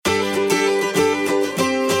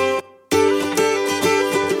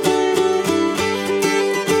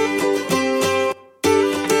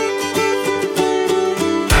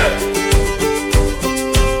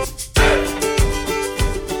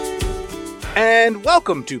and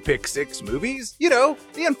welcome to Pick Six Movies, the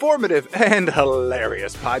informative and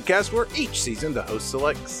hilarious podcast where each season the hosts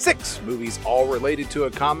select 6 movies all related to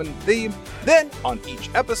a common theme. Then, on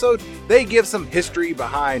each episode, they give some history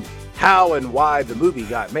behind how and why the movie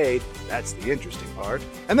got made. That's the interesting part.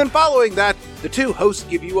 And then following that, the 2 hosts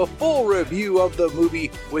give you a full review of the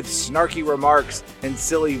movie with snarky remarks and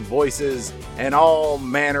silly voices and all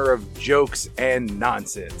manner of jokes and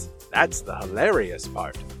nonsense. That's the hilarious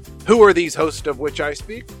part. Who are these hosts of which I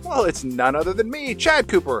speak? Well, it's none other than me, Chad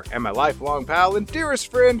Cooper, and my lifelong pal and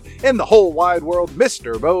dearest friend in the whole wide world,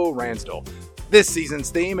 Mr. Bo Ransdell. This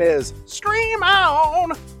season's theme is Stream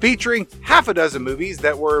On, featuring half a dozen movies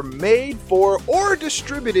that were made for or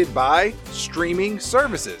distributed by streaming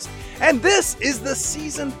services. And this is the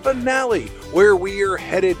season finale, where we are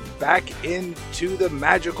headed back into the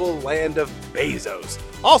magical land of Bezos,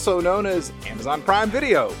 also known as Amazon Prime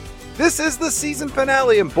Video. This is the season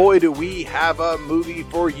finale, and boy do we have a movie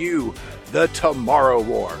for you, The Tomorrow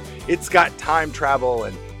War. It's got time travel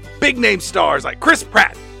and big name stars like Chris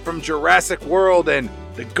Pratt from Jurassic World and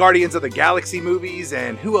the Guardians of the Galaxy movies,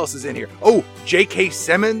 and who else is in here? Oh, J.K.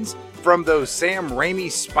 Simmons from those Sam Raimi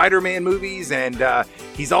Spider-Man movies, and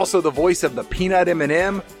he's also the voice of the Peanut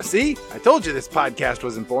M&M. See, I told you this podcast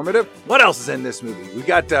was informative. What else is in this movie? We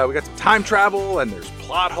got some time travel, and there's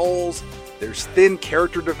plot holes. There's thin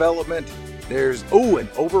character development. There's, an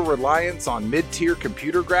over-reliance on mid-tier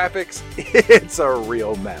computer graphics. It's a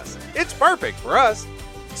real mess. It's perfect for us.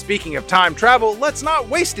 Speaking of time travel, let's not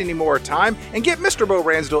waste any more time and get Mr. Bo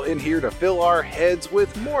Ransdell in here to fill our heads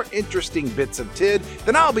with more interesting bits of tid.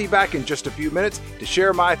 Then I'll be back in just a few minutes to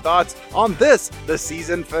share my thoughts on this, the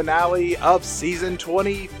season finale of season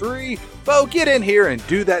 23. Bo, get in here and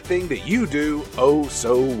do that thing that you do oh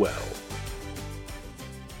so well.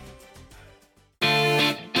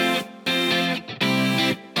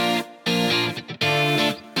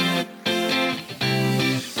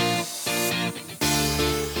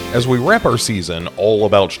 As we wrap our season all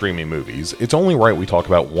about streaming movies, it's only right we talk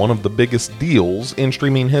about one of the biggest deals in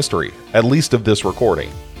streaming history, at least of this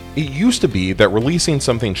recording. It used to be that releasing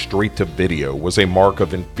something straight to video was a mark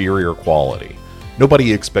of inferior quality.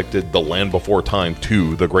 Nobody expected The Land Before Time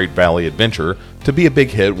 2: The Great Valley Adventure to be a big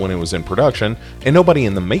hit when it was in production, and nobody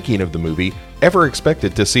in the making of the movie ever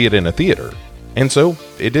expected to see it in a theater. And so,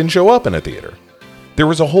 it didn't show up in a theater. There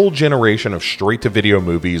was a whole generation of straight-to-video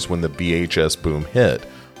movies when the VHS boom hit.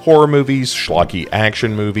 Horror movies, schlocky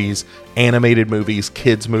action movies, animated movies,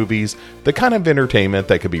 kids movies, the kind of entertainment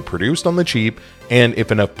that could be produced on the cheap, and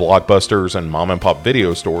if enough blockbusters and mom-and-pop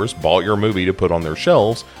video stores bought your movie to put on their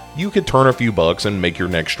shelves, you could turn a few bucks and make your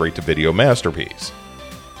next straight-to-video masterpiece.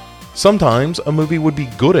 Sometimes, a movie would be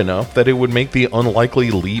good enough that it would make the unlikely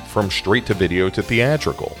leap from straight-to-video to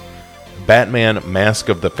theatrical. Batman Mask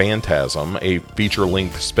of the Phantasm, a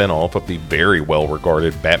feature-length spin-off of the very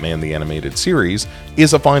well-regarded Batman the Animated Series,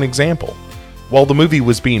 is a fine example. While the movie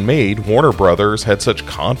was being made, Warner Brothers had such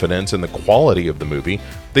confidence in the quality of the movie,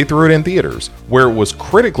 they threw it in theaters, where it was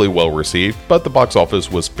critically well-received, but the box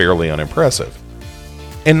office was fairly unimpressive.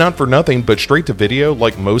 And not for nothing, but straight-to-video,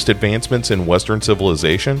 like most advancements in Western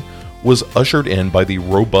civilization, was ushered in by the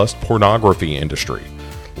robust pornography industry.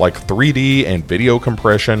 Like 3D and video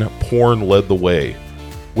compression, porn led the way.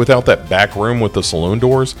 Without that back room with the saloon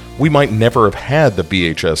doors, we might never have had the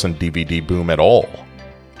VHS and DVD boom at all.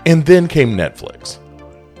 And then came Netflix.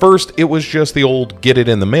 First, it was just the old get it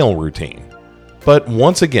in the mail routine. But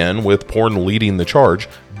once again, with porn leading the charge,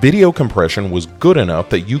 video compression was good enough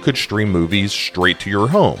that you could stream movies straight to your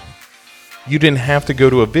home. You didn't have to go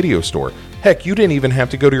to a video store. Heck, you didn't even have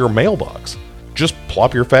to go to your mailbox. Just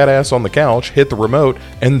plop your fat ass on the couch, hit the remote,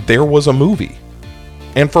 and there was a movie.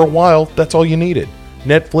 And for a while, that's all you needed.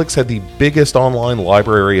 Netflix had the biggest online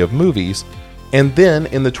library of movies, and then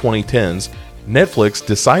in the 2010s, Netflix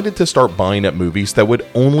decided to start buying up movies that would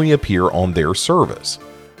only appear on their service.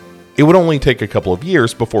 It would only take a couple of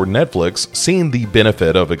years before Netflix, seeing the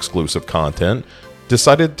benefit of exclusive content,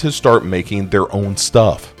 decided to start making their own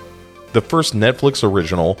stuff. The first Netflix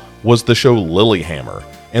original was the show Lilyhammer,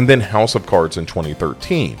 and then House of Cards in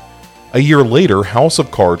 2013. A year later, House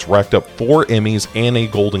of Cards racked up 4 Emmys and a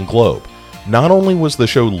Golden Globe. Not only was the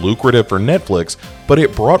show lucrative for Netflix, but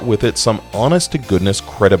it brought with it some honest-to-goodness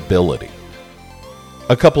credibility.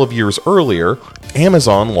 A couple of years earlier,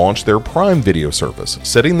 Amazon launched their Prime Video service,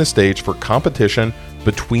 setting the stage for competition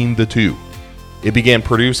between the two. It began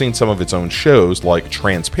producing some of its own shows like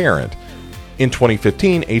Transparent. In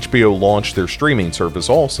 2015, HBO launched their streaming service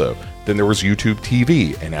also, Then there was YouTube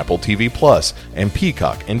TV and Apple TV Plus and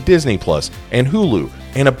Peacock and Disney Plus and Hulu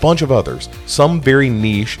and a bunch of others, some very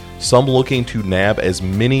niche, some looking to nab as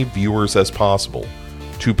many viewers as possible.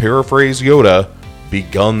 To paraphrase Yoda,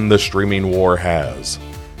 begun the streaming war has.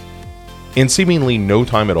 In seemingly no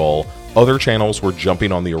time at all, other channels were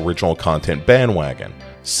jumping on the original content bandwagon.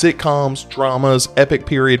 Sitcoms, dramas, epic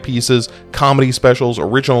period pieces, comedy specials,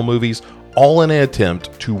 original movies, all in an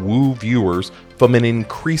attempt to woo viewers from an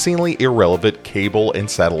increasingly irrelevant cable and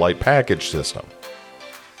satellite package system.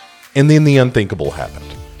 And then the unthinkable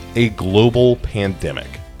happened. A global pandemic.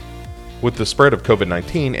 With the spread of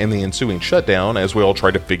COVID-19 and the ensuing shutdown as we all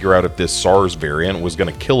tried to figure out if this SARS variant was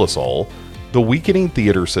going to kill us all, the weakening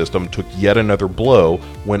theater system took yet another blow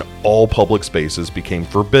when all public spaces became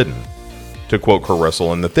forbidden. To quote Kurt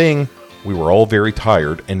Russell in The Thing, we were all very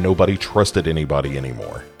tired and nobody trusted anybody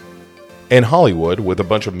anymore. And Hollywood, with a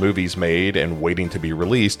bunch of movies made and waiting to be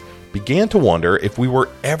released, began to wonder if we were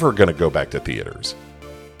ever going to go back to theaters.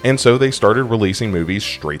 And so they started releasing movies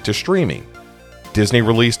straight to streaming. Disney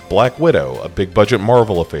released Black Widow, a big-budget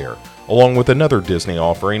Marvel affair, along with another Disney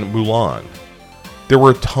offering, Mulan. There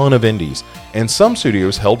were a ton of indies, and some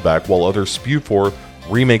studios held back while others spewed forth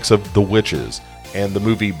remakes of The Witches and the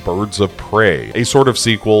movie Birds of Prey, a sort of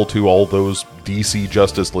sequel to all those DC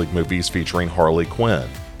Justice League movies featuring Harley Quinn.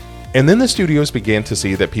 And then the studios began to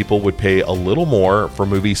see that people would pay a little more for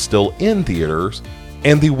movies still in theaters,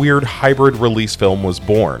 and the weird hybrid release film was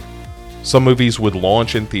born. Some movies would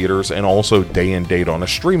launch in theaters and also day and date on a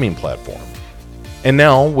streaming platform. And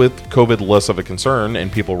now, with COVID less of a concern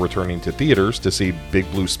and people returning to theaters to see Big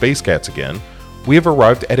Blue Space Cats again, we have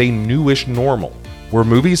arrived at a newish normal, where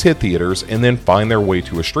movies hit theaters and then find their way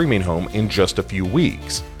to a streaming home in just a few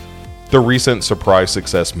weeks. The recent surprise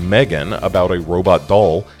success Megan, about a robot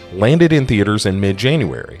doll, landed in theaters in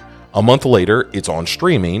mid-January. A month later, it's on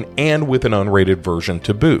streaming and with an unrated version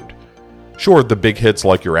to boot. Sure, the big hits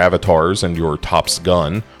like your Avatars and your Top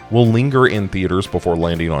Gun will linger in theaters before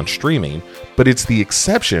landing on streaming, but it's the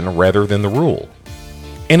exception rather than the rule.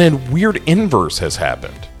 And a weird inverse has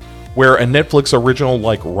happened, where a Netflix original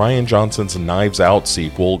like Rian Johnson's Knives Out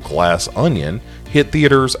sequel, Glass Onion, hit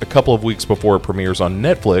theaters a couple of weeks before it premieres on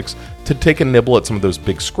Netflix to take a nibble at some of those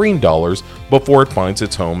big screen dollars before it finds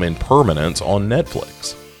its home in permanence on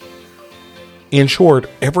Netflix. In short,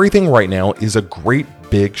 everything right now is a great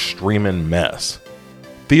big streaming mess.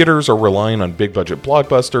 Theaters are relying on big-budget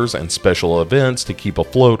blockbusters and special events to keep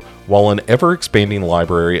afloat, while an ever-expanding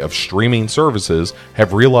library of streaming services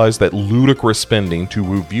have realized that ludicrous spending to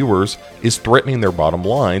woo viewers is threatening their bottom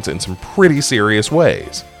lines in some pretty serious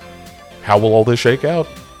ways. How will all this shake out?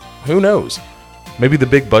 Who knows? Maybe the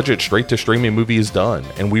big-budget straight-to-streaming movie is done,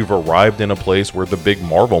 and we've arrived in a place where the big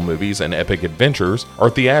Marvel movies and epic adventures are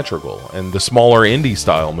theatrical, and the smaller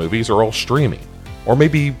indie-style movies are all streaming. Or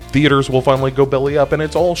maybe theaters will finally go belly up and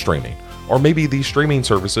it's all streaming. Or maybe these streaming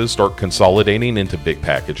services start consolidating into big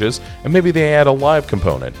packages, and maybe they add a live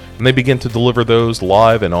component, and they begin to deliver those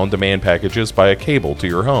live and on-demand packages via cable to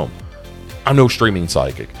your home. I'm no streaming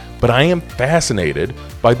psychic, but I am fascinated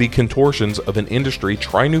by the contortions of an industry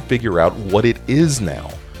trying to figure out what it is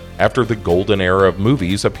now, after the golden era of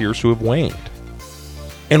movies appears to have waned.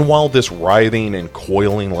 And while this writhing and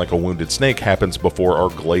coiling like a wounded snake happens before our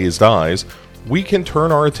glazed eyes, we can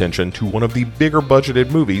turn our attention to one of the bigger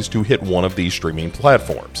budgeted movies to hit one of these streaming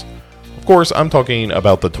platforms. Of course, I'm talking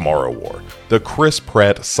about The Tomorrow War, the Chris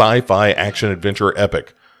Pratt sci-fi action-adventure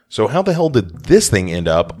epic. So how the hell did this thing end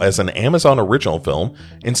up as an Amazon original film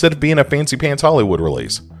instead of being a fancy pants Hollywood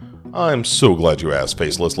release? I'm so glad you asked,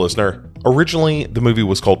 faceless listener. Originally, the movie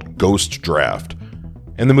was called Ghost Draft,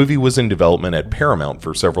 and the movie was in development at Paramount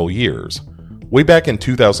for several years. Way back in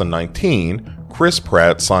 2019, Chris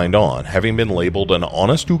Pratt signed on, having been labeled an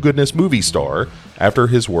honest-to-goodness movie star after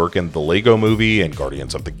his work in the Lego Movie and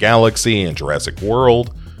Guardians of the Galaxy and Jurassic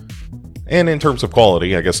World. And in terms of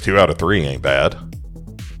quality, I guess 2 out of 3 ain't bad.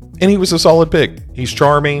 And he was a solid pick. He's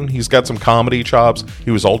charming, he's got some comedy chops,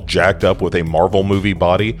 he was all jacked up with a Marvel movie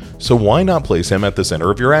body, so why not place him at the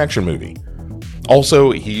center of your action movie?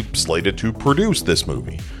 Also, he slated to produce this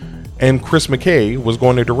movie. And Chris McKay was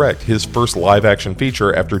going to direct his first live-action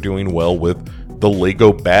feature after doing well with the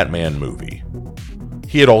Lego Batman movie.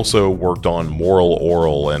 He had also worked on Moral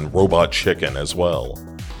Orel and Robot Chicken as well.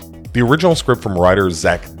 The original script from writer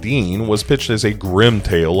Zach Dean was pitched as a grim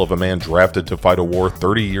tale of a man drafted to fight a war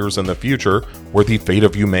 30 years in the future, where the fate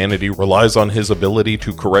of humanity relies on his ability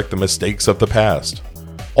to correct the mistakes of the past.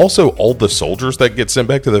 Also, all the soldiers that get sent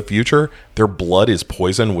back to the future, their blood is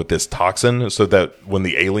poisoned with this toxin so that when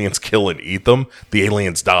the aliens kill and eat them, the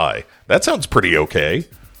aliens die. That sounds pretty okay.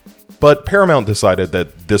 But Paramount decided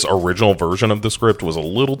that this original version of the script was a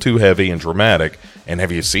little too heavy and dramatic, and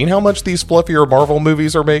have you seen how much these fluffier Marvel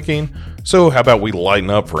movies are making? So how about we lighten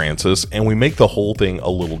up, Francis, and we make the whole thing a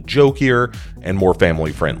little jokier and more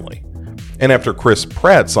family-friendly. And after Chris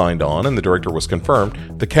Pratt signed on and the director was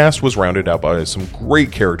confirmed, the cast was rounded out by some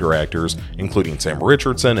great character actors, including Sam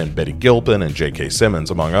Richardson and Betty Gilpin and J.K. Simmons,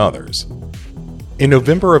 among others. In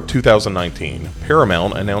November of 2019,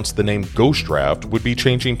 Paramount announced the name Ghost Draft would be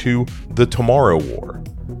changing to The Tomorrow War.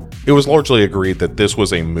 It was largely agreed that this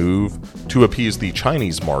was a move to appease the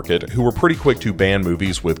Chinese market, who were pretty quick to ban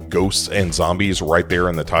movies with ghosts and zombies right there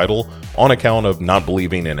in the title on account of not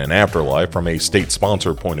believing in an afterlife from a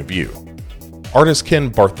state-sponsored point of view. Artist Ken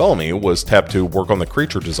Bartholomew was tapped to work on the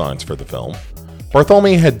creature designs for the film.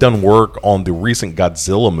 Bartholomew had done work on the recent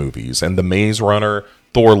Godzilla movies and The Maze Runner,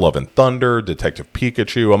 Thor Love and Thunder, Detective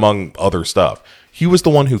Pikachu, among other stuff. He was the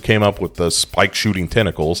one who came up with the spike shooting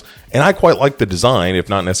tentacles, and I quite liked the design, if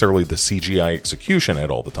not necessarily the CGI execution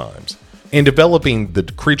at all the times. In developing the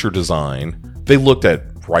creature design, they looked at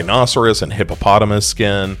rhinoceros and hippopotamus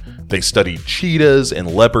skin. They studied cheetahs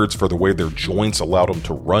and leopards for the way their joints allowed them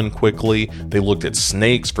to run quickly. They looked at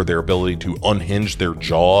snakes for their ability to unhinge their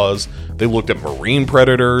jaws. They looked at marine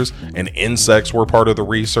predators, and insects were part of the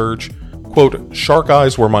research. Quote, "Shark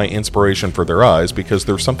eyes were my inspiration for their eyes because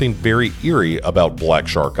there's something very eerie about black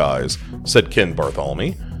shark eyes," said Ken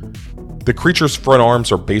Bartholomew. The creature's front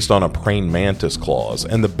arms are based on a praying mantis claws,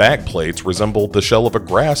 and the back plates resemble the shell of a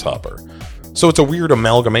grasshopper. So it's a weird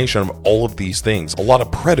amalgamation of all of these things, a lot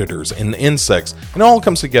of predators and insects, and it all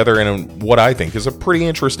comes together in what I think is a pretty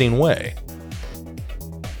interesting way.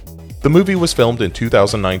 The movie was filmed in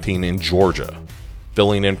 2019 in Georgia,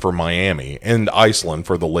 filling in for Miami and Iceland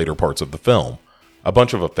for the later parts of the film. A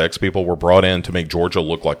bunch of effects people were brought in to make Georgia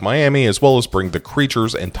look like Miami, as well as bring the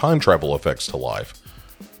creatures and time travel effects to life.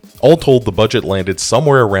 All told, the budget landed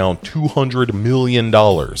somewhere around $200 million.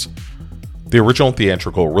 The original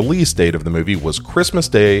theatrical release date of the movie was Christmas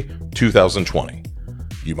Day 2020.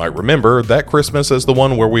 You might remember that Christmas as the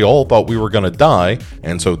one where we all thought we were going to die,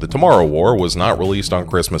 and so The Tomorrow War was not released on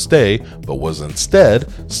Christmas Day, but was instead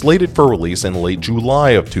slated for release in late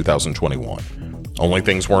July of 2021. Only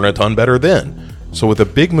things weren't a ton better then. So with a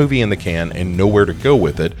big movie in the can and nowhere to go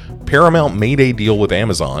with it, Paramount made a deal with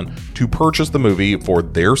Amazon to purchase the movie for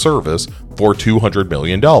their service for $200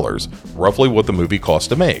 million, roughly what the movie cost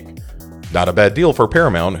to make. Not a bad deal for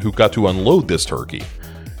Paramount, who got to unload this turkey.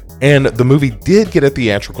 And the movie did get a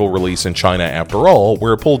theatrical release in China after all,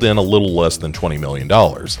 where it pulled in a little less than $20 million.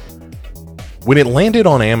 When it landed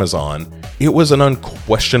on Amazon, it was an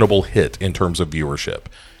unquestionable hit in terms of viewership.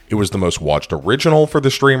 It was the most watched original for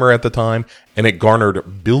the streamer at the time, and it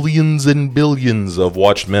garnered billions and billions of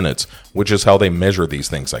watched minutes, which is how they measure these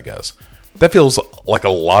things, I guess. That feels like a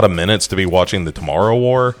lot of minutes to be watching The Tomorrow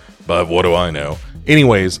War, but what do I know?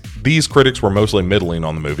 Anyways, these critics were mostly middling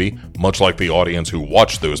on the movie, much like the audience who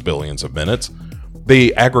watched those billions of minutes.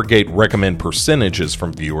 They aggregate recommend percentages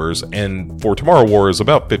from viewers, and for Tomorrow War is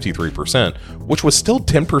about 53%, which was still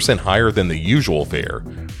 10% higher than the usual fare.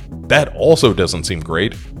 That also doesn't seem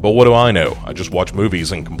great, but what do I know? I just watch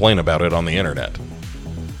movies and complain about it on the internet.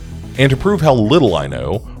 And to prove how little I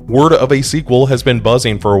know, word of a sequel has been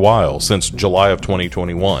buzzing for a while, since July of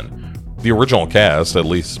 2021. The original cast, at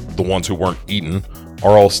least the ones who weren't eaten,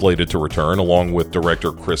 are all slated to return, along with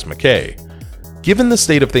director Chris McKay. Given the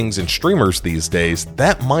state of things in streamers these days,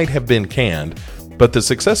 that might have been canned, but the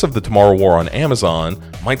success of The Tomorrow War on Amazon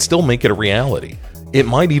might still make it a reality. It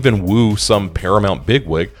might even woo some Paramount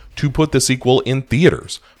bigwig to put the sequel in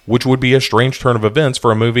theaters, which would be a strange turn of events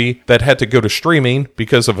for a movie that had to go to streaming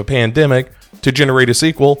because of a pandemic to generate a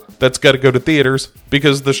sequel that's got to go to theaters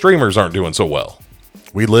because the streamers aren't doing so well.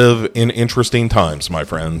 We live in interesting times, my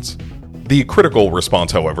friends. The critical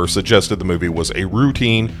response, however, suggested the movie was a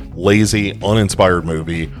routine, lazy, uninspired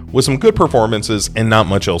movie with some good performances and not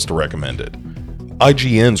much else to recommend it.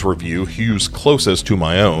 IGN's review hews closest to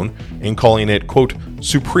my own in calling it, quote,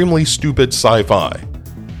 supremely stupid sci-fi.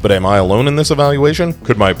 But am I alone in this evaluation?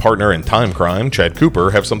 Could my partner in Time Crime, Chad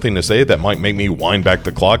Cooper, have something to say that might make me wind back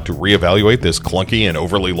the clock to reevaluate this clunky and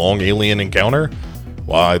overly long alien encounter?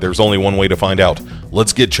 Why, there's only one way to find out.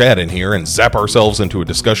 Let's get Chad in here and zap ourselves into a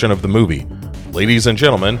discussion of the movie. Ladies and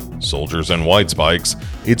gentlemen, soldiers in white spikes,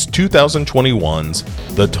 it's 2021's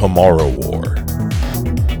The Tomorrow War.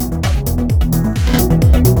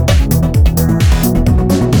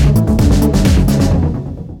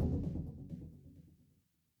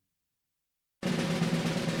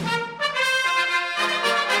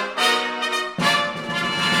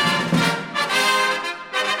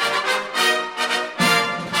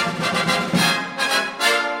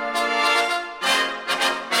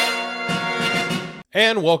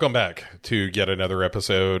 And welcome back to yet another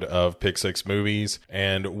episode of Pick Six Movies.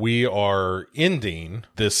 And we are ending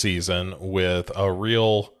this season with a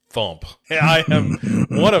real thump. I am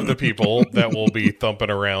one of the people that will be thumping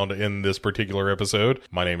around in this particular episode.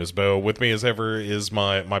 My name is Bo. With me as ever is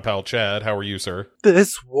my pal Chad. How are you, sir?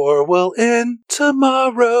 This war will end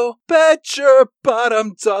tomorrow. Bet your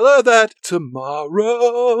bottom dollar that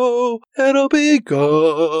tomorrow it'll be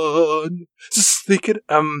gone. Just thinking,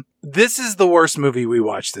 this is the worst movie we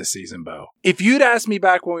watched this season, Bo. If you'd asked me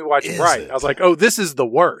back when we watched Bright, I was like, oh, this is the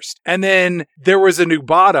worst. And then there was a new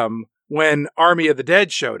bottom when Army of the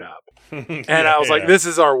Dead showed up. And I was like, this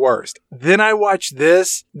is our worst. Then I watched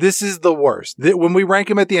this. This is the worst. When we rank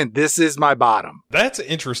them at the end, this is my bottom. That's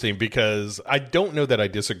interesting because I don't know that I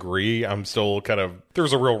disagree. I'm still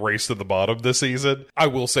there's a real race to the bottom this season. I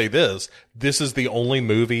will say this. This is the only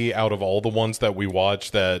movie out of all the ones that we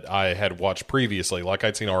watched that I had watched previously. Like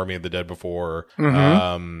I'd seen Army of the Dead before,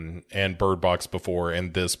 and Bird Box before,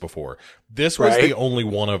 and this before. This was the only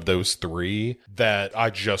one of those three that I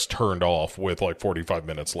just turned off with like 45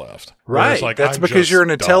 minets left. Right. Like, that's because you're an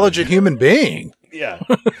intelligent human being. Yeah.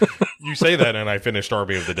 You say that, and I finished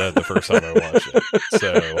Army of the Dead the first time I watched it.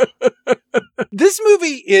 So this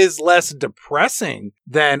movie is less depressing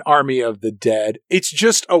than Army of the Dead. It's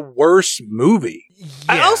just a worse movie. Yeah.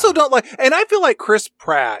 I also don't like, and I feel like Chris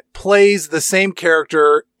Pratt plays the same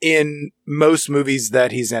character in most movies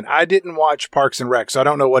that he's in. I didn't watch Parks and Rec, so I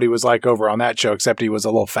don't know what he was like over on that show, except he was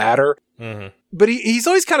a little fatter. Mm-hmm. But he's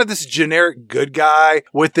always kind of this generic good guy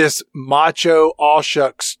with this macho all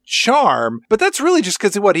shucks charm. But that's really just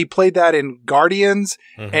because of what he played that in Guardians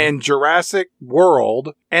and Jurassic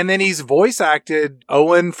World. And then he's voice acted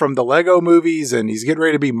Owen from the Lego movies, and he's getting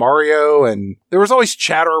ready to be Mario. And there was always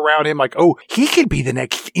chatter around him like, oh, he could be the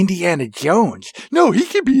next Indiana Jones. No, he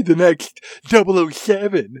could be the next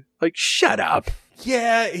 007. Like, shut up.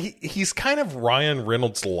 Yeah, he's kind of Ryan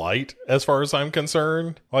Reynolds light as far as I'm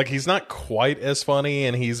concerned. Like, he's not quite as funny,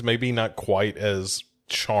 and he's maybe not quite as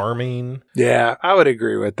charming. Yeah, I would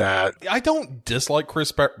agree with that. I don't dislike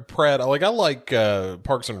Chris Pratt. I like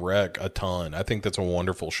Parks and Rec a ton. I think that's a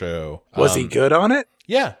wonderful show. Was he good on it?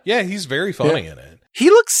 Yeah, he's very funny in it.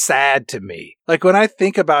 He looks sad to me. Like, when I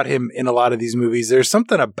think about him in a lot of these movies, there's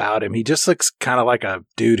something about him. He just looks kind of like a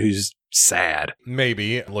dude who's sad.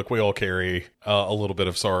 Maybe. Look, we all carry a little bit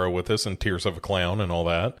of sorrow with us and tears of a clown and all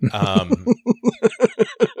that.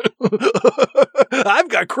 I've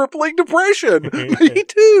got crippling depression. Me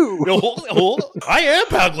too. I am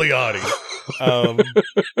Pagliatti.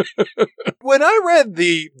 When I read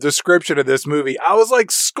the description of this movie, I was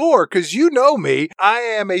like, score, because you know me. I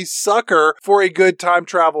am a sucker for a good time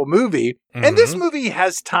travel movie. And this movie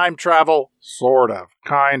has time travel, sort of,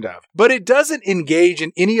 kind of. But it doesn't engage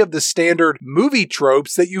in any of the standard movie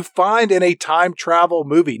tropes that you find in a time travel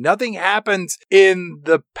movie. Nothing happens in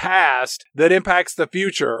the past that impacts the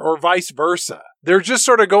future or vice versa. They're just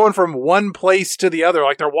sort of going from one place to the other,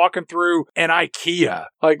 like they're walking through an IKEA.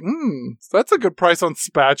 Like, that's a good price on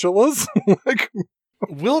spatulas.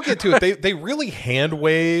 We'll get to it. They really hand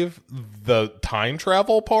wave the time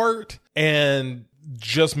travel part and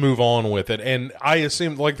just move on with it. And I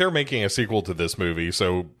assume like they're making a sequel to this movie,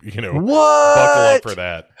 so buckle up for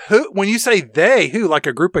that. Who, when you say they, who, like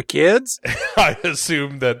a group of kids? I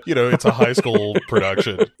assume that it's a high school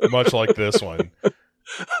production, much like this one.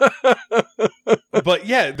 But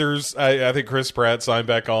yeah, there's I think Chris Pratt signed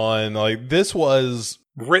back on. Like, this was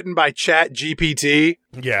written by ChatGPT.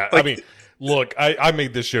 Yeah, like, I mean, look, I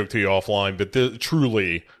made this joke to you offline, but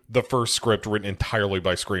truly the first script written entirely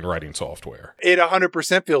by screenwriting software. It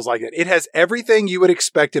 100% feels like it. It has everything you would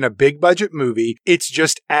expect in a big budget movie. It's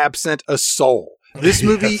just absent a soul. This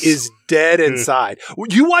movie is dead inside.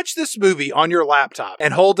 You watch this movie on your laptop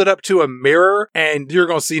and hold it up to a mirror and you're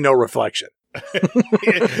going to see no reflection.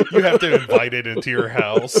 You have to invite it into your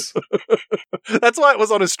house. That's why it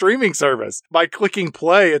was on a streaming service. By clicking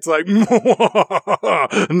play, it's like,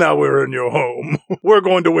 now we're in your home. We're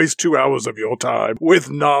going to waste 2 hours of your time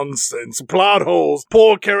with nonsense, plot holes,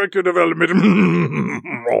 poor character development.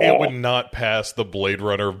 It would not pass the Blade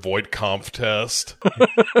Runner Voight-Kampff test.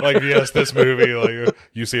 Like, yes, this movie, like,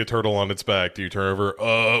 you see a turtle on its back. Do you turn over?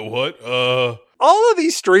 What? All of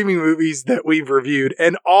these streaming movies that we've reviewed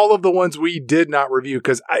and all of the ones we did not review,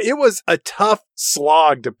 because it was a tough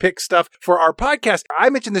slog to pick stuff for our podcast. I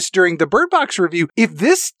mentioned this during the Bird Box review. If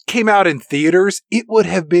this came out in theaters, it would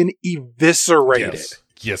have been eviscerated.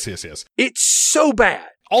 Yes. It's so bad.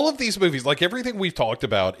 All of these movies, like everything we've talked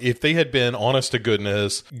about, if they had been honest to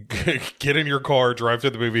goodness, get in your car, drive to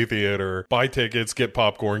the movie theater, buy tickets, get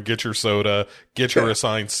popcorn, get your soda, get your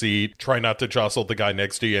assigned seat, try not to jostle the guy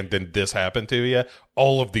next to you, and then this happened to you.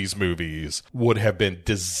 all of these movies would have been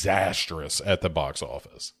disastrous at the box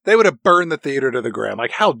office. They would have burned the theater to the ground.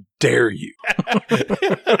 Like, how dare you?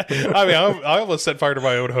 I mean, I almost set fire to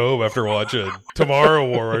my own home after watching Tomorrow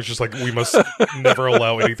War. I was just like, we must never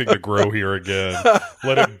allow anything to grow here again.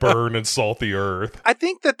 Let it burn and salt the earth. I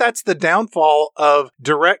think that that's the downfall of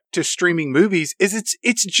direct-to-streaming movies, is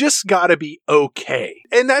it's just got to be okay.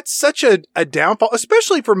 And that's such a downfall,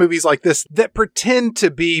 especially for movies like this that pretend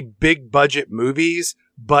to be big-budget movies,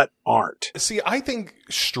 but aren't. See, I think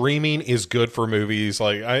streaming is good for movies.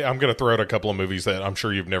 Like, I'm going to throw out a couple of movies that I'm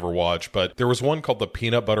sure you've never watched, but there was one called The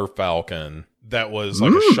Peanut Butter Falcon that was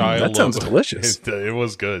like a Shia LaBeouf. That sounds delicious. It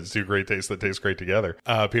was good. It's two great tastes that taste great together.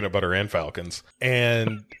 Peanut butter and falcons.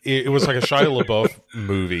 And it was like a Shia LaBeouf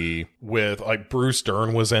movie with like Bruce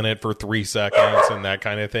Dern was in it for 3 seconds and that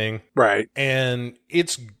kind of thing. Right. And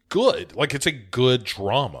it's good. Like, it's a good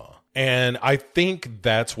drama. And I think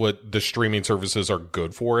that's what the streaming services are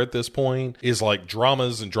good for at this point, is like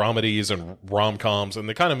dramas and dramedies and rom-coms and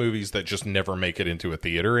the kind of movies that just never make it into a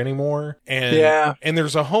theater anymore. And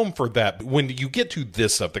there's a home for that. When you get to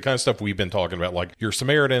this stuff, the kind of stuff we've been talking about, like your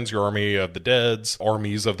Samaritans, your Armies of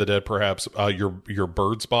the Dead, perhaps, your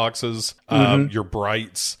Birds boxes, your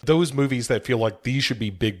Brights, those movies that feel like these should be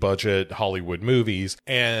big budget Hollywood movies,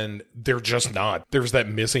 and they're just not. There's that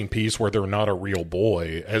missing piece where they're not a real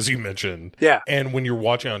boy, as you mentioned. Yeah. And when you're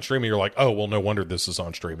watching on streaming, you're like, oh, well, no wonder this is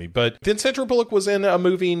on streaming. But then Sandra Bullock was in a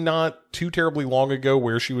movie not too terribly long ago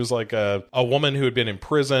where she was like a woman who had been in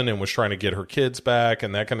prison and was trying to get her kids back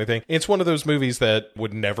and that kind of thing. It's one of those movies that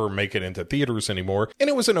would never make it into theaters anymore. And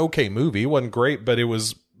it was an okay movie. It wasn't great, but it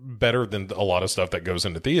was better than a lot of stuff that goes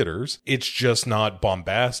into theaters. It's just not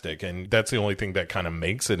bombastic. And that's the only thing that kind of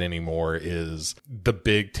makes it anymore, is the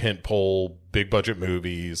big tentpole, big budget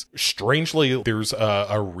movies. Strangely, there's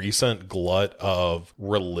a recent glut of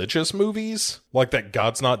religious movies, like that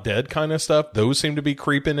God's Not Dead kind of stuff. Those seem to be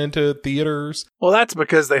creeping into theaters. Well, that's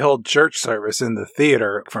because they hold church service in the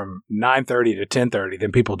theater from 9:30 to 10:30.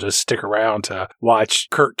 Then people just stick around to watch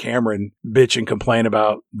Kirk Cameron bitch and complain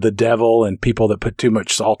about the devil and people that put too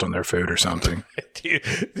much salt on their food or something. Do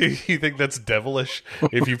you think that's devilish?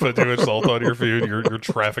 If you put too much salt on your food, you're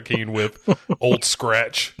trafficking with Old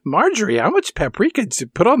Scratch. Marjorie, how much paprika did you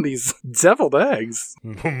put on these deviled eggs?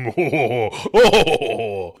 Wouldn't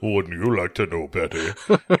you like to know, Betty?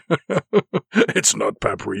 It's not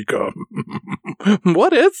paprika.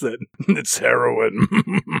 What is it? It's heroin.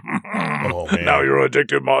 Oh, man. Now you're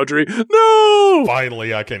addicted, Marjorie. No!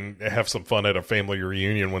 Finally, I can have some fun at a family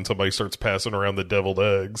reunion when somebody starts passing around the deviled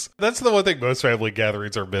eggs. That's the one thing most family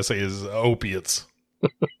gatherings are missing, is opiates.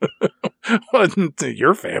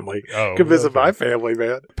 Your family. Oh, Come visit my family,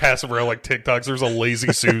 man. Pass around like TikToks. There's a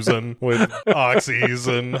Lazy Susan with oxys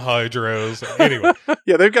and hydros. Anyway.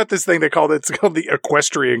 Yeah, they've got this thing it's called the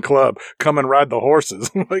Equestrian Club. Come and ride the horses.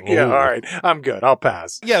 Like, yeah, all right. I'm good. I'll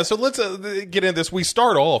pass. Yeah, so let's get into this. We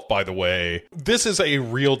start off, by the way, this is a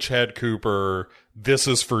real Chad Cooper, this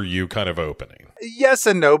is for you kind of opening. Yes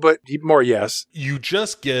and no, but more yes. You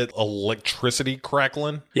just get electricity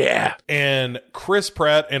crackling. Yeah. And Chris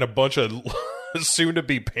Pratt and a bunch of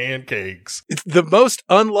soon-to-be pancakes. It's the most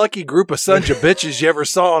unlucky group of sons of bitches you ever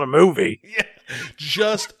saw in a movie. Yeah.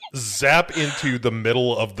 Just zap into the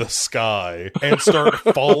middle of the sky and start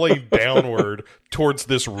falling downward towards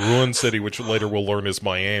this ruined city, which later we'll learn is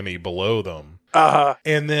Miami, below them.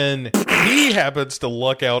 And then he happens to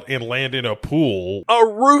luck out and land in a pool. A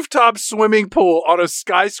rooftop swimming pool on a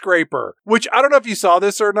skyscraper, which I don't know if you saw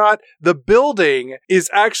this or not. The building is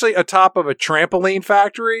actually atop of a trampoline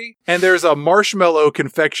factory, and there's a marshmallow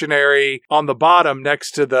confectionery on the bottom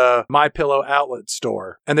next to the MyPillow outlet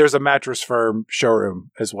store. And there's a Mattress Firm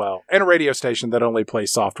showroom as well, and a radio station that only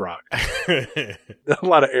plays soft rock. A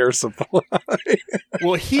lot of air supply.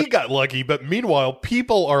 Well, he got lucky, but meanwhile,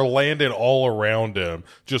 people are landing all around him.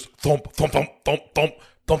 Just thump, thump, thump, thump, thump,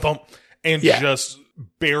 thump, thump, and just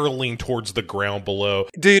barreling towards the ground below.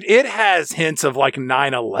 Dude, it has hints of like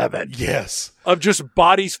 9/11. Yes. Of just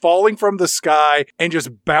bodies falling from the sky and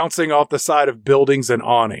just bouncing off the side of buildings and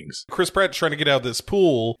awnings. Chris Pratt's trying to get out of this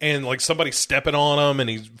pool, and like somebody's stepping on him, and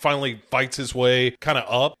he finally fights his way kind of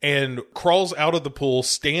up and crawls out of the pool,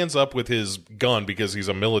 stands up with his gun because he's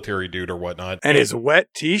a military dude or whatnot. And his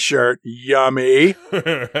wet t-shirt, yummy.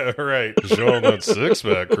 Right. Show him that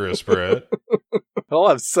six-pack, Chris Pratt. I'll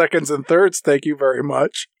have seconds and thirds, thank you very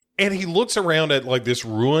much. And he looks around at like this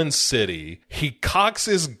ruined city. He cocks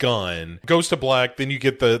his gun, goes to black. Then you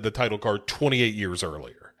get the title card 28 years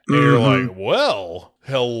earlier. And you're like, well,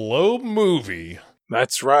 hello, movie.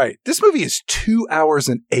 That's right. This movie is 2 hours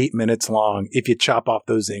and 8 minutes long if you chop off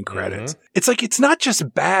those end credits. It's like, it's not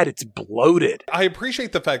just bad, it's bloated. I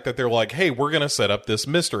appreciate the fact that they're like, hey, we're going to set up this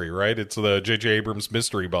mystery, right? It's the J.J. Abrams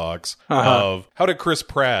mystery box of how did Chris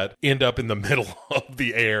Pratt end up in the middle of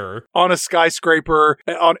the air? On a skyscraper,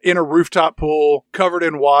 in a rooftop pool, covered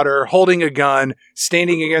in water, holding a gun,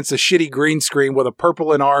 standing against a shitty green screen with a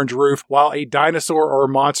purple and orange roof while a dinosaur or a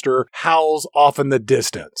monster howls off in the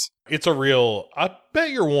distance. It's a real, I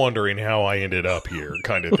bet you're wondering how I ended up here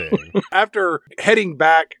kind of thing. After heading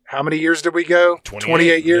back, how many years did we go?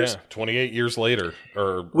 28 years? Yeah, 28 years later. We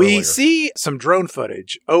earlier. see some drone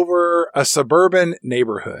footage over a suburban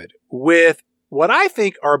neighborhood with what I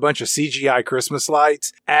think are a bunch of CGI Christmas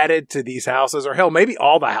lights added to these houses, or hell, maybe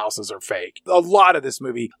all the houses are fake. A lot of this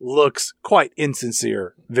movie looks quite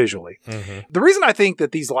insincere visually. The reason I think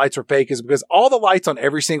that these lights are fake is because all the lights on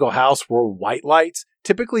every single house were white lights.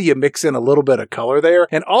 Typically, you mix in a little bit of color there.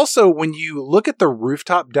 And also, when you look at the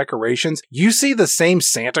rooftop decorations, you see the same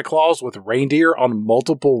Santa Claus with reindeer on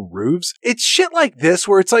multiple roofs. It's shit like this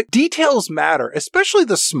where it's like details matter, especially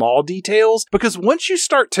the small details, because once you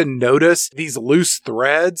start to notice these loose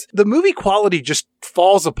threads, the movie quality just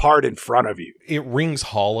falls apart in front of you. It rings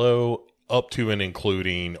hollow up to and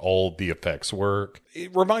including all the effects work.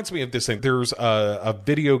 It reminds me of this thing. There's a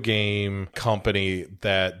video game company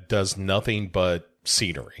that does nothing but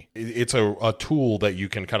scenery. It's a tool that you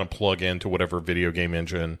can kind of plug into whatever video game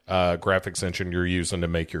engine, graphics engine you're using to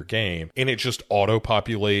make your game. And it just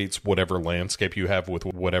auto-populates whatever landscape you have with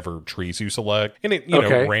whatever trees you select. And it, you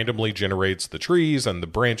know, randomly generates the trees and the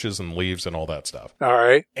branches and leaves and all that stuff. All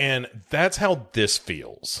right. And that's how this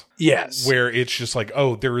feels. Yes. Where it's just like,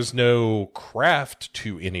 oh, there is no craft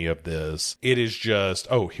to any of this. It is just,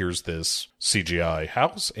 oh, here's this CGI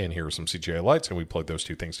house and here are some CGI lights and we plug those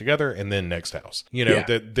two things together and then next house. You know,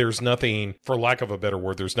 that there's nothing, for lack of a better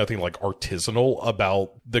word, there's nothing like artisanal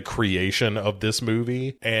about the creation of this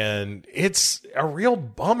movie. And it's a real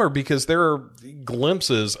bummer because there are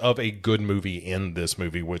glimpses of a good movie in this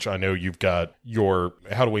movie, which I know you've got your,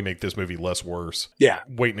 how do we make this movie less worse? Yeah.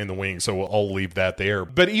 Waiting in the wings. So I'll leave that there.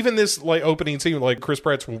 But even this like opening scene, like Chris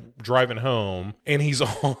Pratt's driving home and he's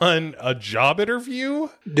on a job interview.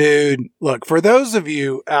 Dude, look, for those of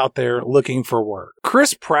you out there looking for work,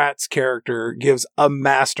 Chris Pratt's character gives a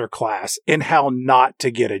masterclass in how not to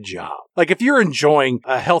get a job. Like if you're enjoying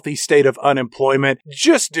a healthy state of unemployment,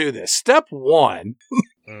 just do this. Step one.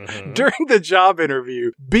 During the job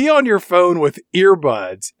interview, be on your phone with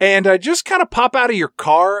earbuds and just kind of pop out of your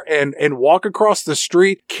car and walk across the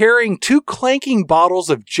street carrying 2 clanking bottles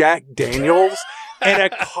of Jack Daniels and a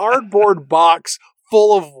cardboard box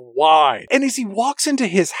full of wine. And as he walks into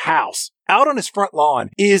his house, out on his front lawn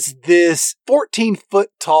is this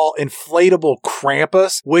 14-foot tall inflatable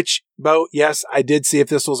Krampus, which, Bo, yes, I did see if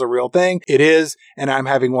this was a real thing. It is, and I'm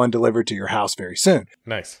having one delivered to your house very soon.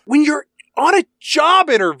 Nice. When you're on a job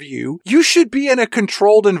interview, you should be in a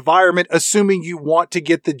controlled environment, assuming you want to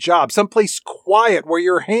get the job. Someplace quiet where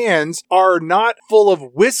your hands are not full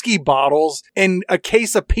of whiskey bottles and a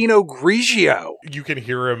case of Pinot Grigio. You can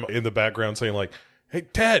hear him in the background saying like, hey,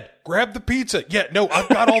 Ted, grab the pizza. Yeah, no, I've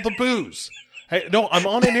got all the booze. Hey, no, I'm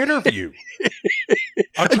on an interview.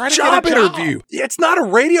 I'm trying to get a job interview. It's not a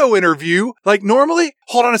radio interview. Like normally,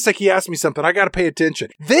 hold on a sec, he asked me something. I got to pay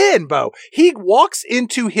attention. Then, Bo, he walks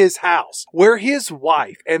into his house where his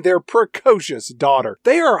wife and their precocious daughter,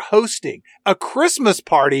 they are hosting a Christmas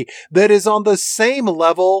party that is on the same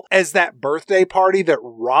level as that birthday party that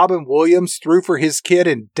Robin Williams threw for his kid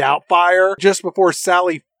in Doubtfire just before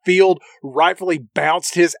Sally Field rightfully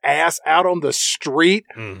bounced his ass out on the street.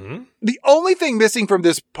 The only thing missing from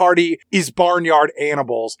this party is barnyard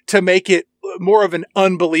animals to make it more of an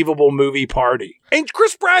unbelievable movie party. And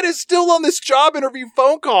Chris Pratt is still on this job interview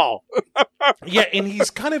phone call. Yeah, and he's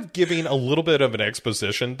kind of giving a little bit of an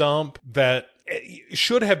exposition dump that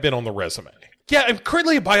should have been on the resume. Yeah, I'm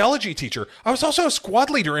currently a biology teacher. I was also a squad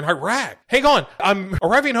leader in Iraq. Hang on, I'm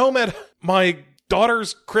arriving home at my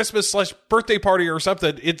daughter's Christmas/birthday party or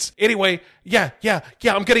something. It's anyway. Yeah.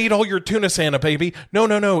 I'm gonna eat all your tuna, Santa, baby.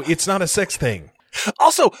 No. It's not a sex thing.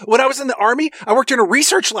 Also, when I was in the Army, I worked in a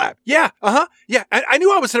research lab. Yeah. I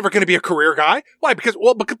knew I was never going to be a career guy. Why? Because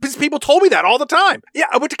people told me that all the time. Yeah.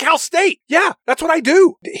 I went to Cal State. Yeah. That's what I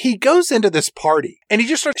do. He goes into this party and he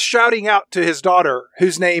just starts shouting out to his daughter,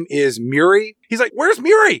 whose name is Muri. He's like, where's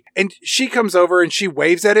Muri? And she comes over and she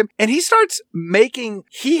waves at him and he starts making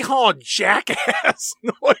hee-haw jackass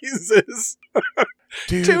noises.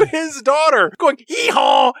 Dude. To his daughter, going,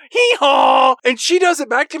 hee-haw, hee-haw. And she does it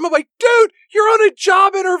back to him. I'm like, dude, you're on a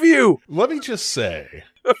job interview. Let me just say,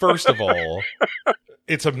 first of all,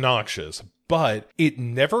 it's obnoxious. but it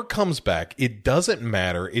never comes back. It doesn't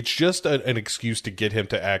matter. It's just an excuse to get him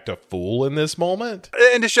to act a fool in this moment.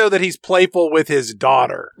 And to show that he's playful with his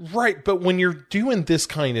daughter. Right, but when you're doing this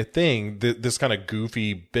kind of thing, this kind of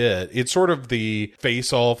goofy bit, it's sort of the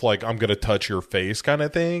face-off, like, I'm going to touch your face kind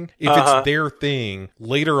of thing. If it's their thing,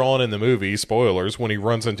 later on in the movie, spoilers, when he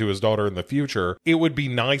runs into his daughter in the future, it would be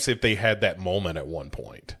nice if they had that moment at one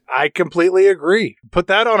point. I completely agree. Put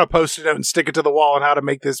that on a post-it note and stick it to the wall on how to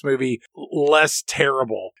make this movie less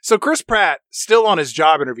terrible. So Chris Pratt, still on his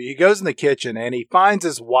job interview, he goes in the kitchen and he finds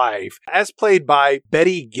his wife, as played by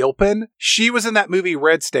Betty Gilpin. She was in that movie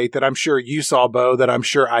Red State that I'm sure you saw, Bo, that I'm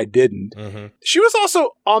sure I didn't. Mm-hmm. She was also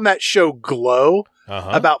on that show Glow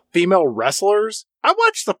about female wrestlers. I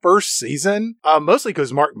watched the first season, mostly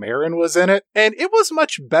because Mark Maron was in it, and it was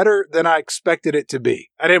much better than I expected it to be.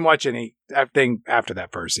 I didn't watch anything after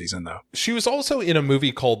that first season, though. She was also in a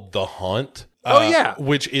movie called The Hunt.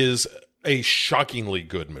 Which is a shockingly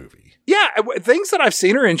good movie. Yeah, things that I've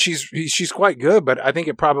seen her in, she's quite good, but I think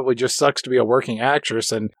it probably just sucks to be a working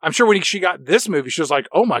actress. And I'm sure when she got this movie, she was like,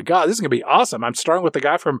 oh my God, this is going to be awesome. I'm starring with the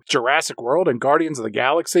guy from Jurassic World and Guardians of the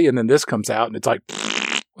Galaxy, and then this comes out, and it's like,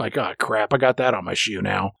 oh crap, I got that on my shoe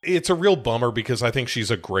now. It's a real bummer because I think she's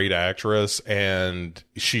a great actress and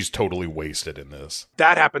she's totally wasted in this.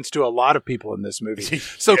 That happens to a lot of people in this movie.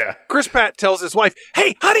 So Chris Pratt tells his wife,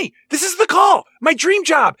 hey, honey, this is the call. My dream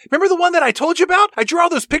job. Remember the one that I told you about? I drew all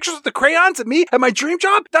those pictures with the crayons of me at my dream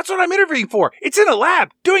job? That's what I'm interviewing for. It's in a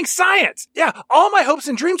lab doing science. Yeah, all my hopes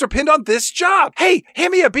and dreams are pinned on this job. Hey,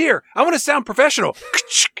 hand me a beer. I want to sound professional.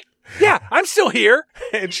 Yeah, I'm still here.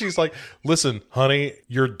 And she's like, listen, honey,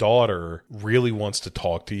 your daughter really wants to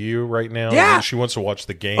talk to you right now. Yeah. She wants to watch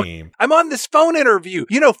the game. I'm on this phone interview.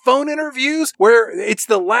 You know, phone interviews where it's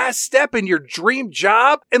the last step in your dream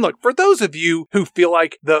job. And look, for those of you who feel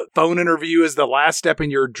like the phone interview is the last step in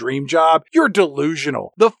your dream job, you're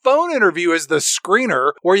delusional. The phone interview is the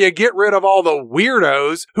screener where you get rid of all the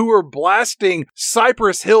weirdos who are blasting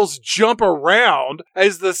Cypress Hill's Jump Around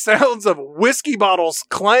as the sounds of whiskey bottles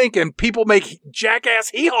clank and people make jackass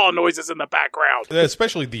hee-haw noises in the background.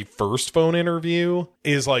 Especially the first phone interview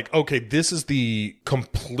is like, okay, this is the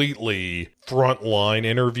completely frontline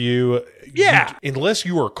interview. Yeah. Unless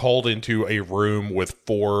you are called into a room with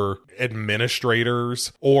 4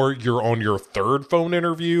 administrators or you're on your third phone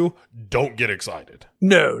interview, don't get excited.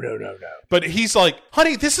 No. But he's like,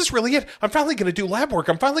 honey, this is really it. I'm finally going to do lab work.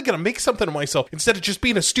 I'm finally going to make something of myself instead of just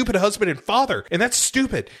being a stupid husband and father. And that's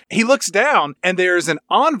stupid. He looks down and there's an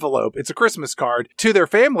envelope. It's a Christmas card to their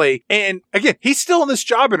family. And again, he's still in this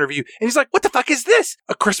job interview. And he's like, what the fuck is this?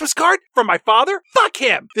 A Christmas card from my father? Fuck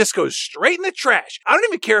him. This goes straight in the trash. I don't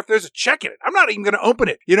even care if there's a check in it. I'm not even going to open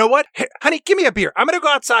it. You know what? Hey, honey, give me a beer. I'm going to go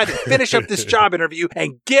outside and finish up this job interview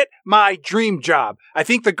and get my dream job. I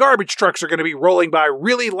think the garbage trucks are going to be rolling by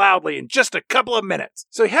really loudly in just a couple of minutes.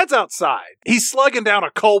 So he heads outside. He's slugging down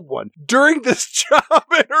a cold one during this job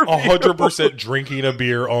interview. 100% drinking a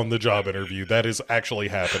beer on the job interview. That is actually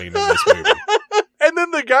happening in this movie. And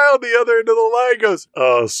then the guy on the other end of the line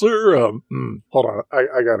goes, sir, hold on.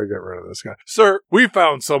 I got to get rid of this guy. Sir, we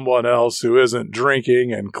found someone else who isn't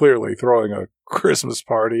drinking and clearly throwing a Christmas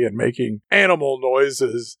party and making animal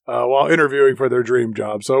noises while interviewing for their dream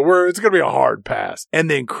job. So it's going to be a hard pass.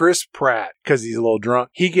 And then Chris Pratt, because he's a little drunk,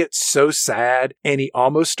 he gets so sad and he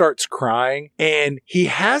almost starts crying. And he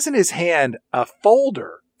has in his hand a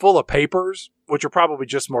folder full of papers, which are probably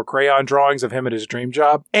just more crayon drawings of him at his dream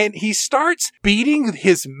job. And he starts beating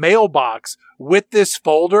his mailbox with this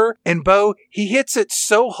folder. And Bo, he hits it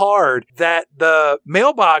so hard that the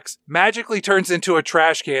mailbox magically turns into a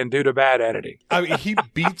trash can due to bad editing. I mean, he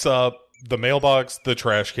beats up the mailbox, the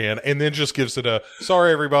trash can, and then just gives it a,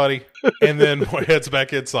 sorry, everybody, and then heads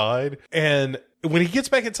back inside. And when he gets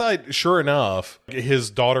back inside, sure enough, his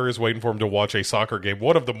daughter is waiting for him to watch a soccer game.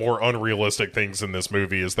 One of the more unrealistic things in this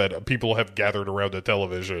movie is that people have gathered around the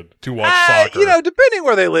television to watch soccer. You know, depending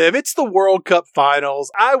where they live, it's the World Cup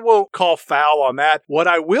finals. I won't call foul on that. What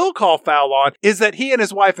I will call foul on is that he and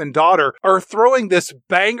his wife and daughter are throwing this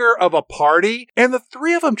banger of a party, and the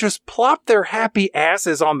three of them just plop their happy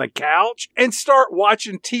asses on the couch and start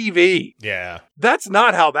watching TV. Yeah. That's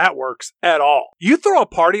not how that works at all. You throw a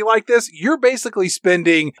party like this, you're basically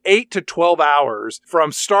spending 8 to 12 hours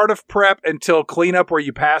from start of prep until cleanup where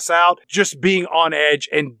you pass out, just being on edge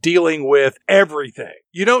and dealing with everything.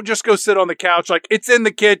 You don't just go sit on the couch like, it's in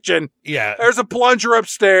the kitchen. Yeah. There's a plunger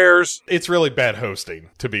upstairs. It's really bad hosting,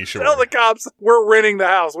 to be sure. Tell the cops, we're renting the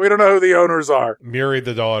house. We don't know who the owners are. Miri,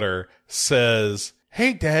 the daughter, says,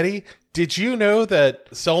 hey, Daddy, did you know that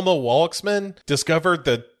Selma Walksman discovered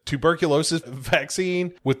that tuberculosis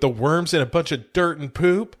vaccine with the worms and a bunch of dirt and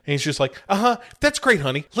poop. And he's just like, that's great,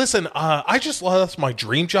 honey. Listen, I just lost my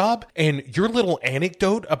dream job, and your little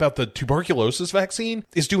anecdote about the tuberculosis vaccine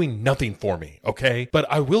is doing nothing for me, okay? But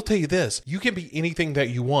I will tell you this, you can be anything that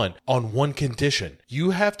you want on one condition.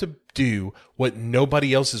 You have to do what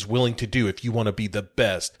nobody else is willing to do if you want to be the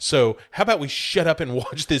best. So how about we shut up and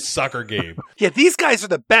watch this soccer game? Yeah, these guys are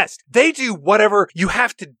the best. They do whatever you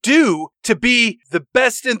have to do to be the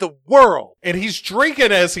best in the world. And he's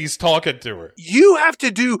drinking as he's talking to her. You have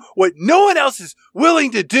to do what no one else is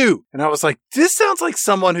willing to do. And I was like, this sounds like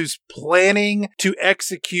someone who's planning to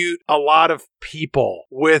execute a lot of people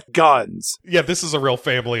with guns. Yeah, this is a real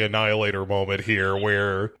family annihilator moment here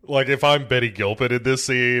where, like, if I'm Betty Gilpin in this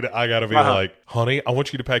scene, I gotta be like, honey, I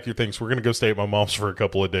want you to pack your things. We're gonna go stay at my mom's for a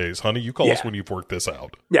couple of days. Honey, you call us when you've worked this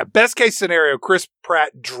out. Yeah, best case scenario, Chris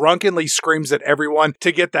Pratt drunkenly screams at everyone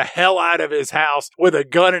to get the hell out of his house with a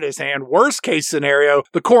gun in his hand. Worst case scenario,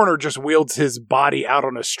 the coroner just wields his body out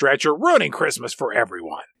on a stretcher, ruining Christmas for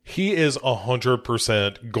everyone. He is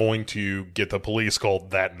 100% going to get the police called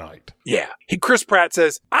that night. Yeah. Chris Pratt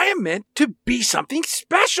says, I am meant to be something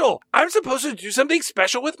special. I'm supposed to do something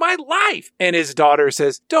special with my life. And his daughter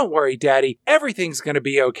says, don't worry, Daddy. Everything's going to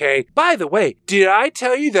be okay. By the way, did I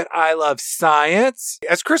tell you that I love science?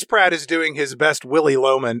 As Chris Pratt is doing his best Willy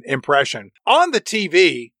Loman impression, on the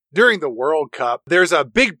TV, during the World Cup, there's a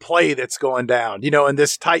big play that's going down, in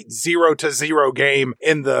this tight 0-0 game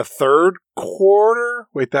in the third quarter.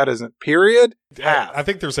 Wait, that isn't period? Half. I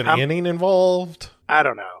think there's an inning involved. I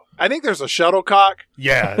don't know. I think there's a shuttlecock.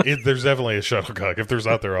 Yeah, there's definitely a shuttlecock. If there's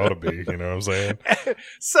out there, ought to be, you know what I'm saying?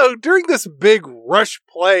 So during this big rush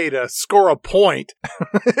play to score a point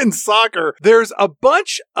in soccer, there's a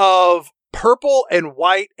bunch of purple and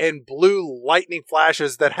white and blue lightning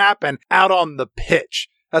flashes that happen out on the pitch.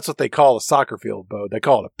 That's what they call a soccer field, Bo. They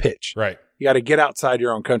call it a pitch. Right. You got to get outside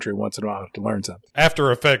your own country once in a while to learn something.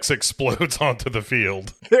 After Effects explodes onto the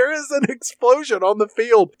field. There is an explosion on the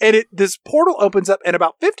field, and this portal opens up, and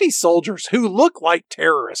about 50 soldiers who look like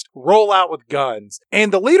terrorists roll out with guns.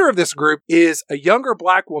 And the leader of this group is a younger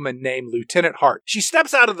black woman named Lieutenant Hart. She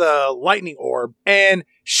steps out of the lightning orb, and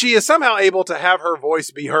she is somehow able to have her voice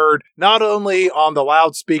be heard not only on the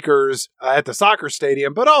loudspeakers at the soccer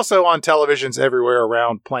stadium, but also on televisions everywhere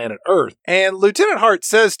around planet Earth. And Lieutenant Hart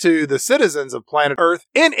says to the citizens of planet Earth,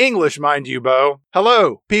 in English, mind you, Bo,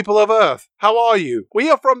 hello, people of Earth. How are you? We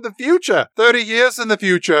are from the future. 30 years in the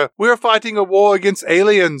future. We're fighting a war against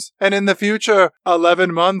aliens. And in the future,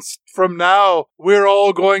 11 months from now, we're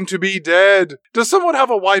all going to be dead. Does someone have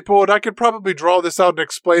a whiteboard? I could probably draw this out and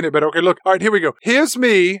explain it better. Okay, look. All right, here we go. Here's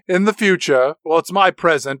me in the future. Well, it's my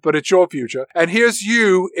present, but it's your future. And here's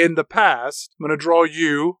you in the past. I'm going to draw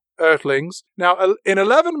you, Earthlings. Now, in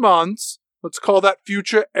 11 months, let's call that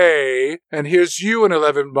future A. And here's you in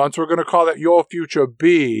 11 months. We're going to call that your future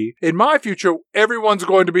B. In my future, everyone's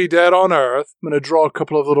going to be dead on Earth. I'm going to draw a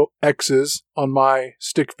couple of little X's on my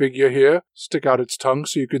stick figure here. Stick out its tongue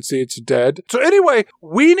so you can see it's dead. So anyway,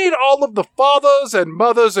 we need all of the fathers and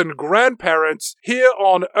mothers and grandparents here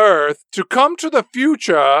on Earth to come to the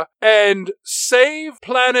future and save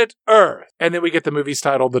planet Earth. And then we get the movie's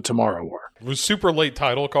title, The Tomorrow War. It was super late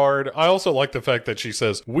title card. I also like the fact that she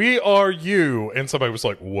says, we are you. And somebody was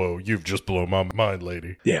like, whoa, you've just blown my mind,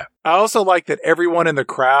 lady. Yeah. I also like that everyone in the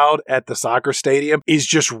crowd at the soccer stadium is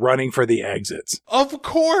just running for the exits. Of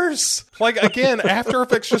course. Like, again, After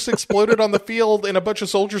Effects just exploded on the field and a bunch of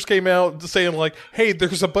soldiers came out saying like, hey,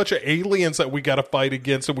 there's a bunch of aliens that we got to fight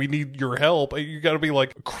against and we need your help. You got to be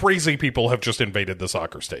like, crazy people have just invaded the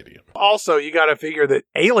soccer stadium. Also, you got to figure that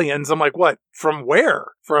aliens, I'm like, what? From where?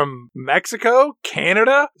 From Mexico?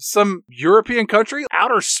 Canada? Some European country?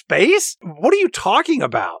 Outer space? What are you talking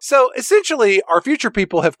about? So essentially, our future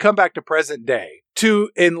people have come back to present day to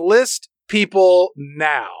enlist people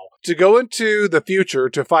now to go into the future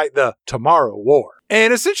to fight the Tomorrow War.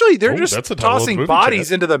 And essentially, they're just tossing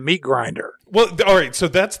bodies into the meat grinder. Well, all right. So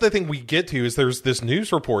that's the thing we get to is there's this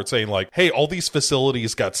news report saying like, hey, all these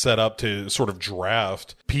facilities got set up to sort of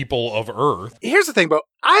draft people of Earth. Here's the thing, Bo.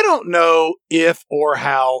 I don't know if or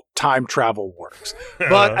how time travel works,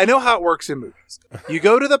 but I know how it works in movies. You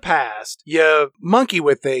go to the past, you monkey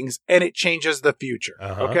with things, and it changes the future.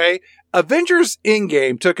 Okay? Avengers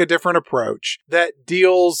Endgame took a different approach that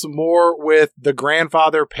deals more with the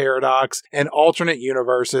grandfather paradox and alternate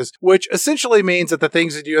universes, which essentially means that the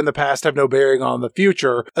things that you do in the past have no bearing on the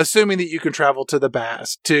future, assuming that you can travel to the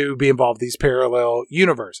past to be involved in these parallel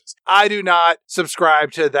universes. I do not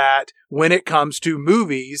subscribe to that when it comes to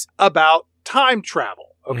movies about time travel.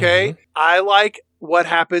 Okay? I like what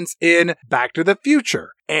happens in Back to the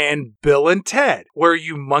Future and Bill and Ted, where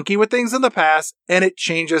you monkey with things in the past and it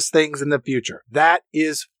changes things in the future. That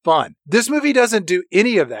is fun. This movie doesn't do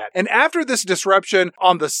any of that. And after this disruption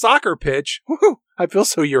on the soccer pitch, I feel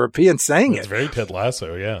so European saying It's very Ted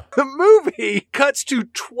Lasso, yeah. The movie cuts to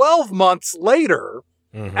 12 months later.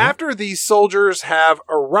 Mm-hmm. After these soldiers have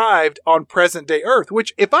arrived on present day Earth,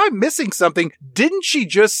 which if I'm missing something, didn't she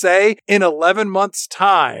just say in 11 months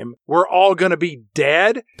time, we're all going to be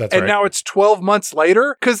dead? That's and right. now it's 12 months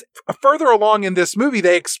later? Because further along in this movie,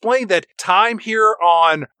 they explain that time here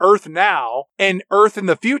on Earth now and Earth in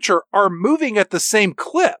the future are moving at the same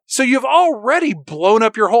clip. So you've already blown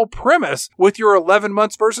up your whole premise with your 11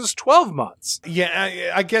 months versus 12 months.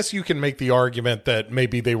 Yeah, I guess you can make the argument that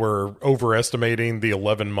maybe they were overestimating the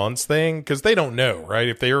 11 months thing, because they don't know, right?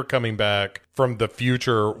 If they are coming back from the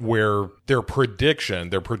future where their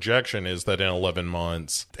projection is that in 11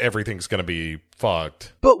 months, everything's going to be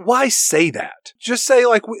fucked. But why say that? Just say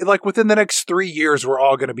like within the next 3 years, we're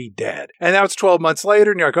all going to be dead. And now it's 12 months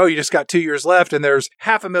later and you're like, oh, you just got 2 years left and there's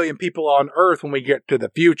 500,000 people on Earth when we get to the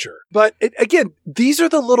future. But again, these are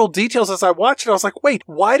the little details. As I watched it, I was like, wait,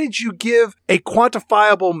 why did you give a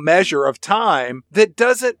quantifiable measure of time that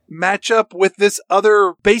doesn't match up with this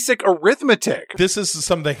other basic arithmetic? This is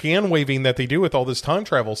some of the hand waving that they do with all this time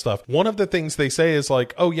travel stuff. One of the things they say is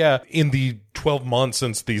like, oh yeah, in the 12 months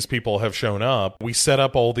since these people have shown up, we set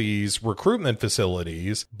up all these recruitment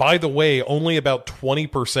facilities. By the way, only about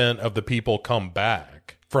 20% of the people come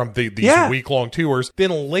back from these week-long tours.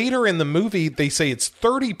 Then later in the movie, they say it's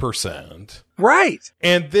 30%. Right.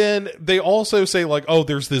 And then they also say like, oh,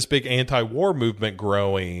 there's this big anti-war movement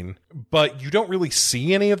growing, but you don't really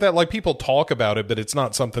see any of that. Like people talk about it, but it's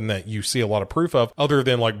not something that you see a lot of proof of other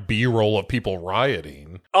than like B-roll of people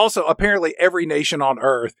rioting. Also, apparently every nation on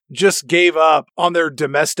Earth just gave up on their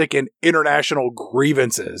domestic and international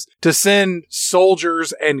grievances to send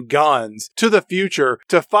soldiers and guns to the future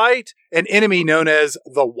to fight an enemy known as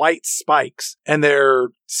the White Spikes and their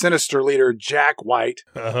sinister leader, Jack White.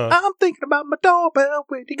 I'm thinking about my doorbell.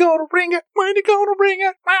 When you gonna ring it? When you gonna ring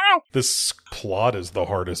it? Wow. This plot is the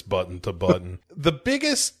hardest button to button.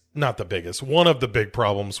 One of the big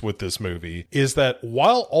problems with this movie is that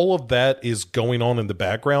while all of that is going on in the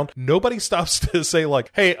background, nobody stops to say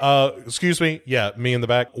like, hey, excuse me. Yeah, me in the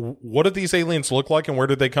back. What did these aliens look like and where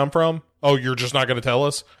did they come from? Oh, you're just not going to tell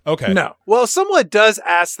us? Okay. No. Well, someone does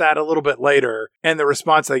ask that a little bit later, and the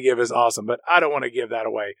response they give is awesome, but I don't want to give that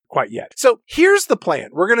away quite yet. So here's the plan.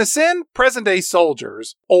 We're going to send present-day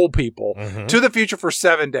soldiers, old people, to the future for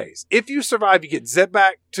 7 days. If you survive, you get zipped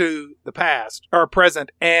back to the past, or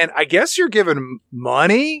present, and I guess you're given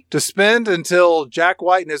money to spend until Jack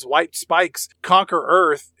White and his White Spikes conquer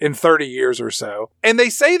Earth in 30 years or so. And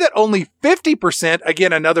they say that only 50%,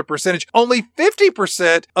 again, another percentage, only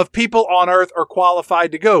 50% of people on Earth are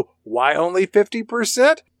qualified to go. Why only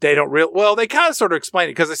 50%? They don't they kind of sort of explain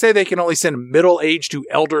it because they say they can only send middle-aged to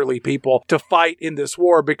elderly people to fight in this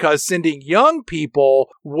war because sending young people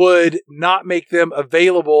would not make them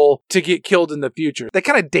available to get killed in the future. They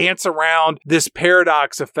kind of dance around this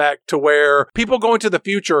paradox effect to where people going to the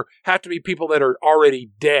future have to be people that are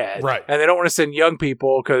already dead. Right. And they don't want to send young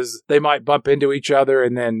people because they might bump into each other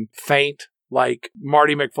and then faint. Like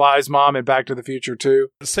Marty McFly's mom in Back to the Future 2.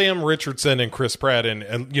 Sam Richardson and Chris Pratt,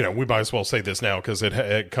 and you know, we might as well say this now because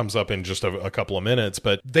it comes up in just a couple of minutes,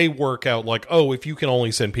 but they work out like, oh, if you can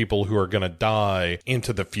only send people who are going to die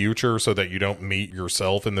into the future so that you don't meet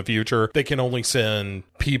yourself in the future, they can only send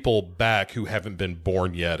people back who haven't been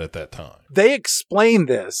born yet at that time. They explain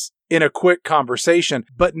this in a quick conversation,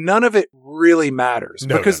 but none of it really matters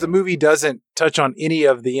because the movie doesn't touch on any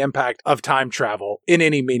of the impact of time travel in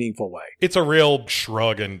any meaningful way. It's a real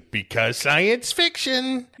shrug and because science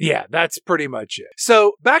fiction. Yeah, that's pretty much it.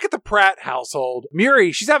 So back at the Pratt household,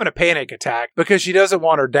 Murray, she's having a panic attack because she doesn't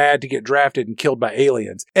want her dad to get drafted and killed by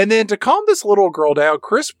aliens. And then to calm this little girl down,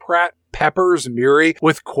 Chris Pratt peppers Murray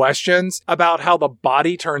with questions about how the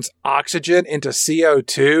body turns oxygen into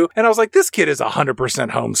CO2. And I was like, this kid is 100%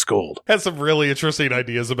 homeschooled. Has some really interesting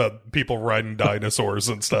ideas about people riding dinosaurs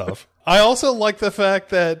and stuff. I also like the fact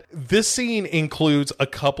that this scene includes a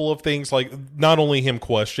couple of things, like not only him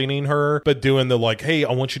questioning her, but doing the like, hey,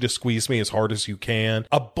 I want you to squeeze me as hard as you can.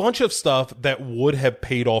 A bunch of stuff that would have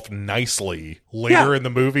paid off nicely later in the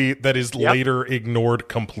movie that is later ignored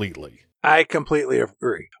completely. I completely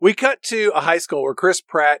agree. We cut to a high school where Chris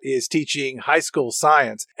Pratt is teaching high school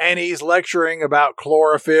science, and he's lecturing about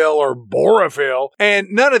chlorophyll or borophyll, and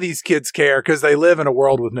none of these kids care because they live in a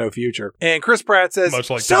world with no future. And Chris Pratt says, Much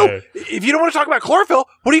like so, today. if you don't want to talk about chlorophyll,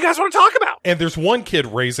 what do you guys want to talk about? And there's one kid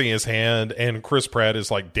raising his hand, and Chris Pratt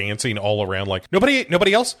is like dancing all around like,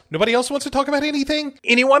 nobody else wants to talk about anything?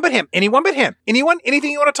 Anyone but him. Anyone but him.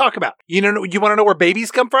 Anything you want to talk about. You want to know where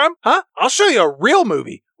babies come from? Huh? I'll show you a real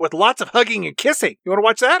movie with lots of hugging and kissing. You want to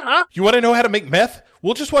watch that, huh? You want to know how to make meth?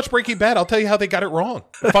 We'll just watch Breaking Bad. I'll tell you how they got it wrong.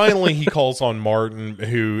 Finally, he calls on Martin,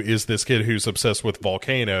 who is this kid who's obsessed with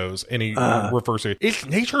volcanoes, and he refers to it. It's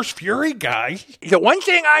nature's fury, guy. The one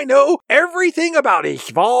thing I know everything about is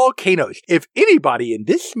volcanoes. If anybody in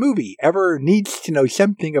this movie ever needs to know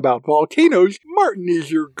something about volcanoes, Martin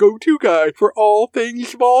is your go-to guy for all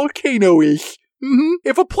things volcano-ish. Mm-hmm.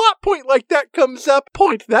 If a plot point like that comes up,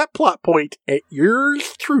 point that plot point at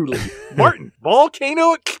yours truly, Martin,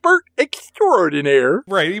 volcano expert extraordinaire.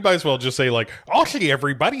 Right, you might as well just say like, I'll see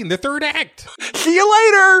everybody in the third act. See you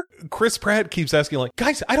later. Chris Pratt keeps asking like,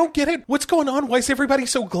 guys, I don't get it. What's going on? Why is everybody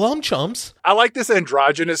so glum, chums? I like this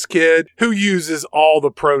androgynous kid who uses all the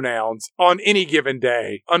pronouns on any given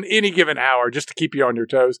day, on any given hour, just to keep you on your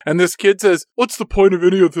toes. And this kid says, what's the point of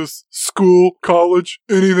any of this? School, college,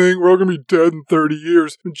 anything? We're all gonna be dead in 30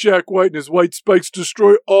 years. And Jack White and his white spikes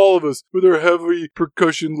destroy all of us with their heavy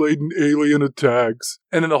percussion-laden alien attacks.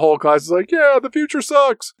 And then the whole class is like, yeah, the future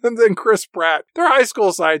sucks. And then Chris Pratt, their high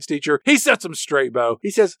school science teacher, he sets them straight, Bo.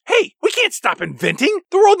 He says, hey, we can't stop inventing.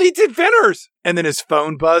 The world needs inventors. And then his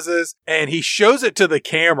phone buzzes and he shows it to the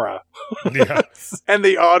camera. Yeah. And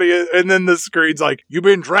the audience, and then the screen's like, you've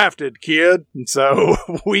been drafted, kid. And so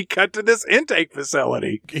we cut to this intake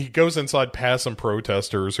facility. He goes inside past some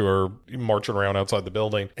protesters who are marching around outside the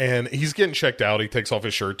building, and he's getting checked out. He takes off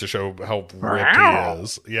his shirt to show how ripped he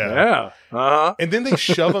is. Yeah. Uh-huh. And then they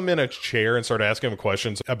shove him in a chair and start asking him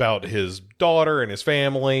questions about his daughter and his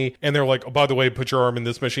family. And they're like, oh, by the way, put your arm in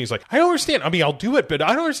this machine. He's like, I don't understand. I mean, I'll do it, but I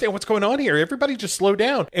don't understand what's going on here. Everybody just slow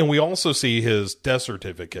down. And we also see his death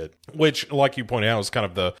certificate, which, like you pointed out, is kind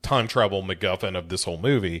of the time travel MacGuffin of this whole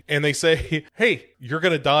movie. And they say, hey, you're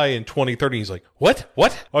going to die in 2030. He's like, what?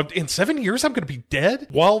 In 7 years, I'm going to be dead?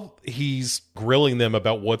 While he's grilling them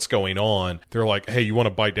about what's going on, they're like, hey, you want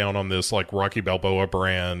to bite down on this like Rocky Balboa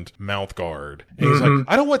brand mouth guard? And he's like,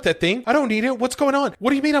 I don't want that thing. I don't need it. What's going on? What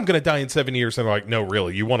do you mean I'm going to die in 7 years? And they're like, no,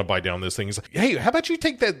 really, you want to bite down this thing? He's like, hey, how about you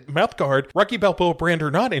take that mouth guard, Rocky Balboa brand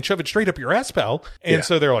or not, and shove it straight up your ass, pal? And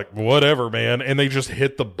so they're like, whatever, man. And they just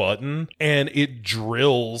hit the button and it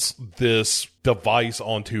drills this device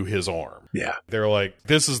onto his arm. Yeah. They're like,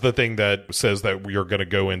 this is the thing that says that you're going to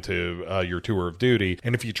go into your tour of duty.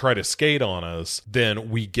 And if you try to skate on us, then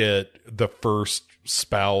we get the first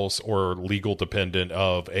spouse or legal dependent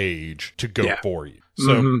of age to go for you.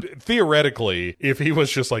 So theoretically, if he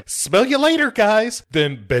was just like, smell you later, guys,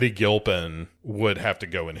 then Betty Gilpin would have to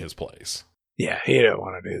go in his place. Yeah, he don't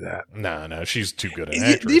want to do that. No, she's too good an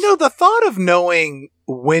actress. You know, the thought of knowing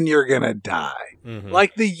when you're going to die,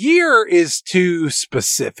 like the year is too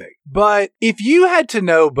specific. But if you had to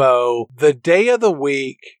know, Bo, the day of the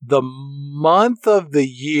week, the month of the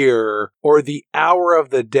year, or the hour of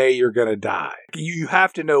the day you're going to die, you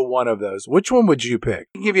have to know one of those. Which one would you pick?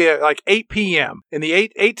 I'll give you like 8 p.m. in the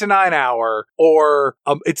 8 to 9 hour, or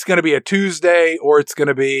it's going to be a Tuesday, or it's going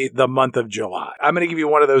to be the month of July. I'm going to give you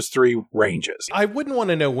one of those three ranges. I wouldn't want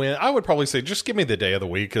to know when. I would probably say, just give me the day of the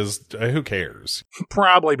week, because who cares?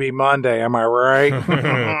 Probably be Monday, am I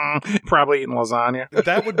right? Probably eating lasagna.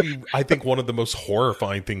 That would be, I think, one of the most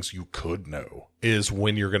horrifying things you could know is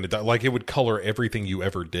when you're going to die. Like, it would color everything you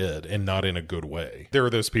ever did, and not in a good way. There are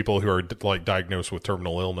those people who are like diagnosed with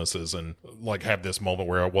terminal illnesses and like have this moment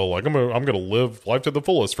where, well, like I'm going to live life to the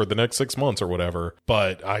fullest for the next 6 months or whatever.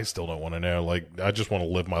 But I still don't want to know. Like, I just want to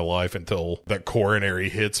live my life until that coronary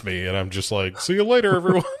hits me, and I'm just like, see you later,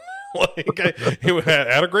 everyone. Like, I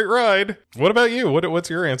had a great ride. What about you? What's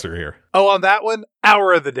your answer here? Oh, on that one,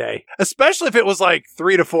 hour of the day. Especially if it was like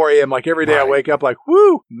 3 to 4 a.m. Like every day I wake up like,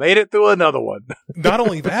 whoo, made it through another one. Not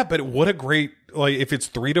only that, but what a great, like, if it's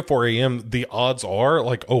 3 to 4 a.m., the odds are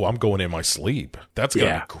like, oh, I'm going in my sleep. That's going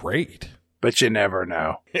to be great. But you never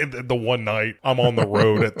know. And the one night I'm on the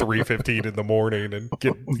road at 3:15 in the morning and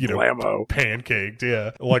get, pancaked. Yeah.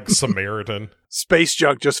 Like Samaritan. Space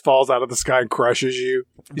junk just falls out of the sky and crushes you.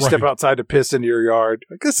 You step outside to piss into your yard.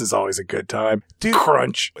 Like, this is always a good time. Dude,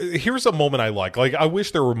 crunch. Here's a moment I like. Like, I wish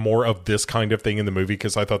there were more of this kind of thing in the movie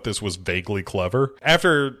because I thought this was vaguely clever.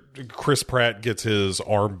 After Chris Pratt gets his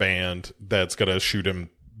armband that's going to shoot him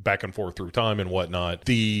back and forth through time and whatnot,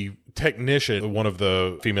 the technician, one of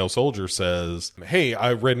the female soldiers, says, hey,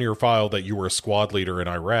 I read in your file that you were a squad leader in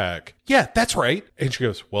Iraq. Yeah, that's right. And she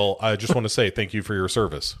goes, well, I just want to say thank you for your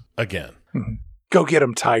service again. Go get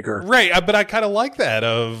him, Tiger. Right, but I kind of like that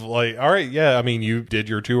of like, all right, yeah, I mean, you did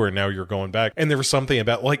your tour and now you're going back. And there was something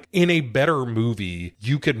about like in a better movie,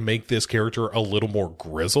 you could make this character a little more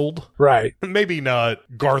grizzled. Right. Maybe not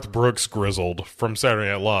Garth Brooks grizzled from Saturday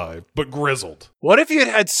Night Live, but grizzled. What if you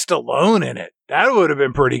had Stallone in it? That would have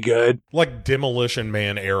been pretty good. Like Demolition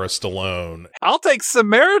Man era Stallone. I'll take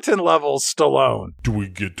Samaritan level Stallone. Do we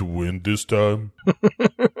get to win this time?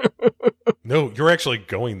 No, you're actually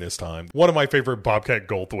going this time. One of my favorite Bobcat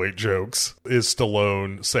Goldthwait jokes is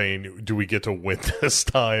Stallone saying, do we get to win this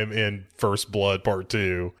time in First Blood Part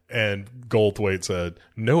 2? And Goldthwait said,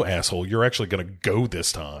 no, asshole, you're actually going to go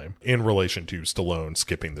this time, in relation to Stallone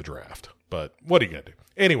skipping the draft. But what are you going to do?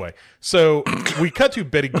 Anyway, so we cut to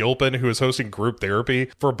Betty Gilpin, who is hosting group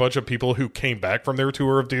therapy for a bunch of people who came back from their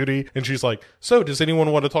tour of duty. And she's like, so does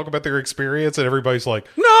anyone want to talk about their experience? And everybody's like,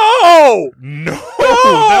 No! No!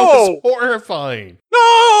 That was horrifying.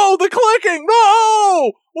 No! The clicking!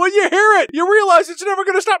 No! When you hear it, you realize it's never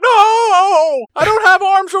going to stop. No! I don't have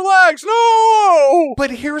arms or legs. No!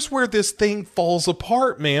 But here's where this thing falls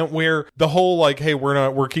apart, man, where the whole like, hey,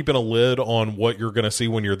 we're keeping a lid on what you're going to see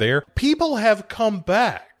when you're there. People have come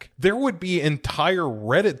back. There would be entire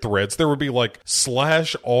Reddit threads. There would be like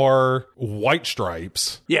 /r white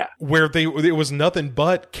stripes. Yeah. Where it was nothing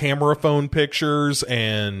but camera phone pictures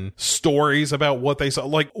and stories about what they saw.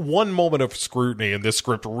 Like one moment of scrutiny and this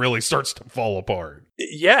script really starts to fall apart.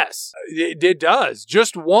 Yes, it does.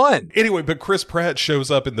 Just one. Anyway, but Chris Pratt shows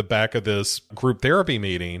up in the back of this group therapy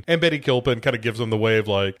meeting, and Betty Gilpin kind of gives him the wave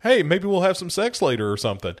like, hey, maybe we'll have some sex later or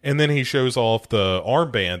something. And then he shows off the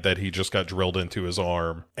armband that he just got drilled into his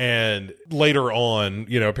arm. And later on,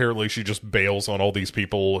 you know, apparently she just bails on all these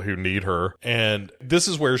people who need her. And this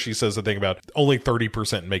is where she says the thing about only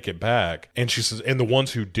 30% make it back. And she says, and the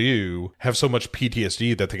ones who do have so much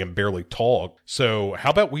PTSD that they can barely talk. So how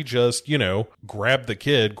about we just, you know, grab the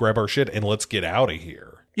kid, grab our shit, and let's get out of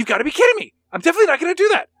here. You've got to be kidding me. I'm definitely not going to do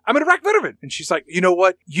that. I'm an Iraq veteran. And she's like, you know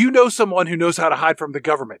what? You know someone who knows how to hide from the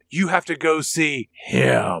government. You have to go see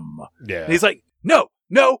him. Yeah. And he's like, no.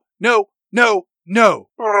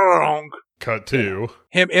 Wrong. Cut to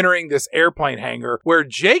him entering this airplane hangar where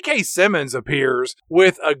J.K. Simmons appears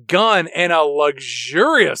with a gun and a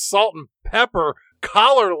luxurious salt and pepper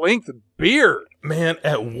collar-length beard. Man,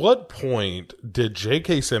 at what point did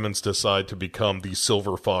J.K. Simmons decide to become the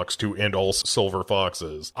Silver Fox to end all Silver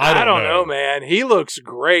Foxes? I don't know, man. He looks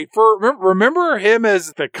great. Remember him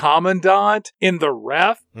as the commandant in The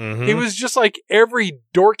Ref? Mm-hmm. He was just like every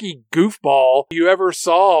dorky goofball you ever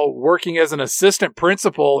saw working as an assistant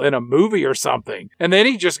principal in a movie or something. And then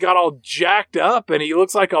he just got all jacked up and he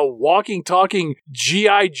looks like a walking, talking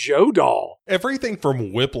G.I. Joe doll. Everything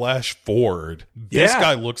from Whiplash forward, this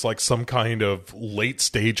guy looks like some kind of late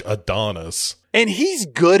stage Adonis. And he's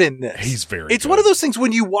good in this. He's very It's good. one of those things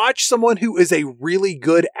when you watch someone who is a really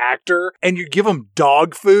good actor and you give them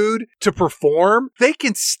dog food to perform, they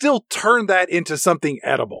can still turn that into something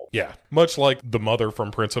edible. Yeah, much like the mother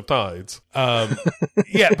from Prince of Tides.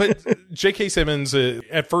 Yeah, but J.K. Simmons,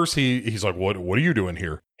 at first he's like, what are you doing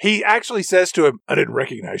here? He actually says to him, I didn't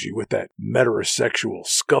recognize you with that metrosexual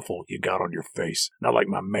scuffle you got on your face. Not like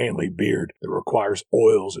my manly beard that requires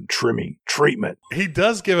oils and trimming treatment. He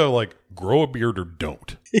does give a like, grow a beard or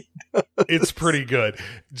don't. It's pretty good.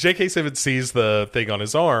 J.K. Simmons sees the thing on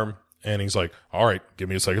his arm and he's like, all right, give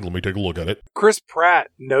me a second. Let me take a look at it. Chris Pratt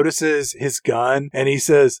notices his gun and he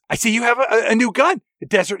says, I see you have a new gun, a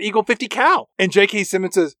Desert Eagle 50 cal. And J.K.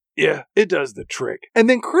 Simmons says, yeah, it does the trick. And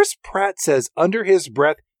then Chris Pratt says under his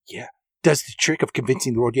breath, yeah, does the trick of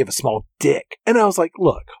convincing the world you have a small dick. And I was like,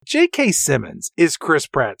 look, J.K. Simmons is Chris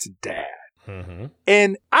Pratt's dad. Mm-hmm.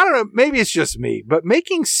 And I don't know, maybe it's just me, but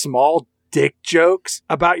making small dick jokes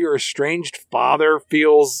about your estranged father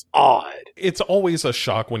feels odd. It's always a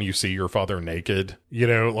shock when you see your father naked. You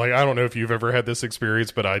know, like, I don't know if you've ever had this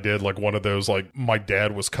experience, but I did. Like, one of those, like, my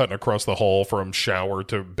dad was cutting across the hall from shower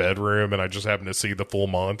to bedroom, and I just happened to see the full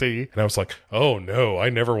Monty. And I was like, oh, no, I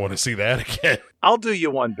never want to see that again. I'll do you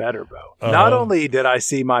one better, Bo. Not only did I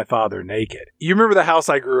see my father naked, you remember the house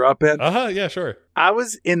I grew up in? Yeah, sure. I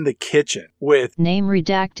was in the kitchen with... Name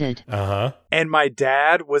redacted. And my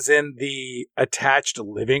dad was in the attached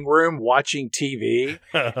living room watching TV,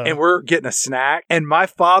 and we're getting a snack, and my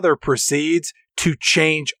father proceeds to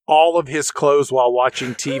change all of his clothes while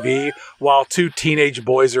watching TV while two teenage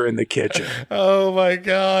boys are in the kitchen. Oh my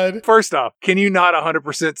God. First off, can you not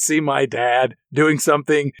 100% see my dad doing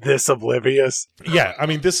something this oblivious? Yeah, I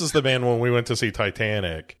mean, this is the man when we went to see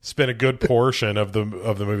Titanic spent a good portion of the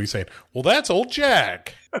movie saying, well, that's old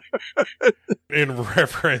Jack. In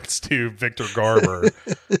reference to Victor Garber,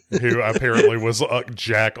 who apparently was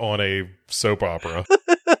Jack on a soap opera.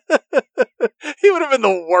 He would have been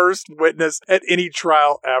the worst witness at any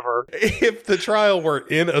trial ever. If the trial were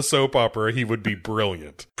in a soap opera, he would be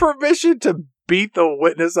brilliant. Permission to beat the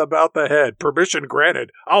witness about the head. Permission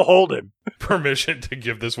granted. I'll hold him. Permission to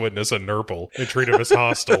give this witness a nurple and treat him as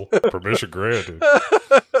hostile. Permission granted.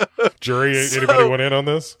 Jury, anybody want in on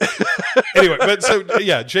this? Anyway, but so,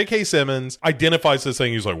 yeah, J.K. Simmons identifies this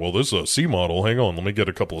thing. He's like, well, this is a C model. Hang on, let me get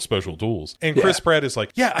a couple of special tools. And Chris Pratt is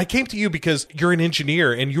like, yeah, I came to you because you're an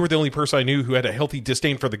engineer and you were the only person I knew who had a healthy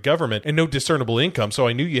disdain for the government and no discernible income, so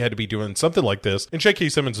I knew you had to be doing something like this. And J.K.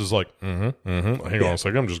 Simmons is like, hang on a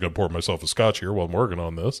second, I'm just going to pour myself a scotch here while I'm working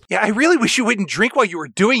on this. Yeah, I really wish you wouldn't drink while you were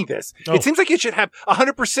doing this. Oh. It seems like it should have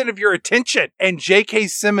 100% of your attention. And J.K.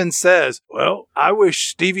 Simmons says, well, I wish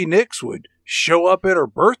Stevie Nicks would show up in her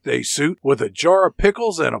birthday suit with a jar of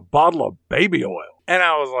pickles and a bottle of baby oil. And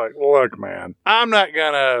I was like, look, man, I'm not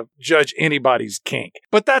going to judge anybody's kink,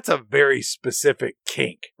 but that's a very specific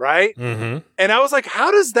kink, right? Mm-hmm. And I was like,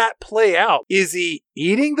 how does that play out? Is he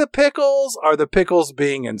eating the pickles? Are the pickles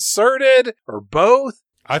being inserted or both?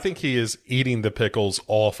 I think he is eating the pickles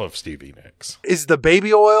off of Stevie Nicks. Is the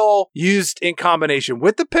baby oil used in combination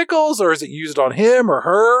with the pickles, or is it used on him or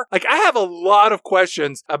her? Like, I have a lot of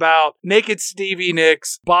questions about naked Stevie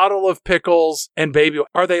Nicks, bottle of pickles, and baby oil.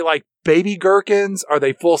 Are they like baby gherkins? Are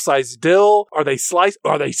they full-size dill? Are they sliced?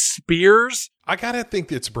 Are they spears? I gotta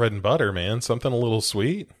think it's bread and butter, man. Something a little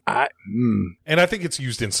sweet. And I think it's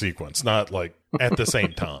used in sequence, not like at the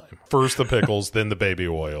same time. First the pickles, then the baby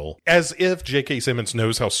oil. As if J.K. Simmons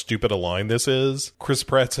knows how stupid a line this is, Chris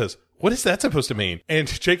Pratt says, what is that supposed to mean? And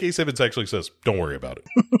J.K. Simmons actually says, don't worry about it.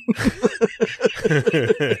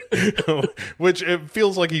 Which it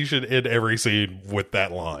feels like he should end every scene with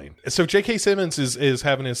that line. So J.K. Simmons is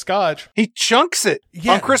having his scotch. He chunks it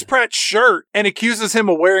on Chris Pratt's shirt and accuses him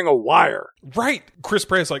of wearing a wire. Right. Chris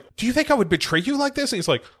Pratt's like, do you think I would betray you like this? And he's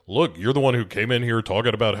like, look, you're the one who came in here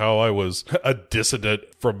talking about how I was a dissident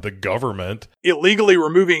from the government. Illegally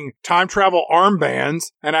removing time travel armbands,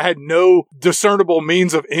 and I had no discernible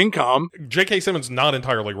means of income. J.K. Simmons not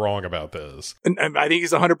entirely wrong about this. And I think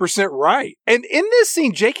he's 100% right. And in this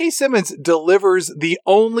scene, J.K. Simmons delivers the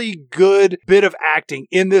only good bit of acting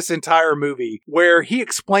in this entire movie, where he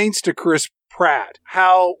explains to Chris Pratt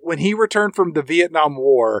how when he returned from the Vietnam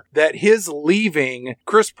War that his leaving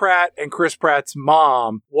Chris Pratt and Chris Pratt's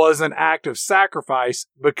mom was an act of sacrifice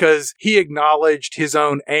because he acknowledged his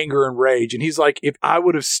own anger and rage. And he's like, if I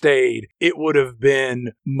would have stayed, it would have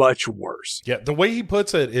been much worse. Yeah, the way he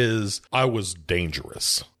puts it is, I was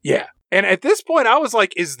dangerous. Yeah. And at this point, I was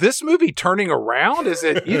like, is this movie turning around? Is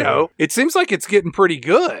it, it seems like it's getting pretty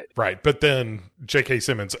good. Right. But then J.K.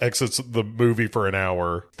 Simmons exits the movie for an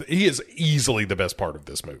hour. He is easily the best part of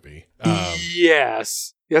this movie.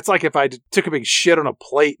 Yes. That's like if I took a big shit on a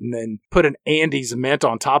plate and then put an Andes mint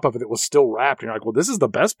on top of it that was still wrapped. And you're like, well, this is the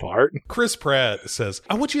best part. Chris Pratt says,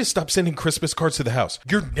 I want you to stop sending Christmas cards to the house.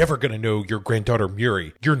 You're never going to know your granddaughter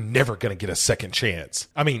Murray. You're never going to get a second chance.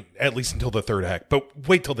 I mean, at least until the third act, but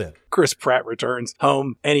wait till then. Chris Pratt returns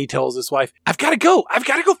home and he tells his wife, I've got to go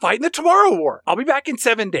fight in the Tomorrow War. I'll be back in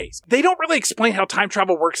 7 days. They don't really explain how time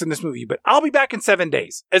travel works in this movie, but I'll be back in 7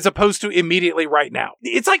 days as opposed to immediately right now.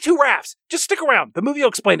 It's like two rafts. Just stick around. The movie will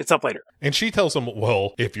explain itself later. And she tells him,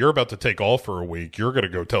 well, if you're about to take off for a week, you're going to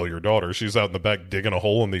go tell your daughter. She's out in the back digging a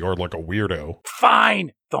hole in the yard like a weirdo.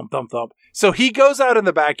 Fine. Thump, thump, thump. So he goes out in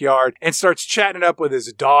the backyard and starts chatting up with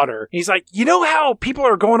his daughter. He's like, you know how people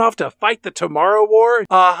are going off to fight the Tomorrow War?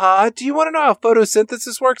 Uh-huh. Do you want to know how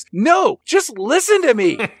photosynthesis works? No, just listen to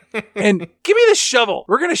me. And give me the shovel.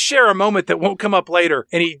 We're going to share a moment that won't come up later.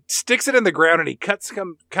 And he sticks it in the ground and he cuts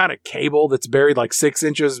some kind of cable that's buried like 6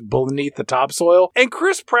 inches beneath the topsoil. And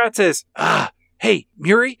Chris Pratt says, hey,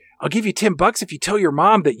 Murray, I'll give you $10 if you tell your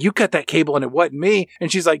mom that you cut that cable and it wasn't me.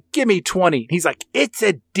 And she's like, give me 20. He's like, it's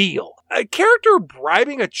a deal. A character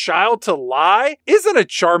bribing a child to lie isn't a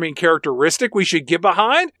charming characteristic we should get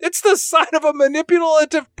behind. It's the sign of a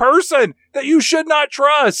manipulative person that you should not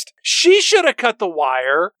trust. She should have cut the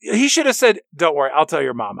wire. He should have said, don't worry, I'll tell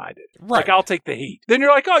your mom I did. Right. Like, I'll take the heat. Then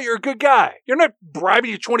you're like, oh, you're a good guy. You're not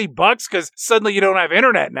bribing you $20 because suddenly you don't have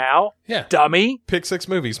internet now. Yeah. Dummy. Pick 6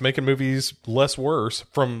 movies, making movies less worse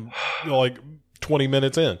from like 20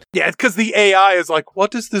 minutes in. Yeah, because the AI is like,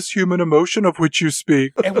 what is this human emotion of which you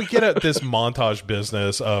speak? And we get at this montage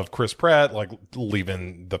business of Chris Pratt, like,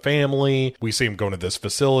 leaving the family. We see him going to this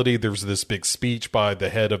facility. There's this big speech by the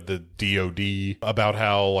head of the DOD about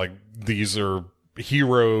how, like, these are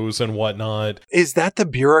heroes and whatnot. Is that the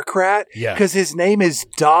bureaucrat? Yeah. Because his name is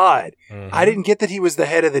Dodd. Mm-hmm. I didn't get that he was the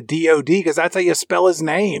head of the DOD because that's how you spell his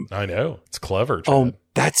name. I know. It's clever, Chad. Oh,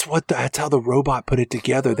 that's how the robot put it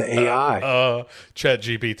together, the AI.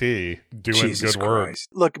 ChatGPT doing Jesus good work. Christ.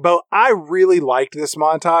 Look, Bo, I really liked this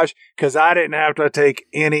montage because I didn't have to take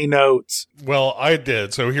any notes. Well, I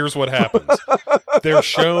did. So here's what happens. They're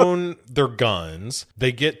shown their guns.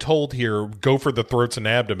 They get told here, go for the throats and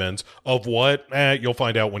abdomens. Of what? You'll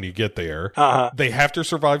find out when you get there. Uh-huh. They have to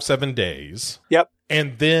survive 7 days. Yep.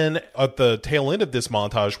 And then at the tail end of this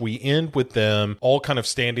montage, we end with them all kind of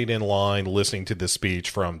standing in line listening to this speech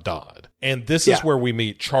from Dodd. And this is where we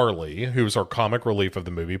meet Charlie, who's our comic relief of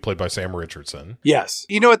the movie, played by Sam Richardson. Yes.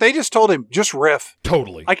 You know what? They just told him, just riff.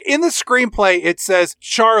 Totally. Like in the screenplay, it says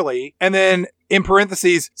Charlie, and then in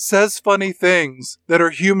parentheses, says funny things that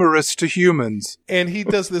are humorous to humans. And he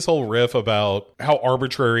does this whole riff about how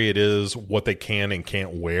arbitrary it is what they can and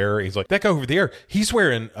can't wear. He's like, that guy over there, he's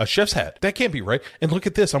wearing a chef's hat. That can't be right. And look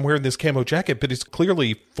at this, I'm wearing this camo jacket, but it's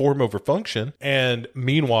clearly form over function. And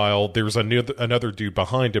meanwhile, there's another dude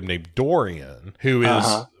behind him named Dorian, who is,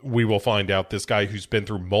 we will find out, this guy who's been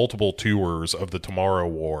through multiple tours of the Tomorrow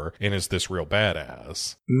War and is this real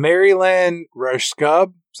badass. Marilyn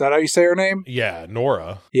Rushkub. Is that how you say her name? Yeah,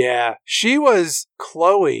 Nora. Yeah. She was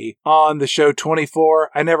Chloe on the show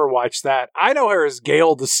 24. I never watched that. I know her as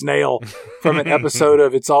Gail the Snail from an episode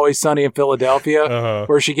of It's Always Sunny in Philadelphia,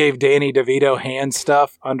 where she gave Danny DeVito hand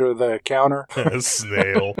stuff under the counter.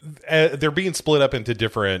 Snail. They're being split up into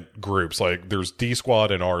different groups. Like, there's D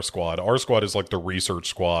Squad and R Squad. R Squad is like the research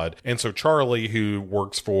squad. And so Charlie, who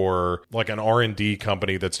works for like an R&D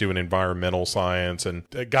company that's doing environmental science and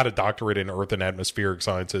got a doctorate in earth and atmospheric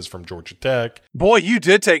science, from Georgia Tech. Boy, you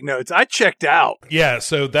did take notes. I checked out. Yeah,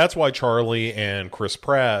 so that's why Charlie and Chris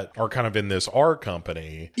Pratt are kind of in this R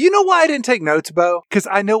company. You know why I didn't take notes, Bo? Because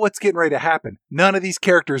I know what's getting ready to happen. None of these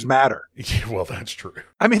characters matter. Yeah, well, that's true.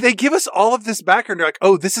 I mean, they give us all of this background. They're like,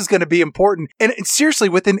 oh, this is going to be important. And seriously,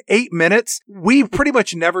 within 8 minutes, we pretty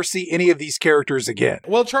much never see any of these characters again.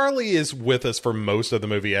 Well, Charlie is with us for most of the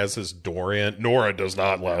movie, as is Dorian. Nora does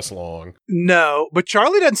not last long. No, but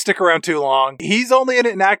Charlie doesn't stick around too long. He's only in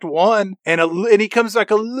it in Act 1, and he comes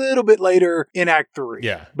back a little bit later in Act 3.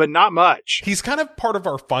 Yeah. But not much. He's kind of part of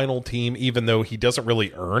our final team, even though he doesn't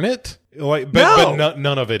really earn it. But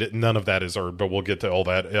none of that is earned, but we'll get to all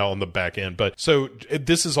that on the back end. But so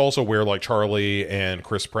this is also where like Charlie and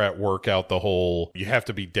Chris Pratt work out the whole you have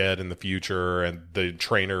to be dead in the future and the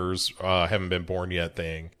trainers haven't been born yet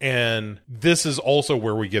thing. And this is also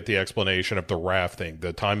where we get the explanation of the raft thing.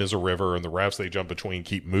 The time is a river and the rafts they jump between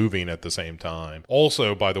keep moving at the same time.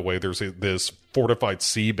 Also, by the way, there's this fortified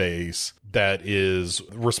sea base that is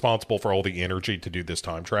responsible for all the energy to do this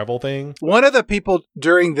time travel thing. One of the people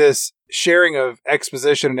during this sharing of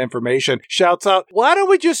exposition and information shouts out, why don't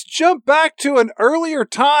we just jump back to an earlier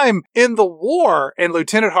time in the war? And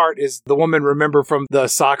Lieutenant Hart is the woman, remember, from the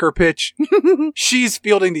soccer pitch? She's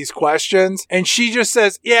fielding these questions and she just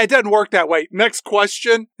says, yeah, it doesn't work that way. Next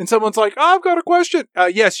question. And someone's like, oh, I've got a question.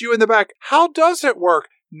 Yes, you in the back. How does it work?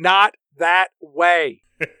 Not that way.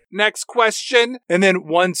 Next question. And then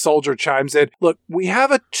one soldier chimes in, look, we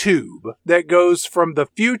have a tube that goes from the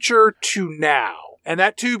future to now, and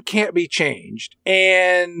that tube can't be changed.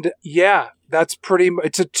 And yeah, that's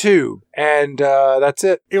it's a tube, and that's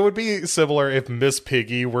it. It would be similar if Miss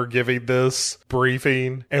Piggy were giving this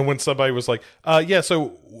briefing, and when somebody was like, yeah,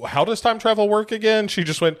 so how does time travel work again? She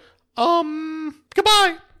just went,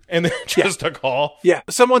 goodbye. And then just took off. Yeah.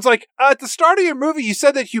 Someone's like, at the start of your movie, you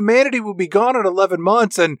said that humanity would be gone in 11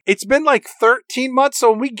 months, and it's been like 13 months.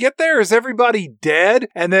 So when we get there, is everybody dead?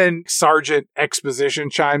 And then Sergeant Exposition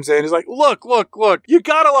chimes in. He's like, look, you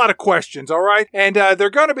got a lot of questions, all right? And they're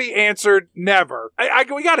going to be answered never.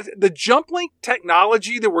 We got the jump link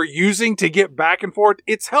technology that we're using to get back and forth.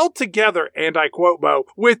 It's held together, and I quote, Bo,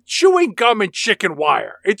 with chewing gum and chicken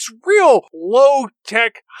wire. It's real low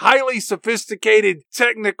tech, highly sophisticated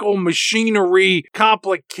technical mechanical machinery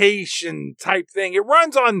complication type thing. It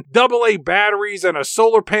runs on AA batteries and a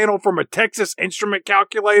solar panel from a Texas Instrument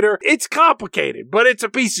calculator. It's complicated, but it's a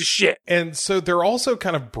piece of shit. And so they're also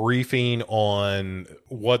kind of briefing on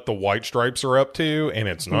what the White Stripes are up to, and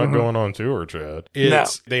it's not going on tour, Chad.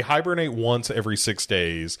 They hibernate once every 6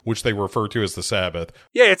 days, which they refer to as the Sabbath.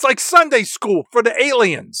 Yeah, it's like Sunday school for the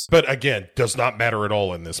aliens. But again, does not matter at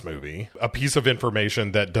all in this movie. A piece of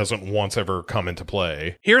information that doesn't once ever come into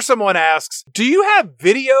play. Here someone asks, do you have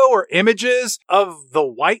video or images of the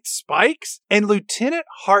white spikes? And Lieutenant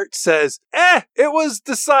Hart says, it was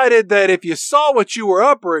decided that if you saw what you were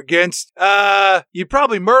up against, you'd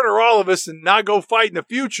probably murder all of us and not go fight in the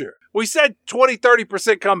future. We said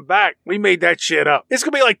 20-30% come back. We made that shit up. It's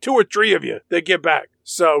going to be like 2 or 3 of you that get back.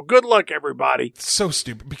 So good luck, everybody. It's so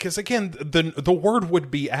stupid because, again, the word would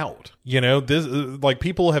be out. You know, this, like,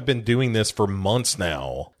 people have been doing this for months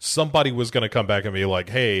now. Somebody was going to come back and be like,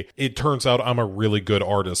 hey, it turns out I'm a really good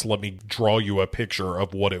artist. Let me draw you a picture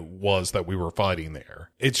of what it was that we were fighting there.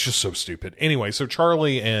 It's just so stupid. Anyway, so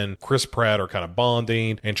Charlie and Chris Pratt are kind of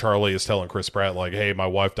bonding, and Charlie is telling Chris Pratt, like, hey, my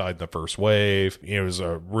wife died in the first wave. It was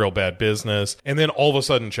a real bad business. And then all of a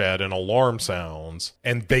sudden, Chad, an alarm sounds,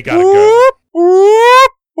 and they gotta go.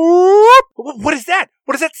 What is that?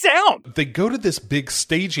 What does that sound? They go to this big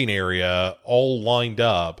staging area all lined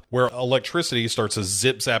up where electricity starts to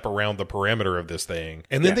zip zap around the perimeter of this thing.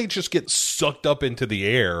 And then they just get sucked up into the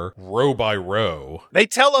air row by row. They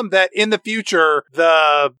tell them that in the future,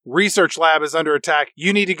 the research lab is under attack.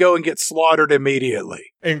 You need to go and get slaughtered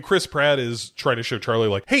immediately. And Chris Pratt is trying to show Charlie,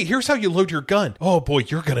 like, hey, here's how you load your gun. Oh, boy,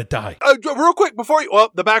 you're going to die. Real quick,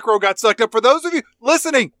 the back row got sucked up. For those of you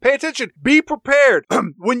listening, pay attention. Be prepared.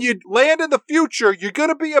 When you land in the future, you're going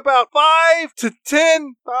to be about 5 to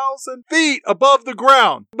 10,000 feet above the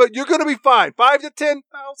ground. But you're going to be fine. 5 to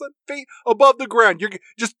 10,000 feet above the ground. You're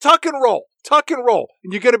just tuck and roll.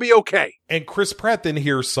 And you're going to be okay. And Chris Pratt then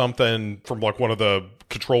hears something from like one of the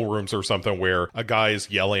control rooms or something where a guy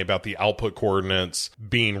is yelling about the output coordinates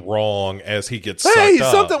being wrong as he gets sucked up. Hey,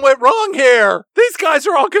 something went wrong here. These guys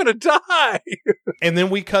are all going to die. And then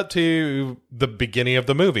we cut to the beginning of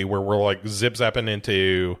the movie where we're like zip-zapping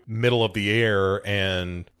into middle of the air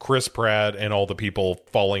and Chris Pratt and all the people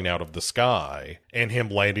falling out of the sky and him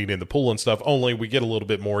landing in the pool and stuff. Only we get a little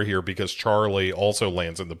bit more here because Charlie also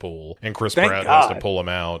lands in the pool and Chris Pratt has to pull him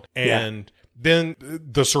out. And then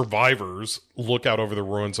the survivors look out over the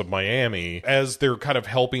ruins of Miami as they're kind of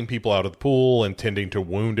helping people out of the pool and tending to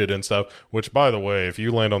wounded and stuff, which, by the way, if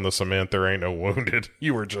you land on the cement, there ain't no wounded.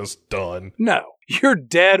 You were just done. No. You're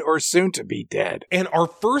dead or soon to be dead. And our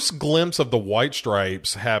first glimpse of the White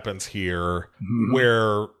Stripes happens here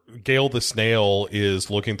where Gale the Snail is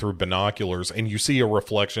looking through binoculars and you see a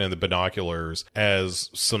reflection in the binoculars as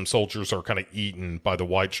some soldiers are kind of eaten by the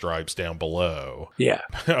White Stripes down below. Yeah.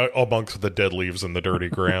 Amongst the dead leaves and the dirty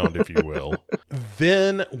ground, if you will.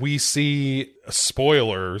 Then we see,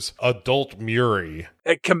 spoilers, Adult Muri.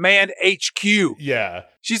 At Command HQ. Yeah.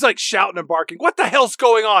 She's like shouting and barking. What the hell's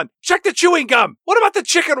going on? Check the chewing gum. What about the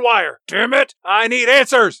chicken wire? Damn it. I need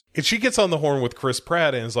answers. And she gets on the horn with Chris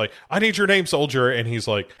Pratt and is like, I need your name, soldier. And he's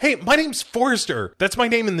like, hey, my name's Forrester. That's my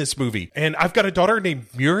name in this movie. And I've got a daughter named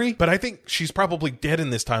Muri, but I think she's probably dead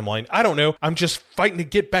in this timeline. I don't know. I'm just fighting to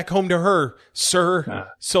get back home to her,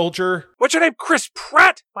 sir, soldier. What's your name? Chris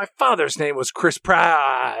Pratt? My father's name was Chris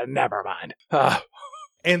Pratt. Never mind.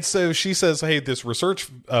 And so she says, hey, this research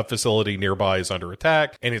facility nearby is under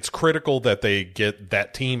attack, and it's critical that they get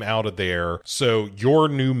that team out of there. So your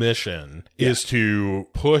new mission is to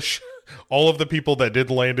push all of the people that did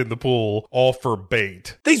land in the pool off for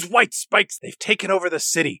bait. These white spikes, they've taken over the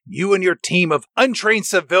city. You and your team of untrained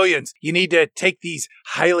civilians, you need to take these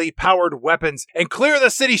highly powered weapons and clear the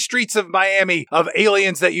city streets of Miami of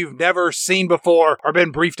aliens that you've never seen before or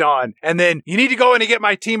been briefed on. And then you need to go in and get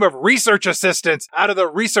my team of research assistants out of the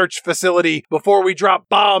research facility before we drop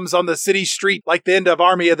bombs on the city street like the end of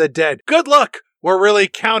Army of the Dead. Good luck. We're really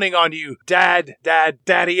counting on you,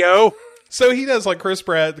 Daddy-O. So he does like Chris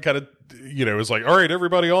Pratt kind of, is like, all right,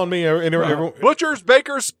 everybody on me. And butchers,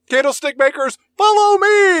 bakers, candlestick makers, follow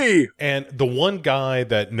me. And the one guy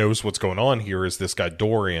that knows what's going on here is this guy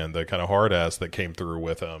Dorian, the kind of hard ass that came through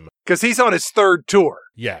with him. Because he's on his third tour.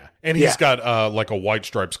 Yeah. And he's got like a White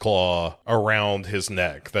Stripes claw around his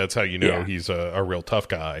neck. That's how you know he's a real tough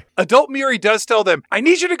guy. Adult Muri does tell them, I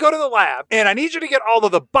need you to go to the lab and I need you to get all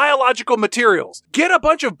of the biological materials. Get a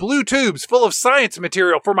bunch of blue tubes full of science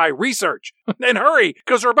material for my research. And hurry,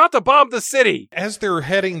 because we're about to bomb bomb the city. As they're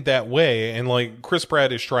heading that way, and like Chris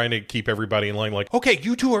Pratt is trying to keep everybody in line, like, okay,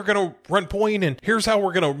 you two are gonna run point, and here's how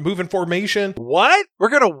we're gonna move in formation. What? We're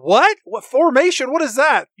gonna what? What formation? What is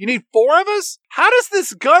that? You need 4 of us? How does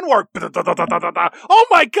this gun work? Oh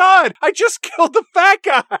my god! I just killed the fat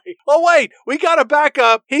guy! Oh wait, we gotta back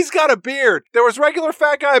up. He's got a beard. There was regular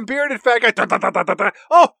fat guy and bearded fat guy.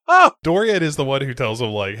 Oh! Dorian is the one who tells him,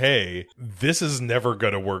 like, hey, this is never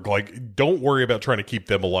gonna work. Like, don't worry about trying to keep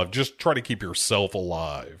them alive. Just try to keep yourself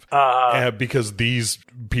alive. Because these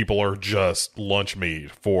people are just lunch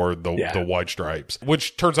meat for the White Stripes,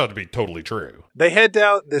 which turns out to be totally true. They head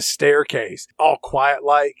down this staircase, all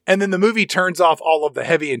quiet-like, and then the movie turns off all of the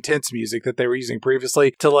heavy, intense music that they were using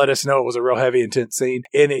previously to let us know it was a real heavy, intense scene,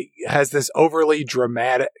 and it has this overly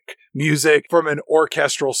dramatic music from an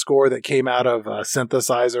orchestral score that came out of a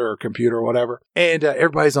synthesizer or computer or whatever, and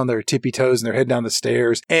everybody's on their tippy toes and they're heading down the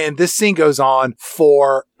stairs, and this scene goes on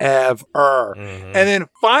forever. And then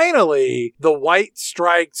finally, the White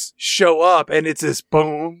Stripes show up, and it's this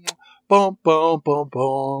boom, boom, boom, boom,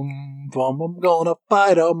 boom, boom, I'm gonna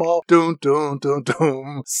fight 'em all. Doom, doom, doom,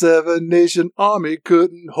 doom. 7 Nation Army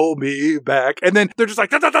couldn't hold me back. And then they're just like,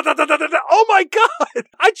 da, da, da, da, da, da, da. Oh my god!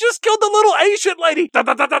 I just killed the little Asian lady! Da,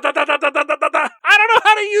 da, da, da, da, da, da, da, da, da, da. I don't know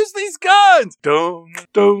how to use these guns! Doom,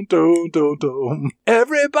 doom, doom, doom, doom.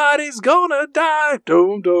 Everybody's gonna die!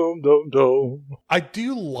 Doom, doom, doom, doom. I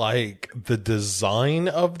do like the design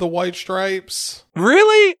of the White Stripes.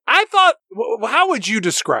 Really? I thought, how would you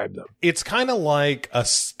describe them? It's kind of like a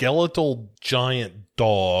skeletal giant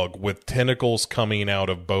dog with tentacles coming out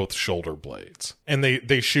of both shoulder blades. And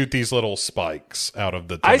they shoot these little spikes out of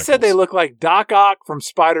the tentacles. I said they look like Doc Ock from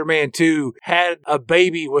Spider-Man 2 had a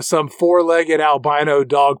baby with some 4-legged albino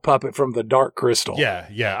dog puppet from the Dark Crystal.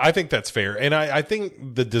 Yeah, I think that's fair. And I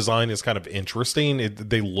think the design is kind of interesting.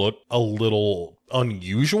 They look a little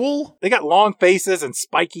unusual. They got long faces and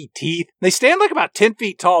spiky teeth. They stand like about 10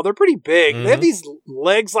 feet tall. They're pretty big. They have these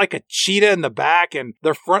legs like a cheetah in the back, and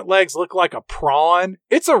their front legs look like a prawn.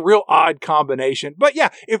 It's a real odd combination. But yeah,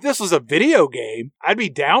 if this was a video game, I'd be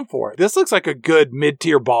down for it. This looks like a good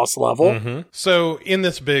mid-tier boss level. So in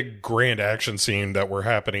this big grand action scene that we're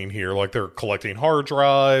happening here, like they're collecting hard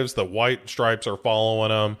drives, the White Stripes are following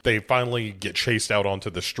them. They finally get chased out onto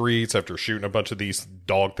the streets after shooting a bunch of these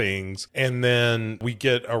dog things. And then we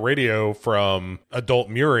get a radio from Adult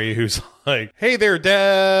Murray who's like, hey there,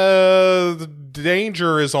 Dad,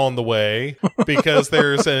 danger is on the way because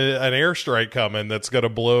there's an airstrike coming that's going to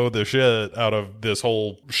blow the shit out of this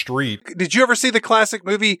whole street. Did you ever see the classic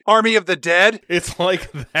movie Army of the Dead? It's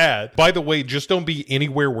like that. By the way, just don't be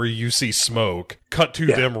anywhere where you see smoke. Cut to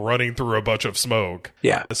them running through a bunch of smoke.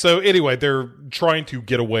 Yeah. So anyway, they're trying to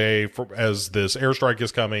get away as this airstrike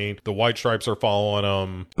is coming. The White Stripes are following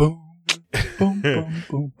them. Boom, boom, boom,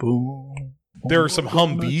 boom, boom. There are some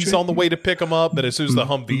Humvees on the way to pick them up, but as soon as the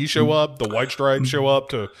Humvees show up, the White Stripes show up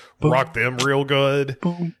to rock them real good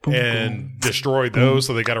and destroy those,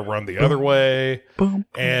 so they got to run the other way.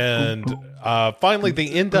 And finally, they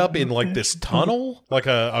end up in like this tunnel, like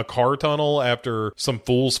a car tunnel, after some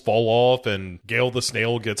fools fall off and Gail the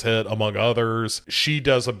Snail gets hit, among others. She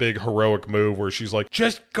does a big heroic move where she's like,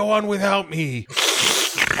 just go on without me.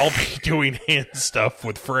 I'll be doing hand stuff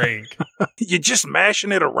with Frank. You're just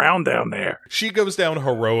mashing it around down there. She goes down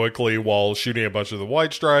heroically while shooting a bunch of the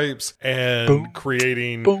White Stripes and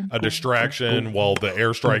creating a distraction while the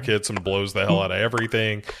airstrike hits and blows the hell out of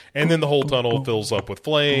everything. And then the whole tunnel fills up with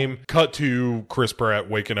flame. Cut to Chris Pratt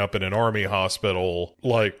waking up in an army hospital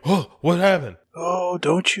like, oh, what happened? Oh,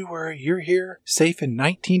 don't you worry. You're here, safe in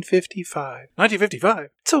 1955. 1955?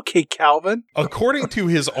 It's okay, Calvin. According to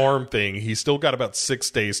his arm thing, he's still got about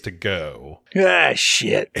 6 days to go. Ah,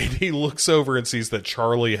 shit. And he looks over and sees that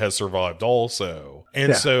Charlie has survived also.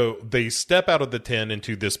 And so they step out of the tent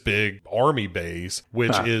into this big army base,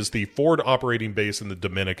 which is the Ford operating base in the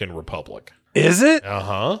Dominican Republic. Is it?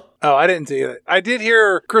 Uh-huh. Oh, I didn't see that. I did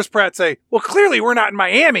hear Chris Pratt say, well, clearly we're not in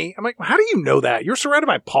Miami. I'm like, well, how do you know that? You're surrounded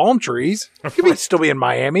by palm trees. You could still be in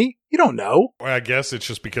Miami. You don't know. Well, I guess it's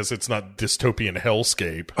just because it's not dystopian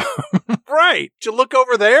hellscape. Right. Did you look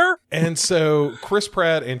over there? And so Chris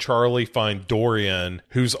Pratt and Charlie find Dorian,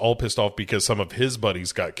 who's all pissed off because some of his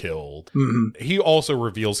buddies got killed. He also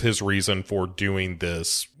reveals his reason for doing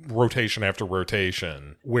this rotation after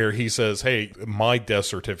rotation, where he says, hey, my death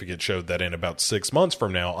certificate showed that in about 6 months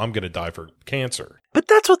from now, I'm going to die for cancer. But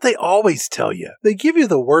that's what they always tell you. They give you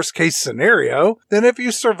the worst case scenario. Then if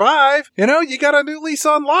you survive, you got a new lease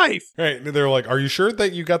on life. Right. They're like, are you sure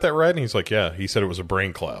that you got that right? And he's like, yeah. He said it was a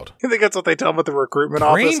brain cloud. I think that's what they tell him at the recruitment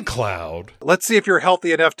office. Brain cloud? Let's see if you're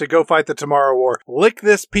healthy enough to go fight the Tomorrow War. Lick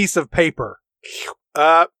this piece of paper.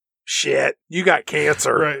 shit, you got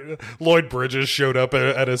cancer. Right. Lloyd Bridges showed up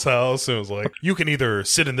at his house and was like, you can either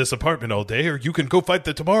sit in this apartment all day or you can go fight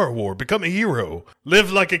the Tomorrow War, become a hero,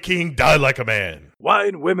 live like a king, die like a man.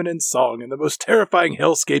 Wine, women, and song in the most terrifying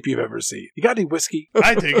hellscape you've ever seen. You got any whiskey?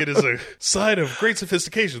 I take it as a sign of great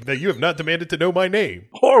sophistication that you have not demanded to know my name.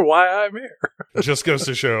 Or why I'm here. Just goes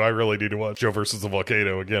to show I really need to watch Joe versus the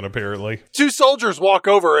Volcano again, apparently. Two soldiers walk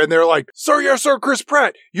over and they're like, Sir, yes, sir, Chris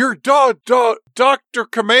Pratt, your Dr.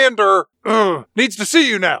 Commander needs to see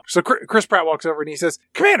you now. So Chris Pratt walks over and he says,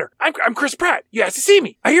 Commander, I'm Chris Pratt. You asked to see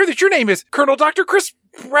me. I hear that your name is Colonel Dr. Chris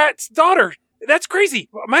Pratt's daughter. That's crazy.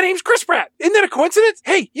 My name's Chris Pratt. Isn't that a coincidence?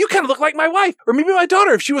 Hey, you kind of look like my wife, or maybe my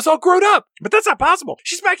daughter if she was all grown up. But that's not possible.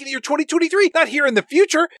 She's back in the year 2023, not here in the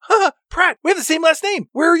future. Pratt, we have the same last name.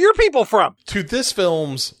 Where are your people from? To this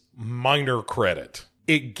film's minor credit,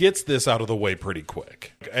 it gets this out of the way pretty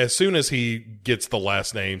quick. As soon as he gets the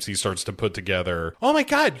last names, he starts to put together, oh my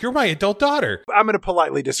God, you're my adult daughter. I'm going to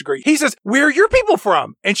politely disagree. He says, where are your people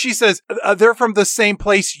from? And she says, they're from the same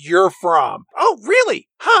place you're from. Oh, really?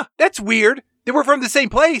 That's weird. They were from the same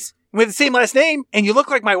place, with the same last name, and you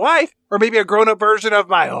look like my wife, or maybe a grown-up version of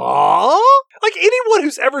my Like anyone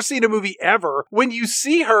who's ever seen a movie ever, when you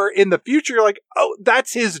see her in the future, you're like, oh,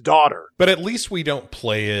 that's his daughter. But at least we don't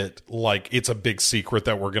play it like it's a big secret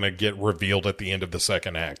that we're going to get revealed at the end of the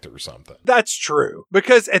second act or something. That's true.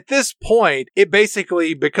 Because at this point, it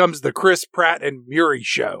basically becomes the Chris Pratt and Muri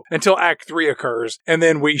show until Act 3 occurs, and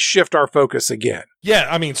then we shift our focus again. Yeah,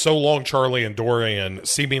 I mean, so long Charlie and Dorian,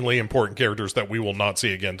 seemingly important characters that we will not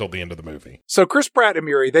see again until the end of the movie. So Chris Pratt and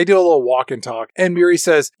Muri, they do a little walk and talk, and Muri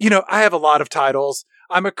says, I have a lot of titles.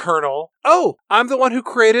 I'm a colonel. Oh, I'm the one who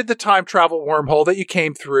created the time travel wormhole that you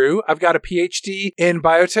came through. I've got a PhD in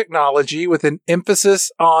biotechnology with an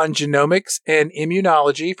emphasis on genomics and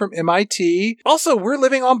immunology from MIT. Also, we're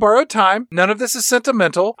living on borrowed time. None of this is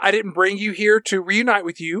sentimental. I didn't bring you here to reunite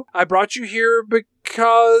with you. I brought you here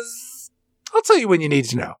because I'll tell you when you need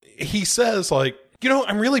to know. He says,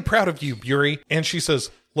 I'm really proud of you, Muri. And she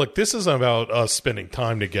says, look, this isn't about us spending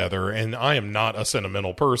time together, and I am not a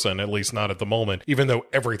sentimental person, at least not at the moment, even though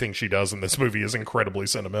everything she does in this movie is incredibly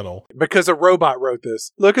sentimental. Because a robot wrote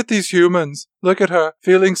this. Look at these humans. Look at her,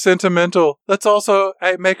 feeling sentimental. Let's also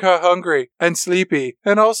make her hungry and sleepy,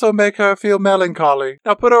 and also make her feel melancholy.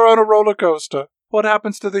 Now put her on a roller coaster. What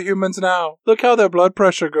happens to the humans now? Look how their blood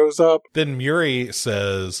pressure goes up. Then Muri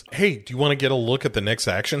says, hey, do you want to get a look at the next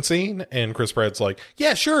action scene? And Chris Pratt's like,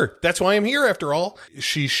 yeah, sure. That's why I'm here after all.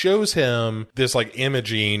 She shows him this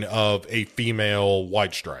imaging of a female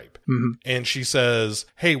white stripe. Mm-hmm. And she says,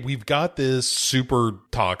 hey, we've got this super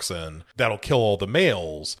toxin that'll kill all the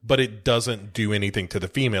males, but it doesn't do anything to the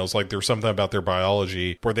females. There's something about their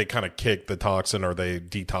biology where they kind of kick the toxin or they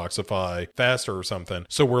detoxify faster or something.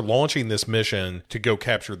 So we're launching this mission to go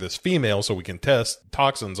capture this female so we can test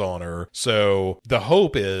toxins on her. So the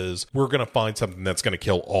hope is we're going to find something that's going to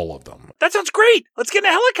kill all of them. That sounds great. Let's get in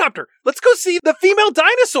a helicopter. Let's go see the female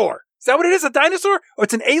dinosaur. Is that what it is? A dinosaur? Oh,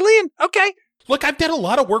 it's an alien? Okay. Look, I've done a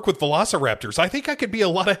lot of work with velociraptors. I think I could be a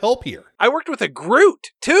lot of help here. I worked with a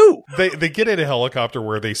Groot, too. They get in a helicopter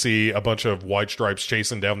where they see a bunch of white stripes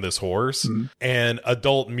chasing down this horse. Mm-hmm. And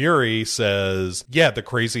adult Muri says, yeah, the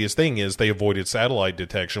craziest thing is they avoided satellite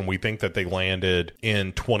detection. We think that they landed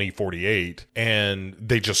in 2048 and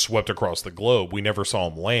they just swept across the globe. We never saw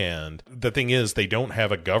them land. The thing is, they don't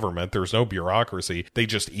have a government. There's no bureaucracy. They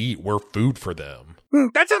just eat. We're food for them.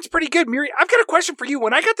 That sounds pretty good, Muri. I've got a question for you.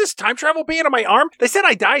 When I got this time travel band on my arm, they said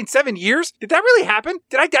I die in 7 years. Did that really happen?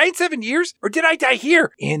 Did I die in 7 years? Or did I die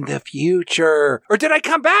here in the future? Or did I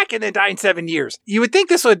come back and then die in 7 years? You would think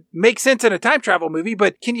this would make sense in a time travel movie,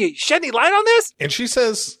 but can you shed any light on this? And she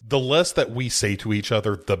says, the less that we say to each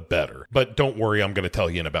other, the better. But don't worry, I'm going to tell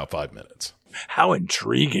you in about 5 minutes. How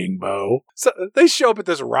intriguing, Bo. So they show up at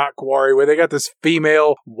this rock quarry where they got this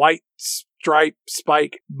female white stripe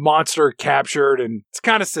spike monster captured, and it's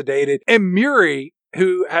kind of sedated. And Muri,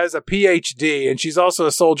 who has a PhD, and she's also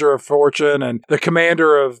a soldier of fortune and the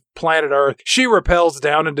commander of planet Earth, she rappels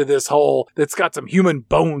down into this hole that's got some human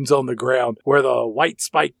bones on the ground where the white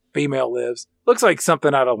spike female lives. Looks like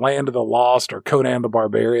something out of Land of the Lost or Conan the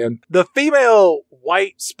Barbarian. The female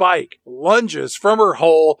white spike lunges from her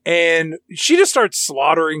hole and she just starts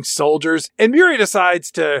slaughtering soldiers. And Muri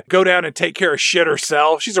decides to go down and take care of shit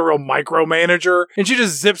herself. She's a real micromanager. And she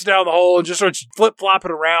just zips down the hole and just starts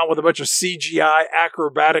flip-flopping around with a bunch of CGI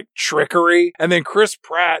acrobatic trickery. And then Chris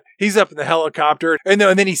Pratt, he's up in the helicopter. And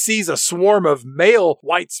then he sees a swarm of male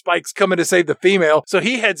white spikes coming to save the female. So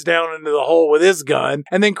he heads down into the hole with his gun.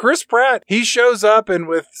 And then Chris Pratt, he shows up and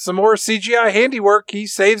with some more CGI handiwork, he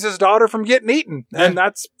saves his daughter from getting eaten. And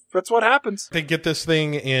that's That's what happens. They get this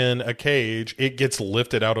thing in a cage. It gets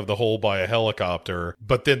lifted out of the hole by a helicopter,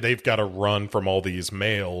 but then they've got to run from all these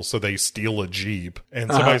males, so they steal a Jeep.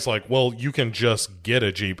 And somebody's like, well, you can just get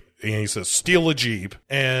a Jeep. And he says, steal a Jeep.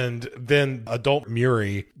 And then adult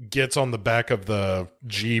Murray gets on the back of the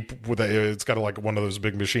Jeep with it's got like one of those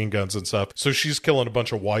big machine guns and stuff. So she's killing a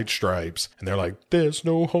bunch of white stripes. And they're like, there's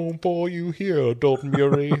no home for you here, adult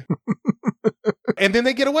Murray. And then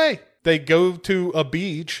they get away. They go to a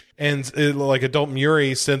beach, and like adult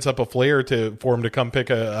Murray sends up a flare for him to come pick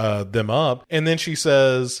them up. And then she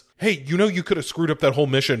says, hey, you could have screwed up that whole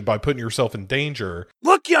mission by putting yourself in danger.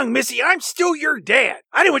 Look, young Missy, I'm still your dad.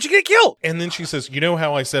 I didn't want you to get killed. And then she says, you know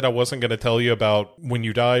how I said I wasn't going to tell you about when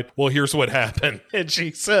you died? Well, here's what happened. And she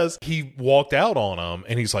says he walked out on him,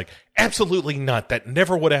 and he's like, absolutely not. That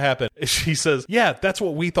never would have happened. She says, yeah, that's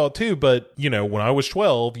what we thought too. But, when I was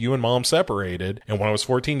 12, you and mom separated. And when I was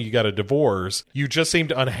 14, you got a divorce. You just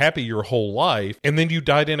seemed unhappy your whole life. And then you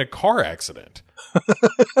died in a car accident.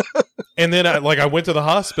 And then I went to the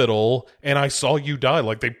hospital and I saw you die.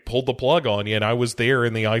 Like, they pulled the plug on you, and I was there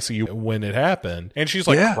in the ICU when it happened. And she's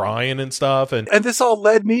like crying and stuff. And this all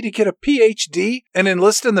led me to get a PhD and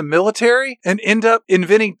enlist in the military and end up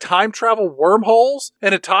inventing time travel wormholes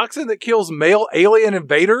and a toxin that kills male alien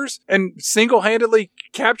invaders and single-handedly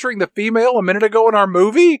capturing the female a minute ago in our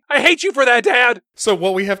movie. I hate you for that, Dad. So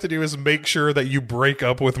what we have to do is make sure that you break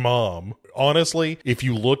up with mom. Honestly, if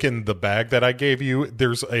you look in the bag that I gave you,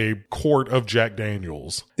 there's a quart of Jack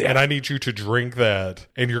Daniels. Yeah. And I need you to drink that.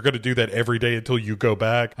 And you're going to do that every day until you go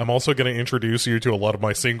back. I'm also going to introduce you to a lot of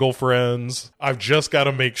my single friends. I've just got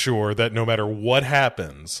to make sure that no matter what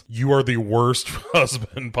happens, you are the worst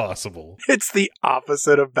husband possible. It's the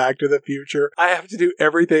opposite of Back to the Future. I have to do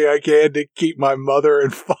everything I can to keep my mother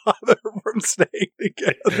and father from staying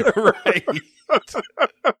together. Right.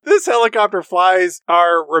 This helicopter flies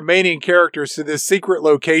our remaining characters to this secret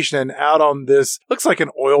location out on this, looks like an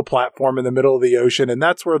oil platform in the middle of the ocean, and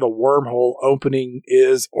that's where the wormhole opening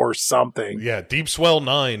is or something. Yeah, Deep Swell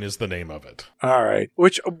 9 is the name of it. All right.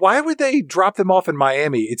 Why would they drop them off in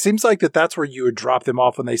Miami? It seems like that's where you would drop them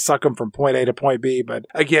off when they suck them from point A to point B, but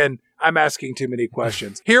again, I'm asking too many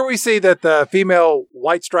questions. Here we see that the female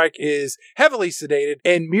White Strike is heavily sedated,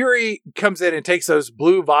 and Murray comes in and takes those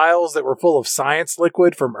blue vials that were full of science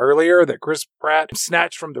liquid from earlier that Chris Pratt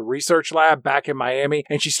snatched from the research lab back in Miami,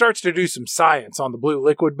 and she starts to do some science on the blue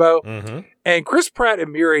liquid bow. Mm-hmm. And Chris Pratt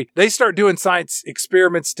and Murray, they start doing science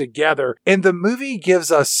experiments together, and the movie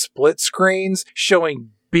gives us split screens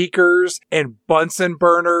showing beakers and Bunsen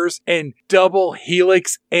burners and double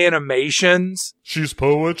helix animations. She's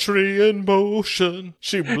poetry in motion.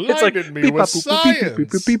 She blinded me with science.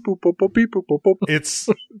 It's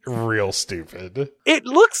real stupid. It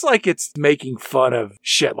looks like it's making fun of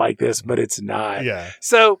shit like this, but it's not. Yeah.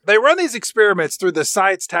 So they run these experiments through the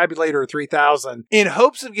Science Tabulator 3000 in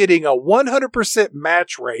hopes of getting a 100%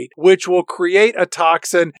 match rate, which will create a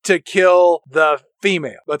toxin to kill the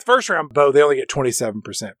female. But the first round, Bo, they only get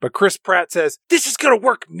 27%. But Chris Pratt says, this is going to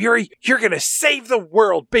work, Murray. You're going to save the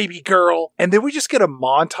world, baby girl. And then we just get a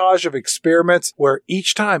montage of experiments where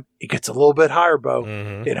each time it gets a little bit higher, Bo,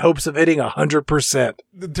 in hopes of hitting 100%.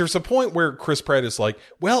 There's a point where Chris Pratt is like,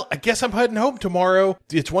 well, I guess I'm heading home tomorrow.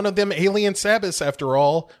 It's one of them alien Sabbaths after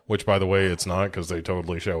all. Which, by the way, it's not, because they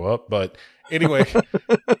totally show up. But anyway,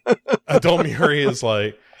 adult Murray is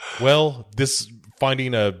like, well,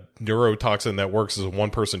 finding a neurotoxin that works as a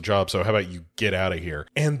one-person job, so how about you get out of here?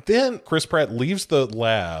 And then Chris Pratt leaves the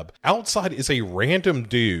lab. Outside is a random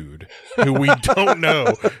dude who we don't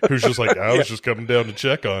know, who's just like, I was just coming down to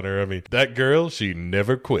check on her. I mean, that girl, she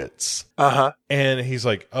never quits. Uh-huh. And he's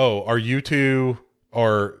like, oh, are you two,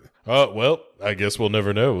 well, I guess we'll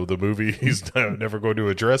never know. The movie, he's never going to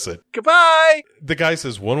address it. Goodbye! The guy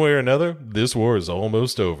says, one way or another, this war is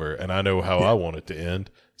almost over, and I know how I want it to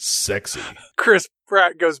end. Sexy. Chris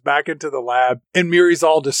Pratt goes back into the lab, and Murray's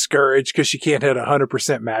all discouraged because she can't hit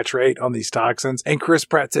 100% match rate on these toxins. And Chris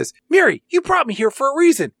Pratt says, Murray, you brought me here for a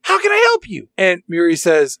reason. How can I help you? And Murray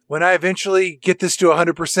says, when I eventually get this to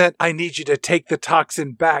 100%, I need you to take the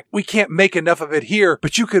toxin back. We can't make enough of it here,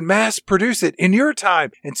 but you can mass produce it in your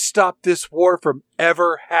time and stop this war from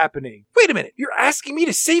ever happening. Wait a minute. You're asking me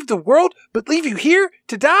to save the world, but leave you here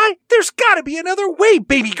to die? There's gotta be another way,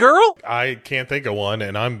 baby girl. I can't think of one,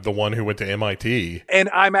 and I'm the one who went to MIT. And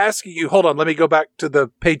I'm asking you, hold on, let me go back to the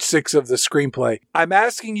page 6 of the screenplay. I'm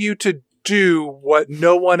asking you to do what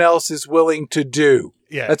no one else is willing to do.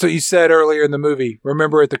 Yeah. That's what you said earlier in the movie.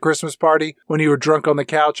 Remember at the Christmas party when you were drunk on the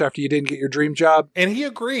couch after you didn't get your dream job? And he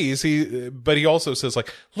agrees. But he also says,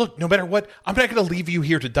 like, look, no matter what, I'm not going to leave you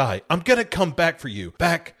here to die. I'm going to come back for you.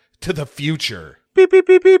 Back to the future. beep, beep,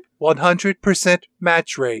 beep, beep, 100%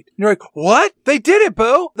 match rate. And you're like, what? They did it,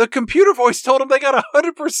 Bo. The computer voice told them they got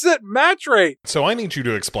 100% match rate. So I need you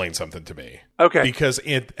to explain something to me. Okay. Because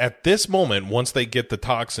at this moment, once they get the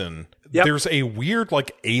toxin, Yep. there's a weird,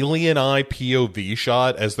 like, alien eye POV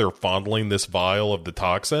shot as they're fondling this vial of the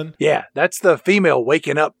toxin. Yeah, that's the female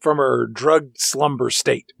waking up from her drugged slumber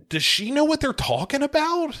state. Does she know what they're talking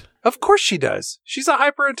about? Of course she does. She's a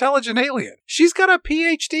hyper-intelligent alien. She's got a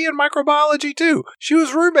PhD in microbiology, too. She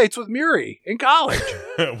was roommates with Muri in college.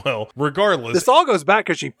 Well, regardless. This all goes back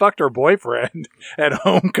because she fucked her boyfriend at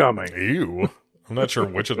homecoming. Ew. I'm not sure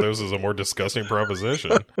which of those is a more disgusting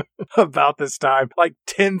proposition. About this time, like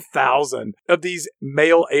 10,000 of these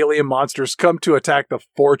male alien monsters come to attack the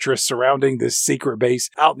fortress surrounding this secret base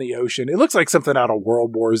out in the ocean. It looks like something out of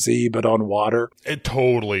World War Z, but on water. It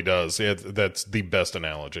totally does. That's the best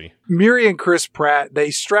analogy. Muri and Chris Pratt,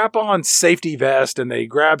 they strap on safety vest and they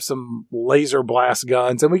grab some laser blast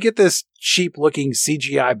guns, and we get this cheap-looking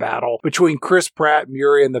CGI battle between Chris Pratt,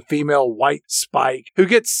 Muri, and the female White Spike, who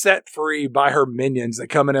gets set free by her minions that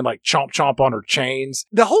come in and like chomp chomp on her chains.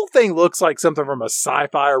 The whole thing looks like something from a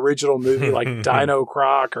sci-fi original movie like Dino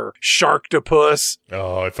Croc or Sharktopus.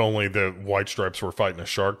 Oh, if only the White Stripes were fighting a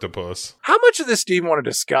Sharktopus. How much of this do you want to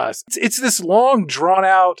discuss? It's this long,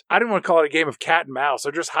 drawn-out, I didn't want to call it a game of cat and mouse.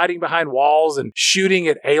 They're just hiding behind walls and shooting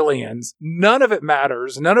at aliens. None of it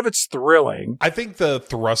matters. None of it's thrilling. I think the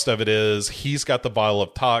thrust of it is he's got the vial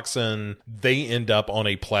of toxin. They end up on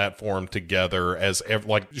a platform together as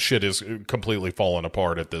like shit is completely falling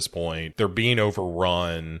apart at this point. They're being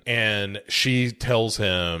overrun, and she tells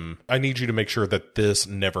him, I need you to make sure that this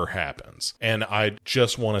never happens. And I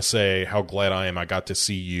just want to say how glad I am I got to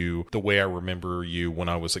see you the way I remember you when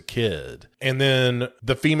I was a kid. And then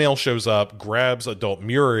the female shows up, grabs adult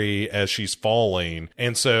Muri as she's falling.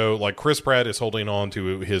 And so like Chris Pratt is holding on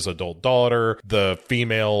to his adult daughter. The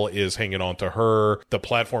female is hanging on to her. The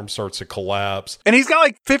platform starts to collapse. And he's got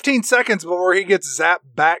like 15 seconds before he gets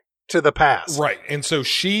zapped back to the past. Right. And so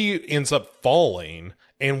she ends up falling,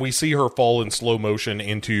 and we see her fall in slow motion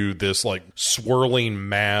into this like swirling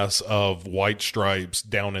mass of white stripes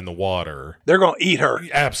down in the water. They're going to eat her.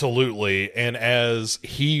 Absolutely. And as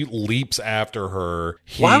he leaps after her,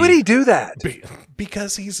 why would he do that?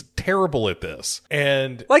 Because he's terrible at this.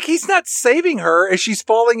 And like, he's not saving her as she's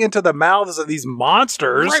falling into the mouths of these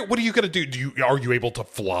monsters. Right. What are you going to do? Are you able to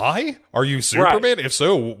fly? Are you Superman? Right. If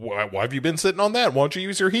so, why have you been sitting on that? Why don't you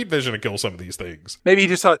use your heat vision to kill some of these things? Maybe he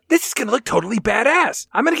just thought, this is going to look totally badass.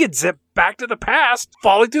 I'm going to get zipped back to the past,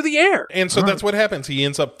 falling through the air. And so that's what happens. He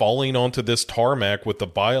ends up falling onto this tarmac with the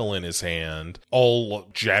vial in his hand, all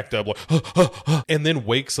jacked up, like, and then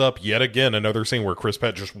wakes up yet again. Another scene where Chris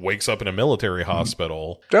Pratt just wakes up in a military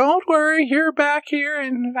hospital. Don't worry, you're back here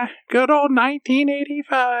in good old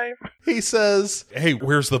 1985. He says, hey,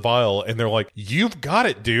 where's the vial? And they're like, you've got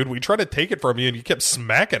it, dude. We tried to take it from you and you kept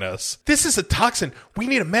smacking us. This is a toxin. We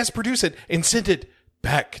need to mass produce it and send it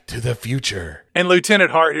back to the future. And Lieutenant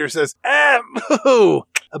Hart here says,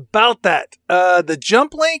 about that. The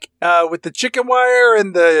jump link with the chicken wire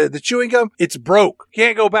and the chewing gum, it's broke.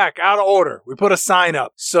 Can't go back. Out of order. We put a sign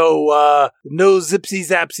up. So no zipsy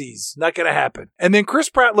zapsies. Not going to happen. And then Chris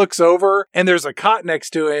Pratt looks over and there's a cot next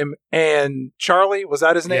to him, and Charlie, was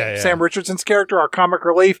that his name? Yeah. Sam Richardson's character, our comic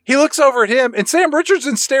relief. He looks over at him and Sam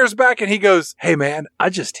Richardson stares back and he goes, hey man, I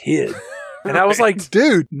just hid. And I was like,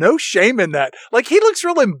 dude, no shame in that. Like, he looks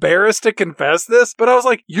real embarrassed to confess this, but I was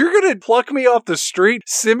like, you're going to pluck me off the street,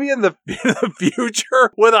 send me in the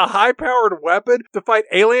future with a high-powered weapon to fight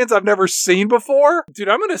aliens I've never seen before? Dude,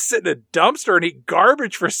 I'm going to sit in a dumpster and eat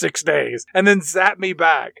garbage for 6 days and then zap me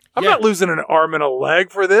back. I'm not losing an arm and a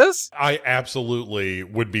leg for this. I absolutely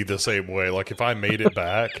would be the same way. Like, if I made it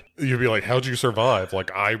back, you'd be like, how'd you survive? Like,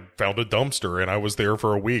 I found a dumpster and I was there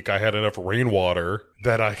for a week. I had enough rainwater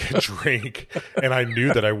that I could drink, and I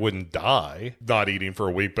knew that I wouldn't die not eating for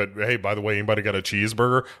a week. But hey, by the way, anybody got a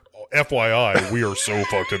cheeseburger? FYI, we are so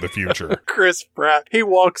fucked in the future. Chris Pratt, he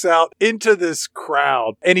walks out into this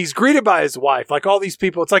crowd and he's greeted by his wife. Like all these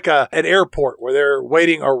people, it's like an airport where they're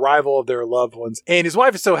waiting arrival of their loved ones. And his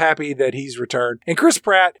wife is so happy that he's returned. And Chris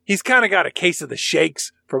Pratt, he's kind of got a case of the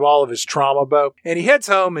shakes from all of his trauma, Bo. And he heads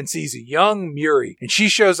home and sees a young Muri. And she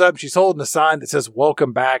shows up. She's holding a sign that says,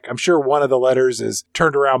 welcome back. I'm sure one of the letters is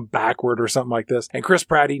turned around backward or something like this. And Chris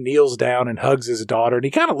Pratt, he kneels down and hugs his daughter. And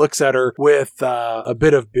he kind of looks at her with a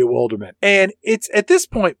bit of bewilderment. And it's at this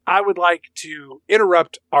point, I would like to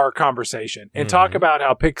interrupt our conversation and talk about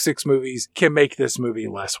how Pick Six movies can make this movie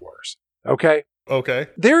less worse. Okay? Okay.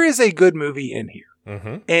 There is a good movie in here.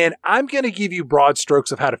 And I'm going to give you broad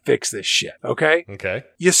strokes of how to fix this shit, okay? Okay.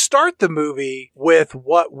 You start the movie with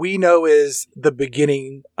what we know is the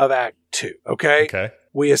beginning of Act 2, okay? Okay.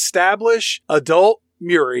 We establish adult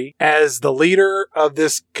Muri as the leader of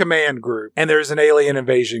this command group, and there's an alien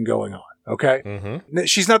invasion going on. Okay.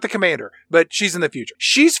 She's not the commander, but she's in the future.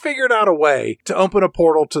 She's figured out a way to open a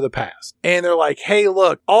portal to the past. And they're like, hey,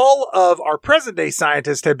 look, all of our present day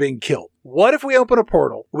scientists have been killed. What if we open a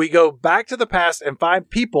portal? We go back to the past and find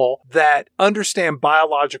people that understand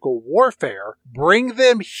biological warfare, bring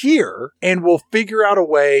them here, and we'll figure out a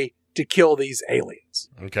way to kill these aliens.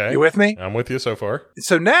 Okay. You with me? I'm with you so far.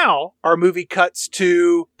 So now our movie cuts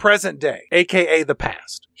to present day, aka the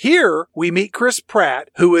past. Here we meet Chris Pratt,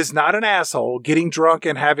 who is not an asshole, getting drunk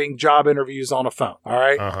and having job interviews on a phone. All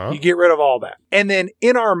right. You get rid of all that. And then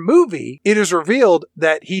in our movie, it is revealed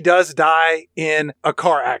that he does die in a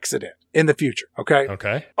car accident in the future. Okay.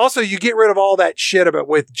 Okay. Also, you get rid of all that shit about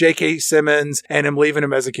with J.K. Simmons and him leaving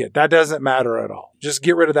him as a kid. That doesn't matter at all. Just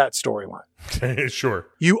get rid of that storyline. Sure.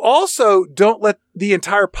 You also don't let the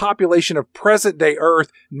entire population of present day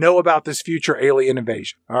Earth know about this future alien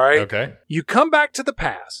invasion. All right. Okay. You come back to the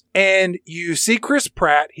past and you see Chris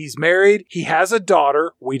Pratt. He's married. He has a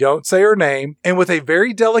daughter. We don't say her name. And with a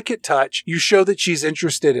very delicate touch, you show that she's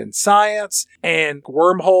interested in science and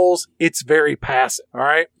wormholes. It's very passive. All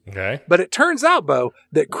right. Okay. But it turns out, Bo,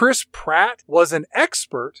 that Chris Pratt was an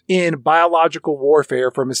expert in biological warfare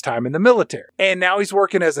from his time in the military. And now he's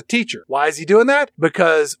working as a teacher. Why is he doing that?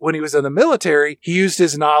 Because when he was in the military, he used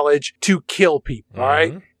his knowledge to kill people. All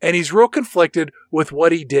right. And he's real conflicted with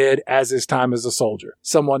what he did as his time as a soldier.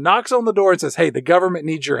 Someone knocks on the door and says, hey, the government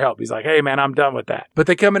needs your help. He's like, hey, man, I'm done with that. But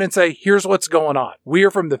they come in and say, here's what's going on. We are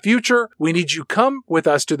from the future. We need you come with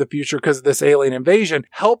us to the future because of this alien invasion.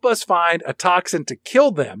 Help us find a toxin to kill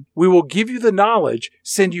them. We will give you the knowledge,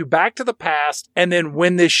 send you back to the past. And then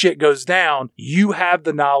when this shit goes down, you have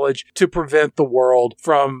the knowledge to prevent the world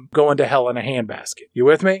from going to hell in a handbasket. You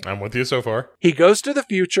with me? I'm with you so far. He goes to the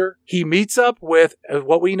future. He meets up with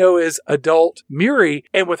what we know is adult Muri.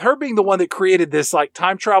 And with her being the one that created this like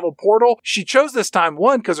time travel portal, she chose this time,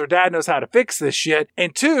 one, because her dad knows how to fix this shit.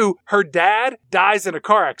 And two, her dad dies in a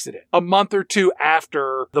car accident a month or two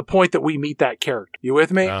after the point that we meet that character. You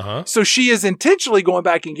with me? So she is intentionally going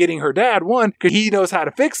back and getting her dad, one, because he knows how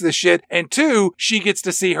to fix this shit. And two, she gets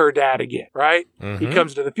to see her dad again, right? He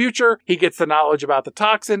comes to the future. He gets the knowledge about the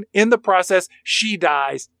toxin. In the process, she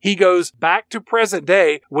dies. He goes back to present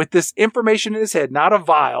day with this information in his head, not a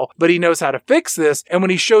vial, but he knows how to fix this. And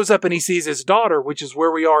when he shows up and he sees his daughter, which is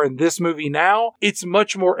where we are in this movie now, it's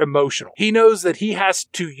much more emotional. He knows that he has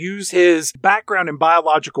to use his background in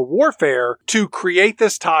biological warfare to create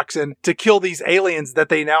this toxin to kill these aliens that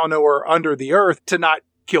they now know are under the earth, to not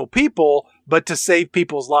kill people, but to save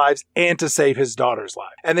people's lives and to save his daughter's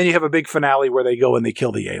life. And then you have a big finale where they go and they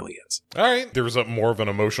kill the aliens. All right. There was more of an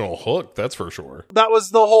emotional hook, that's for sure. That was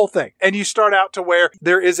the whole thing. And you start out to where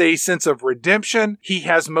there is a sense of redemption. He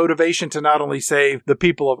has motivation to not only save the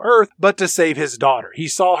people of Earth, but to save his daughter. He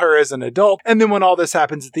saw her as an adult. And then when all this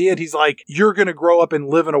happens at the end, he's like, you're going to grow up and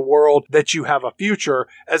live in a world that you have a future,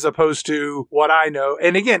 as opposed to what I know.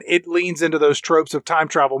 And again, it leans into those tropes of time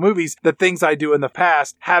travel movies that things I do in the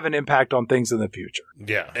past have an impact on things in the future.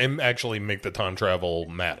 Yeah, and actually make the time travel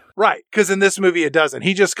matter. Right, because in this movie it doesn't.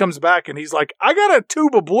 He just comes back and he's like, I got a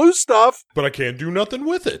tube of blue stuff, but I can't do nothing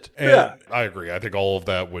with it. And yeah, I agree. I think all of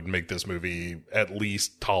that would make this movie at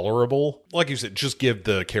least tolerable. Like you said, just give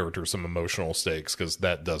the character some emotional stakes, because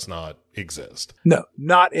that does not exist. No,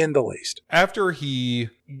 not in the least. After he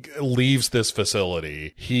leaves this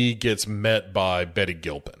facility, he gets met by Betty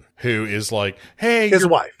Gilpin, who is like, hey, his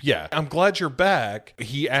wife. Yeah, I'm glad you're back.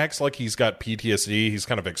 He acts like he's got PTSD. He's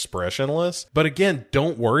kind of expressionless. But again,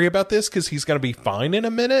 don't worry about this, because he's going to be fine in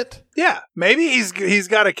a minute. Yeah, maybe he's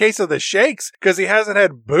got a case of the shakes because he hasn't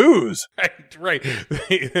had booze. Right.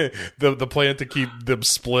 The plan to keep them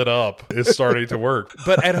split up is starting to work.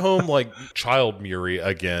 But at home, like, child Muri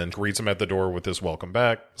again greets him at the door with this welcome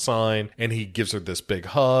back sign, and he gives her this big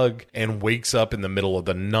hug and wakes up in the middle of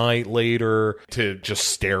the night later to just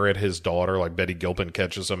stare at his daughter. Like, Betty Gilpin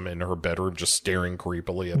catches him in her bedroom just staring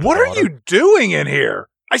creepily at the daughter. What are you doing in here?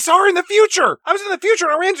 I saw her in the future. I was in the future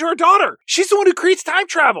and I ran into her daughter. She's the one who creates time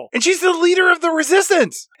travel. And she's the leader of the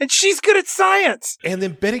resistance. And she's good at science. And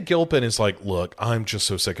then Betty Gilpin is like, look, I'm just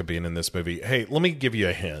so sick of being in this movie. Hey, let me give you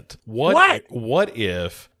a hint. What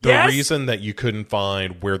if the reason that you couldn't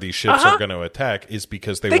find where these ships are going to attack is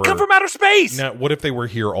because they come from outer space? Now, what if they were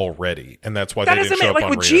here already? And that's why they didn't show up like on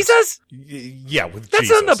with Rios? Jesus? Yeah, with that's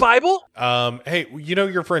Jesus. That's in the Bible. Hey, you know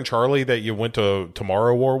your friend Charlie that you went to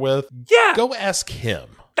Tomorrow War with? Yeah. Go ask him.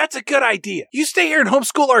 That's a good idea. You stay here and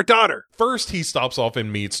homeschool our daughter. First, he stops off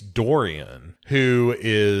and meets Dorian, who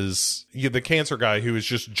is the cancer guy who is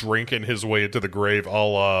just drinking his way into the grave, a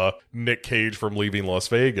la Nick Cage from Leaving Las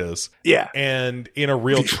Vegas. Yeah. And in a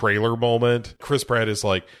real trailer moment, Chris Pratt is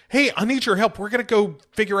like, hey, I need your help. We're going to go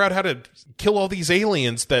figure out how to kill all these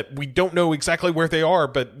aliens that we don't know exactly where they are,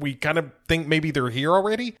 but we kind of think maybe they're here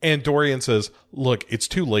already. And Dorian says, look, it's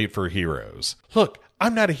too late for heroes. Look,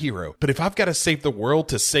 I'm not a hero, but if I've got to save the world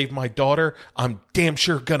to save my daughter, I'm damn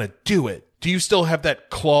sure gonna do it. Do you still have that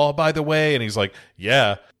claw, by the way? And he's like,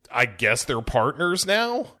 yeah, I guess they're partners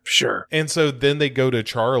now? Sure. And so then they go to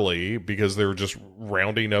Charlie because they're just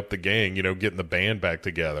rounding up the gang, getting the band back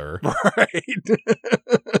together. Right.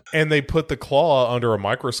 And they put the claw under a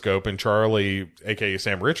microscope, and Charlie, aka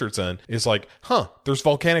Sam Richardson, is like, there's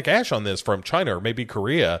volcanic ash on this from China or maybe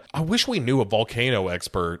Korea. I wish we knew a volcano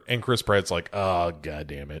expert. And Chris Pratt's like, oh, God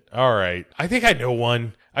damn it. All right. I think I know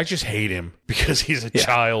one. I just hate him because he's a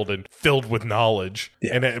child and filled with knowledge.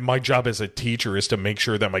 Yeah. And my job as a teacher is to make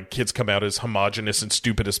sure that my kids come out as homogenous and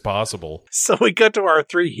stupid as possible. So we got to our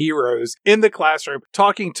three heroes in the classroom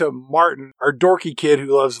talking to Martin, our dorky kid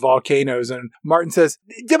who loves volcanoes. And Martin says,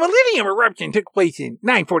 the Millennium eruption took place in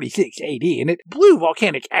 946 AD and it blew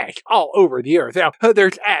volcanic ash all over the earth. Now,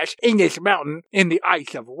 there's ash in this mountain in the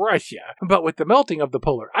ice of Russia. But with the melting of the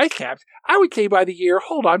polar ice caps, I would say by the year,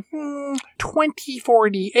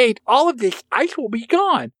 2040, all of this ice will be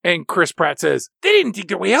gone. And Chris Pratt says, they didn't dig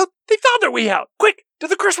their way out. They found their way out. Quick, to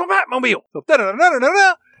the Crystal Batmobile. So,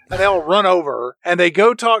 and they all run over and they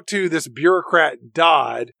go talk to this bureaucrat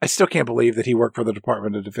Dodd. I still can't believe that he worked for the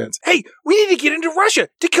Department of Defense. Hey, we need to get into Russia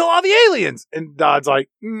to kill all the aliens. And Dodd's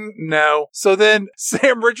like, no. So then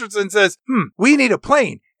Sam Richardson says, we need a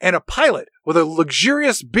plane and a pilot with a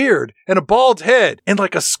luxurious beard and a bald head and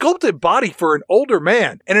like a sculpted body for an older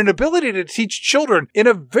man and an ability to teach children in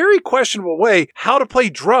a very questionable way how to play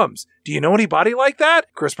drums. Do you know anybody like that?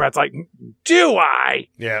 Chris Pratt's like, do I?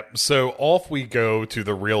 Yeah, so off we go to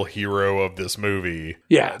the real hero of this movie.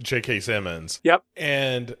 Yeah. J.K. Simmons. Yep.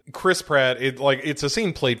 And Chris Pratt, it's a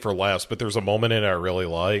scene played for laughs, but there's a moment in it I really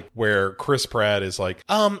like where Chris Pratt is like,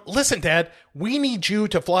 listen, Dad, we need you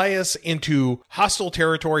to fly us into hostile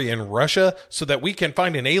territory in Russia so that we can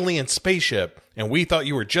find an alien spaceship. And we thought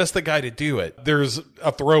you were just the guy to do it. There's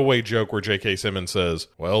a throwaway joke where J.K. Simmons says,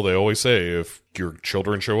 well, they always say if your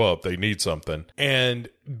children show up, they need something. And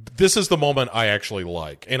this is the moment I actually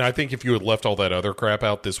like. And I think if you had left all that other crap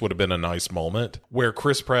out, this would have been a nice moment where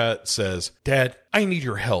Chris Pratt says, Dad, I need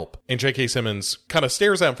your help. And J.K. Simmons kind of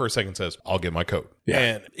stares at him for a second and says, I'll get my coat. Yeah.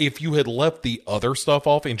 And if you had left the other stuff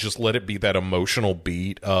off and just let it be that emotional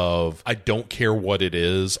beat of, I don't care what it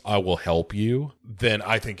is, I will help you, then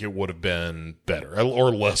I think it would have been better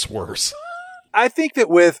or less worse. I think that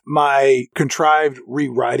with my contrived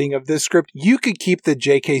rewriting of this script, you could keep the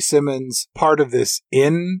J.K. Simmons part of this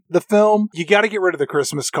in the film. You got to get rid of the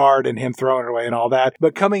Christmas card and him throwing it away and all that.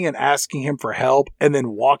 But coming and asking him for help and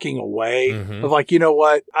then walking away of like, you know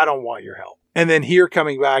what? I don't want your help. And then here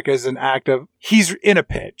coming back as an act of, he's in a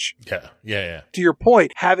pinch. Yeah. To your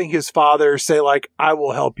point, having his father say like, I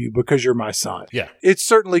will help you because you're my son. Yeah. It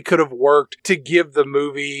certainly could have worked to give the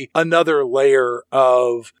movie another layer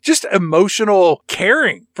of just emotional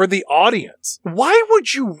caring for the audience. Why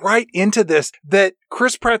would you write into this that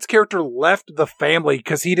Chris Pratt's character left the family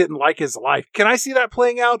because he didn't like his life? Can I see that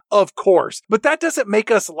playing out? Of course. But that doesn't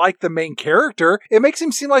make us like the main character. It makes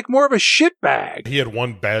him seem like more of a shitbag. He had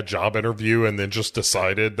one bad job interview and then just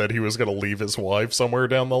decided that he was going to leave his wife somewhere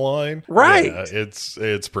down the line. Right. Yeah,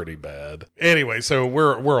 it's pretty bad. Anyway, so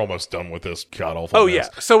we're almost done with this god awful. Oh yeah.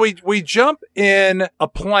 So we jump in a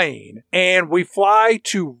plane and we fly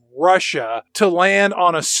to Russia to land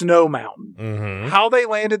on a snow mountain. Mm-hmm. How they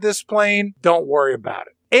landed this plane, don't worry about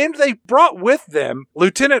it. And they brought with them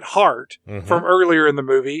Lieutenant Hart from earlier in the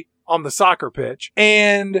movie on the soccer pitch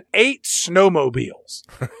and 8 snowmobiles.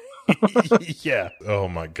 Yeah. Oh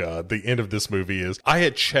my God. The end of this movie is, I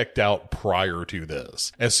had checked out prior to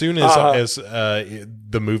this. As soon as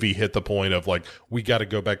the movie hit the point of like, we got to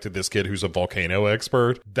go back to this kid who's a volcano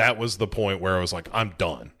expert. That was the point where I was like, I'm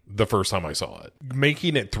done. The first time I saw it,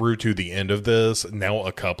 making it through to the end of this now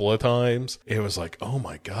a couple of times, it was like, oh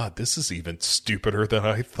my God, this is even stupider than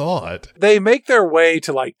I thought. They make their way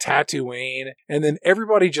to like Tatooine and then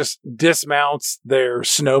everybody just dismounts their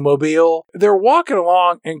snowmobile. They're walking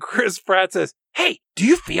along and Chris Pratt says, hey, do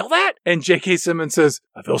you feel that? And J.K. Simmons says,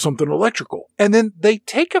 I feel something electrical. And then they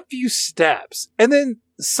take a few steps and then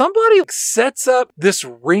somebody sets up this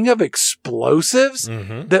ring of explosives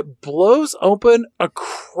that blows open a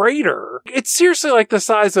crater. It's seriously like the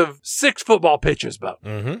size of 6 football pitches, Bo.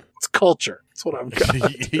 It's culture. That's what I've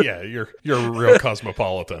got. Yeah, you're a real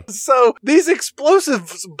cosmopolitan. So these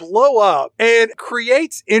explosives blow up and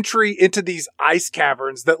creates entry into these ice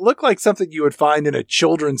caverns that look like something you would find in a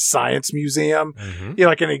children's science museum. Mm-hmm. You know,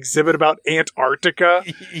 like an exhibit about Antarctica.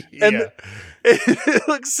 Yeah. And it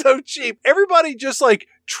looks so cheap. Everybody just like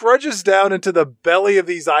trudges down into the belly of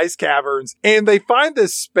these ice caverns and they find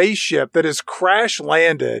this spaceship that has crash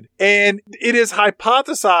landed. And it is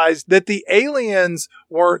hypothesized that the aliens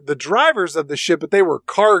weren't the drivers of the ship, but they were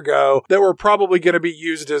cargo that were probably going to be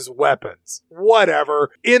used as weapons.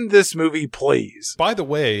 Whatever. In this movie, please. By the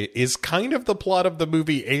way, is kind of the plot of the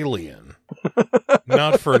movie Alien.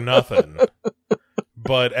 Not for nothing.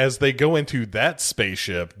 But as they go into that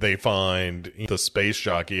spaceship, they find the space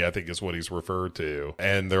jockey, I think is what he's referred to.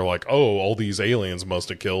 And they're like, oh, all these aliens must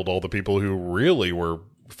have killed all the people who really were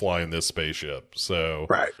flying this spaceship. So,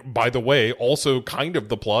 right. By the way, also kind of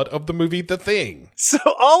the plot of the movie The Thing. So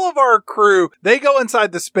all of our crew, they go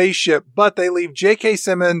inside the spaceship, but they leave J.K.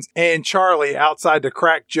 Simmons and Charlie outside to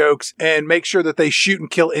crack jokes and make sure that they shoot and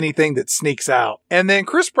kill anything that sneaks out. And then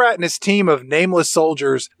Chris Pratt and his team of nameless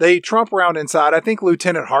soldiers, they tromp around inside. I think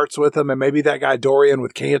Lieutenant Hart's with them, and maybe that guy Dorian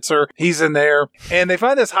with cancer. He's in there. And they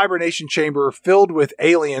find this hibernation chamber filled with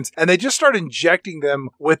aliens, and they just start injecting them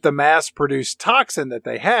with the mass-produced toxin that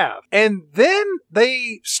they have. And then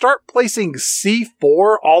they start placing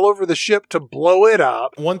C4 all over the ship to blow it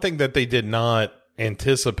up. One thing that they did not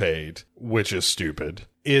anticipate, which is stupid,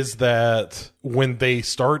 is that when they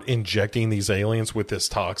start injecting these aliens with this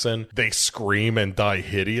toxin, they scream and die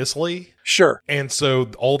hideously. Sure. And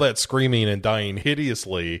so all that screaming and dying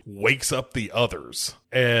hideously wakes up the others.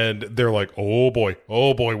 And they're like, oh boy,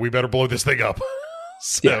 we better blow this thing up.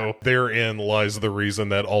 So therein lies the reason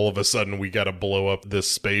that all of a sudden we got to blow up this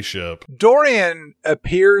spaceship. Dorian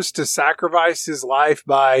appears to sacrifice his life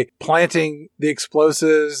by planting the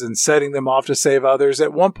explosives and setting them off to save others.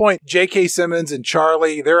 At one point, J.K. Simmons and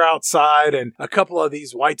Charlie, they're outside and a couple of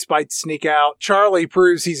these white spites sneak out. Charlie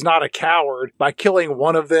proves he's not a coward by killing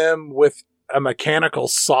one of them with a mechanical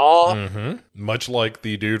saw. Mm-hmm. Much like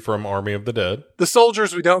the dude from Army of the Dead. The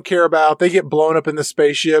soldiers we don't care about, they get blown up in the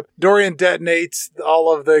spaceship. Dorian detonates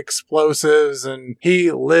all of the explosives and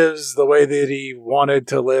he lives the way that he wanted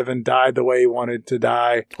to live and died the way he wanted to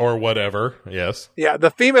die. Or whatever, yes. Yeah,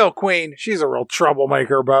 the female queen, she's a real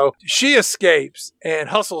troublemaker, Bo. She escapes and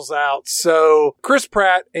hustles out. So Chris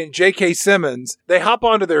Pratt and J.K. Simmons, they hop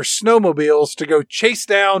onto their snowmobiles to go chase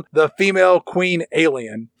down the female queen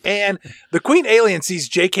alien. And the queen alien sees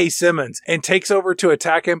J.K. Simmons and takes over to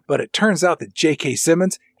attack him, but it turns out that J.K.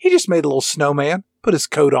 Simmons, he just made a little snowman, put his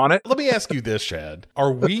coat on it. Let me ask you this, Chad.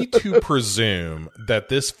 Are we to presume that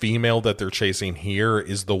this female that they're chasing here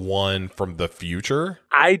is the one from the future?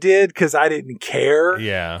 I did, because I didn't care.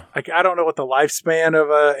 Yeah. Like, I don't know what the lifespan of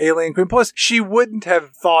a alien queen. Plus, she wouldn't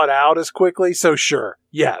have thawed out as quickly, so sure.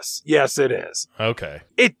 Yes, it is. Okay.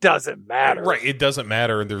 It doesn't matter. Right, it doesn't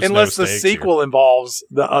matter. There's unless no the sequel involves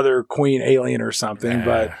the other queen alien or something.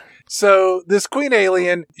 But so this queen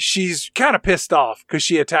alien, she's kind of pissed off because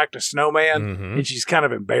she attacked a snowman, and she's kind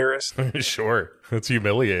of embarrassed. Sure. It's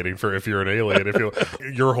humiliating for if you're an alien. If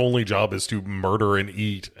your only job is to murder and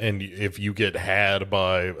eat, and if you get had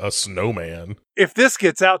by a snowman. If this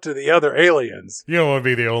gets out to the other aliens, you don't want to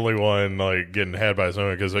be the only one like getting had by a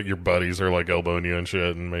snowman because your buddies are like elbowing you and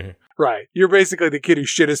shit. And me, right? You're basically the kid who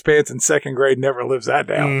shit his pants in second grade, never lives that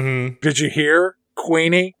down. Did you hear?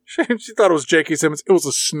 Queenie, she thought it was J.K. Simmons. It was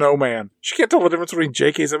a snowman. She can't tell the difference between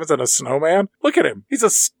J.K. Simmons and a snowman. Look at him. He's a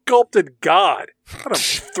sculpted god. Not a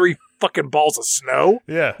 3 fucking balls of snow.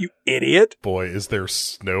 Yeah. You idiot. Boy, is there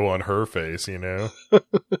snow on her face, you know?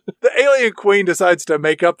 The alien queen decides to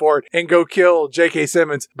make up for it and go kill J.K.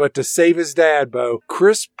 Simmons. But to save his dad, Bo,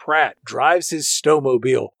 Chris Pratt drives his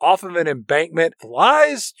snowmobile off of an embankment,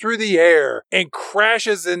 flies through the air, and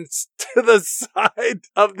crashes into the side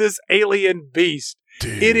of this alien beast.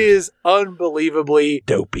 Dude. It is unbelievably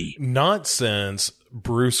dopey. Not since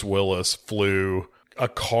Bruce Willis flew a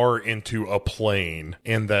car into a plane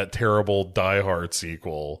in that terrible Die Hard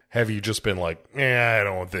sequel have you just been like, I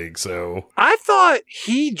don't think so. I thought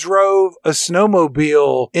he drove a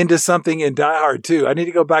snowmobile into something in Die Hard too. I need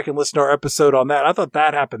to go back and listen to our episode on that. I thought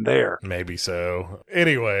that happened there. Maybe so.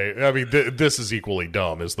 Anyway, I mean, this is equally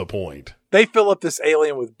dumb is the point. They fill up this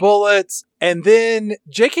alien with bullets. And then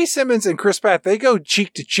J.K. Simmons and Chris Pratt, they go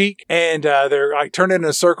cheek to cheek and they're like turning in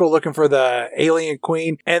a circle looking for the alien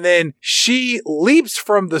queen. And then she leaps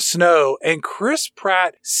from the snow and Chris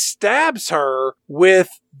Pratt stabs her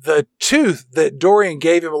with the tooth that Dorian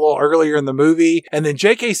gave him a little earlier in the movie. And then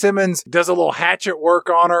J.K. Simmons does a little hatchet work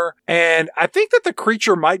on her. And I think that the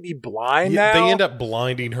creature might be blind now. They end up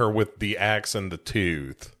blinding her with the axe and the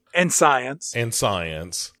tooth. And science.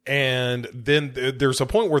 And then there's a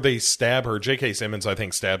point where they stab her. J.K. Simmons, I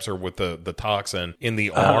think, stabs her with the toxin in the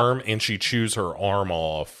arm, and she chews her arm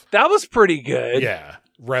off. That was pretty good. Yeah.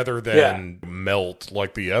 Rather than melt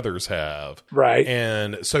like the others have. Right.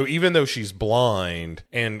 And so even though she's blind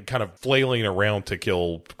and kind of flailing around to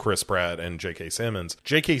kill Chris Pratt and J.K. Simmons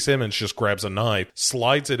just grabs a knife,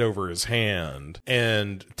 slides it over his hand,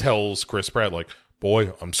 and tells Chris Pratt, like,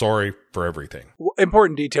 boy, I'm sorry for everything.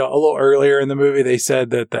 Important detail. A little earlier in the movie, they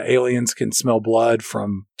said that the aliens can smell blood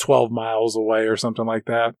from 12 miles away or something like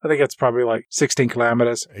that. I think that's probably like 16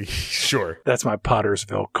 kilometers. Sure. That's my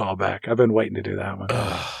Pottersville callback. I've been waiting to do that one.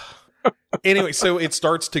 Anyway, so it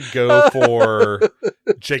starts to go for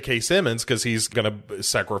J.K. Simmons because he's going to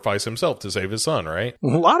sacrifice himself to save his son, right? A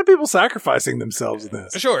lot of people sacrificing themselves in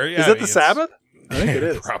this. Sure. Yeah, Is it the Sabbath? I think it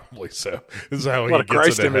is. Probably so. This is how a lot of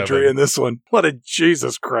Christ imagery in this one. A lot of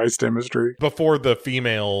Jesus Christ imagery. Before the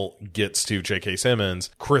female gets to J.K. Simmons,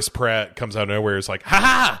 Chris Pratt comes out of nowhere, is like,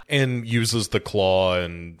 ha! And uses the claw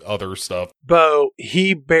and other stuff. Bo,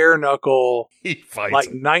 he bare knuckle, he fights like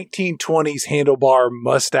 1920s handlebar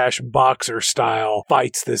mustache boxer style,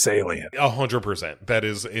 fights this alien. 100%. That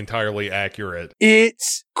is entirely accurate.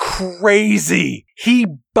 It's crazy. He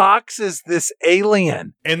boxes this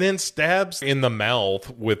alien. And then stabs in the mouth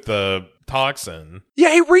with the toxin.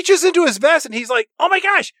 Yeah, he reaches into his vest and he's like, oh my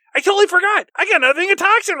gosh, I totally forgot. I got another thing of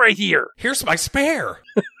toxin right here. Here's my spare.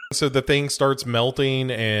 So the thing starts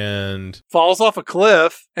melting and falls off a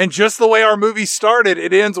cliff. And just the way our movie started,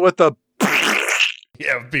 it ends with a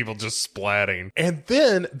yeah, people just splatting. And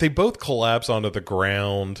then they both collapse onto the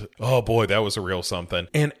ground. Oh boy, that was a real something.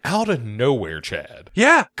 And out of nowhere, Chad.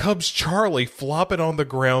 Yeah. Comes Charlie flopping on the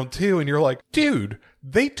ground too. And you're like, dude,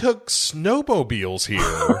 they took snowmobiles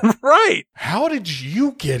here. Right. How did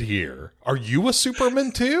you get here? Are you a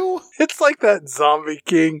Superman too? It's like that zombie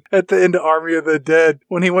king at the end of Army of the Dead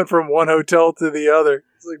when he went from one hotel to the other.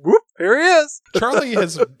 It's like, whoop, here he is. Charlie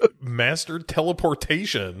has mastered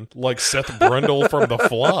teleportation like Seth Brundle from The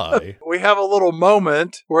Fly. We have a little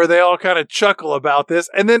moment where they all kind of chuckle about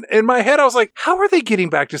this. And then in my head, I was like, how are they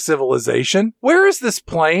getting back to civilization? Where is this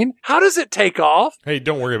plane? How does it take off? Hey,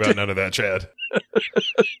 don't worry about none of that, Chad.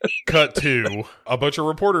 Cut to a bunch of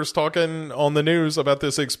reporters talking on the news about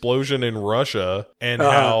this explosion in Russia and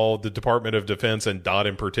how the Department of Defense and DOT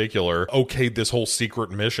in particular okayed this whole secret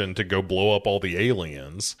mission to go blow up all the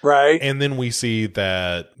aliens. Right. And then we see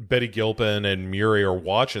that Betty Gilpin and Murray are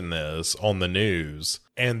watching this on the news.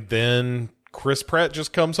 And then Chris Pratt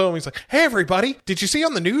just comes home. He's like, hey, everybody, did you see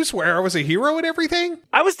on the news where I was a hero and everything?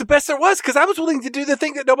 I was the best there was because I was willing to do the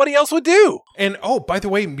thing that nobody else would do. And, oh, by the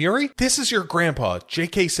way, Murray, this is your grandpa,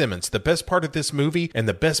 J.K. Simmons, the best part of this movie and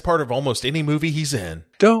the best part of almost any movie he's in.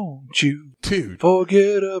 Don't you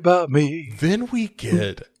forget about me. Then we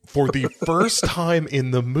get, for the first time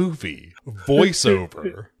in the movie,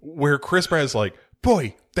 voiceover, where Chris Pratt is like,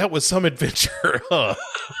 boy, that was some adventure, huh?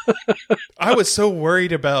 I was so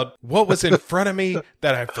worried about what was in front of me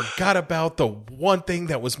that I forgot about the one thing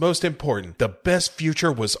that was most important. The best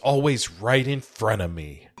future was always right in front of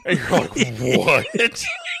me. And you're like, what?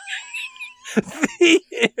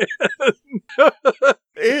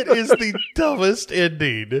 It is the dumbest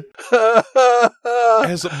ending.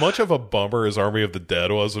 As much of a bummer as Army of the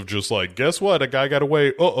Dead was of just like, guess what? A guy got away.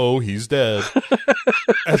 Uh-oh, he's dead.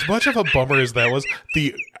 As much of a bummer as that was,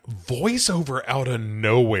 the voiceover out of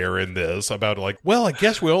nowhere in this about like, well, I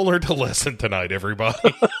guess we all learned a lesson tonight,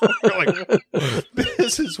 everybody. You're like,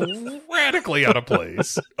 this is radically out of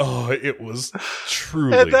place. Oh, it was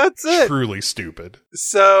truly stupid.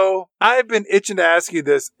 So I've been itching to ask you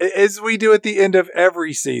this, as we do at the end of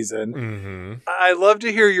every season. Mm-hmm. I love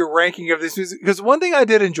to hear your ranking of this music, because one thing I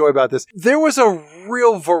did enjoy about this, there was a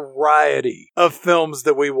real variety of films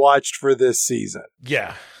that we watched for this season.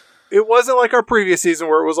 Yeah. It wasn't like our previous season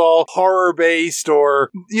where it was all horror-based or,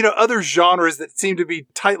 other genres that seemed to be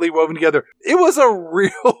tightly woven together. It was a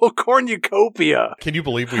real cornucopia. Can you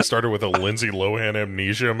believe we started with a Lindsay Lohan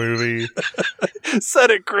amnesia movie?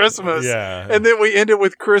 Set at Christmas. Yeah. And then we ended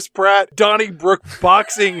with Chris Pratt, Donnybrook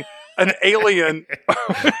boxing an alien.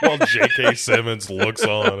 While J.K. Simmons looks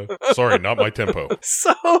on. Sorry, not my tempo.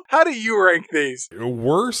 So, how do you rank these?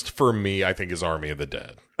 Worst for me, I think, is Army of the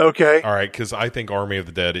Dead. Okay. All right, because I think Army of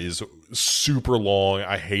the Dead is super long.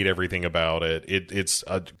 I hate everything about it. It's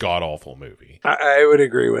a god-awful movie. I would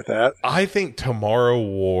agree with that. I think Tomorrow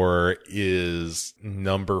War is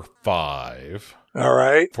number 5. All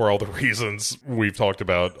right. for all the reasons we've talked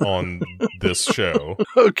about on this show.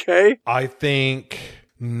 Okay. I think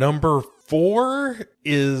number 4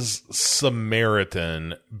 is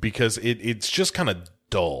Samaritan because it's just kind of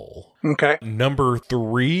dull. Okay. Number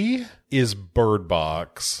 3 is Bird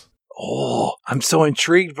Box. Oh, I'm so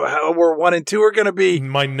intrigued by how where 1 and 2 are going to be.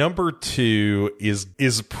 My number 2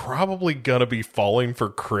 is probably gonna be Falling for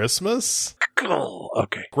Christmas. Oh,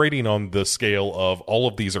 okay. Grading on the scale of all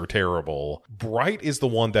of these are terrible, Bright is the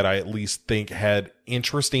one that I at least think had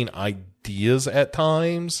interesting ideas at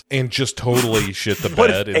times and just totally shit the What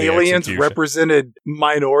bed if in the aliens execution. represented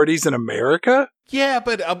minorities in America? Yeah,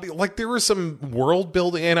 but like there was some world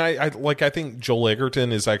building, and I think Joel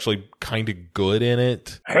Egerton is actually kind of good in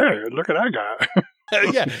it. Hey, look at that guy.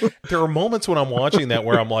 Yeah, there are moments when I'm watching that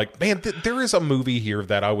where I'm like, man, there is a movie here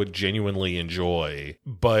that I would genuinely enjoy,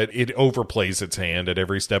 but it overplays its hand at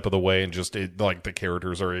every step of the way, and just like the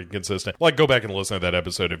characters are inconsistent. Like, go back and listen to that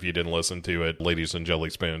episode if you didn't listen to it, Ladies and Jelly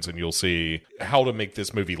Spoons, and you'll see how to make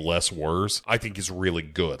this movie less worse. I think is really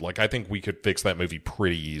good. Like, I think we could fix that movie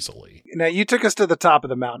pretty easily. Now, you took us to the top of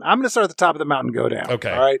the mountain. I'm going to start at the top of the mountain and go down.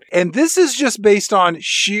 Okay. All right. And this is just based on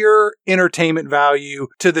sheer entertainment value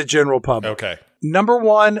to the general public. Okay. Number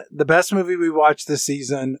 1, the best movie we watched this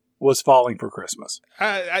season was Falling for Christmas.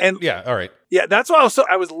 Yeah, all right. Yeah, that's why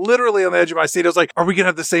I was literally on the edge of my seat. I was like, are we going to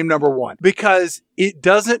have the same number 1? Because it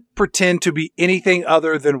doesn't pretend to be anything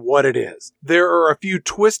other than what it is. There are a few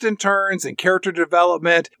twists and turns and character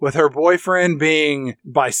development with her boyfriend being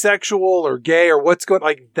bisexual or gay or what's going,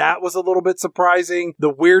 like that was a little bit surprising.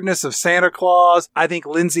 The weirdness of Santa Claus. I think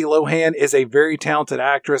Lindsay Lohan is a very talented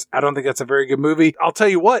actress. I don't think that's a very good movie. I'll tell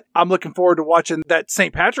you what, I'm looking forward to watching that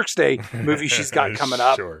St. Patrick's Day movie she's got coming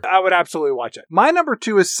up. Sure. I would absolutely watch it. My number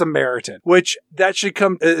 2 is Samaritan, which that should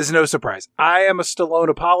come as no surprise. I am a Stallone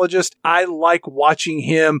apologist. I like watching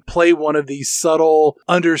him play one of these subtle,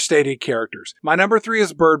 understated characters. My number 3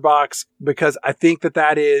 is Bird Box because I think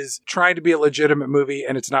that is trying to be a legitimate movie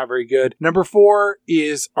and it's not very good. Number 4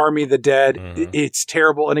 is Army of the Dead. It's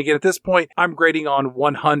terrible. And again, at this point, I'm grading on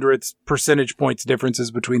 100th percentage points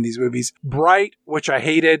differences between these movies. Bright, which I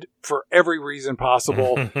hated for every reason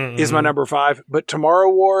possible, is my number 5. But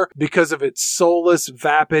Tomorrow War, because of its soulless,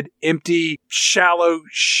 vapid, empty, shallow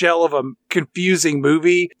shell of a confusing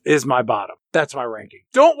movie, is my bottom. That's my ranking.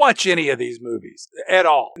 Don't watch any of these movies at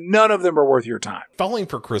all. None of them are worth your time. Falling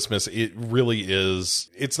for Christmas, it really is.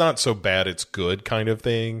 It's not so bad, it's good kind of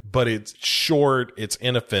thing, but it's short, it's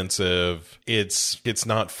inoffensive, it's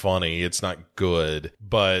not funny, it's not good,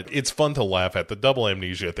 but it's fun to laugh at. The double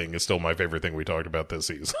amnesia thing is still my favorite thing we talked about this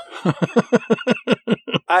season.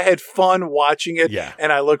 I had fun watching it, yeah,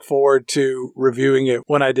 and I look forward to reviewing it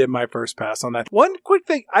when I did my first pass on that. One quick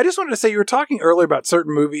thing, I just wanted to say, you were talking earlier about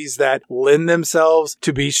certain movies that lend themselves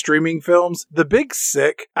to be streaming films. The Big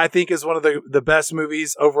Sick, I think, is one of the best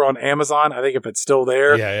movies over on Amazon. I think if it's still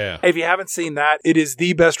there. Yeah. If you haven't seen that, it is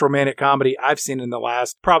the best romantic comedy I've seen in the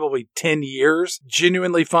last probably 10 years.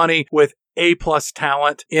 Genuinely funny with A+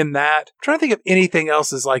 talent in that. I'm trying to think of anything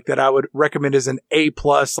else is like that I would recommend as an A+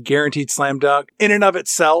 guaranteed slam dunk. In and of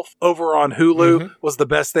itself, over on Hulu was the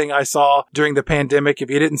best thing I saw during the pandemic. If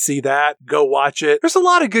you didn't see that, go watch it. There's a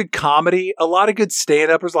lot of good comedy, a lot of good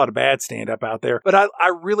stand-up. There's a lot of bad stand-up out there. But I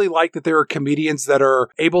really like that there are comedians that are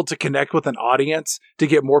able to connect with an audience to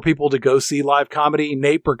get more people to go see live comedy.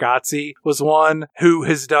 Nate Bargatze was one who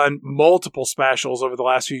has done multiple specials over the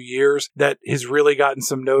last few years that has really gotten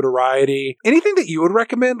some notoriety. Anything that you would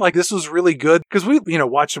recommend? Like, this was really good because we,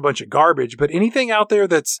 watched a bunch of garbage, but anything out there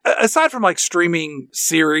that's aside from like streaming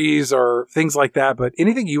series or things like that, but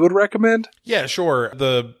anything you would recommend? Yeah, sure.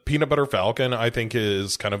 The Peanut Butter Falcon, I think,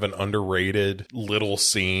 is kind of an underrated little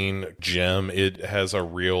scene gem. It has a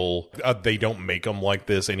real, they don't make them like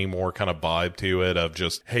this anymore kind of vibe to it of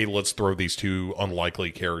just, hey, let's throw these two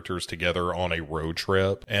unlikely characters together on a road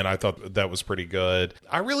trip. And I thought that was pretty good.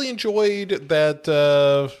 I really enjoyed that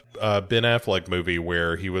Ben Affleck movie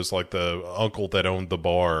where he was like the uncle that owned the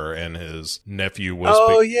bar and his nephew was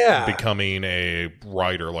becoming a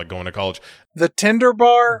writer, like going to college. The Tender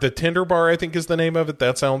Bar? The Tender Bar, I think, is the name of it.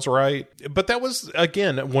 That sounds right. But that was,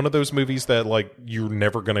 again, one of those movies that, like, you're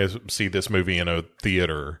never going to see this movie in a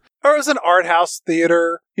theater. Or as an art house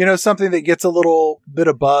theater, something that gets a little bit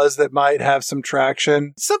of buzz that might have some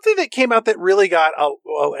traction. Something that came out that really got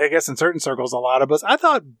well, I guess in certain circles, a lot of us, I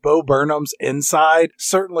thought Bo Burnham's Inside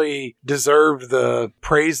certainly deserved the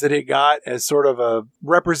praise that it got as sort of a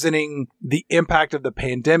representing the impact of the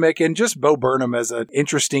pandemic, and just Bo Burnham as an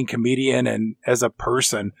interesting comedian and as a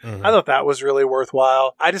person. I thought that was really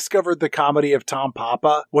worthwhile. I discovered the comedy of Tom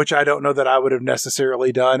Papa, which I don't know that I would have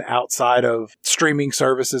necessarily done outside of streaming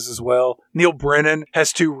services as well. Neil Brennan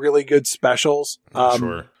has 2 really good specials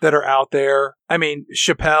that are out there. I mean,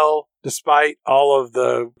 Chappelle, despite all of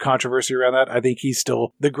the controversy around that, I think he's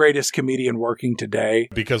still the greatest comedian working today.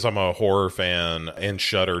 Because I'm a horror fan, and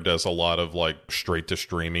Shudder does a lot of like straight to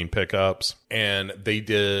streaming pickups. And they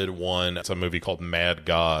did one, it's a movie called Mad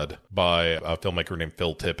God by a filmmaker named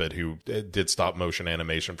Phil Tippett, who did stop motion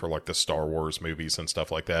animation for like the Star Wars movies and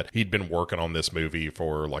stuff like that. He'd been working on this movie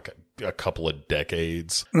for like a couple of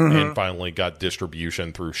decades and finally got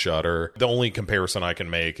distribution through Shudder. The only comparison I can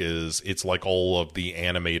make is it's like all of the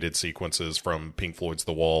animated sequences from Pink Floyd's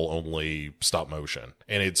The Wall, only stop motion.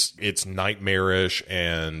 And it's nightmarish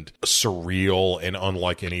and surreal and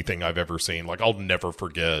unlike anything I've ever seen. Like, I'll never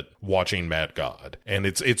forget watching Mad God. And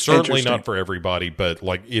it's certainly not for everybody, but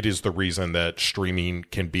like it is the reason that streaming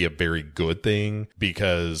can be a very good thing,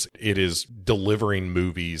 because it is delivering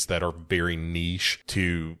movies that are very niche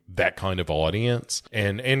to that kind of audience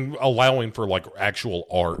and allowing for like actual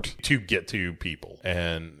art to get to people.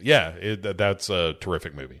 And yeah, that's a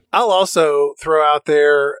terrific movie. I'll also throw out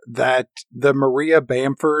there that the Maria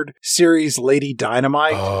Bamford series Lady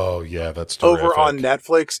Dynamite. Oh yeah, that's terrific. Over on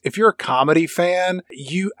Netflix. If you're a comedy fan,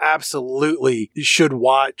 you absolutely should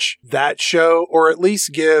watch that show, or at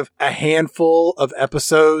least give a handful of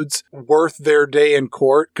episodes worth their day in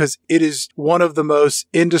court, because it is one of the most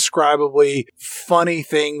indescribably funny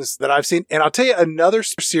things that I've seen. And I'll tell you, another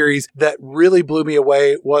series that really blew me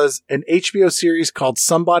away was an HBO series called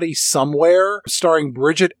Somebody Somewhere, starring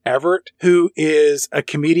Bridget Everett, who is a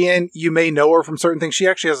comedian. You may know her from certain things. She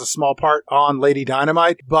actually has a small part on Lady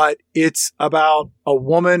Dynamite, but it's about a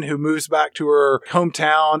woman who moves back to her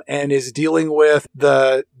hometown and is dealing with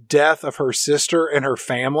the death of her sister and her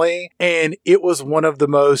family. And it was one of the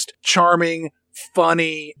most charming,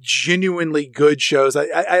 funny, genuinely good shows.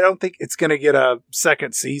 I don't think it's going to get a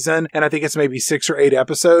second season, and I think it's maybe 6 or 8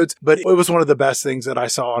 episodes, but it was one of the best things that I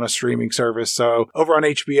saw on a streaming service. So over on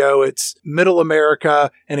HBO, it's Middle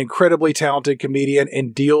America, an incredibly talented comedian,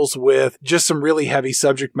 and deals with just some really heavy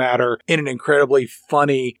subject matter in an incredibly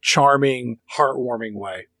funny, charming, heartwarming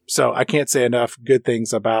way. So I can't say enough good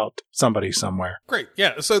things about Somebody Somewhere. Great.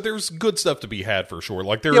 Yeah. So there's good stuff to be had for sure.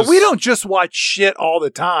 Like there's... Yeah, we don't just watch shit all the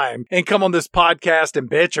time and come on this podcast and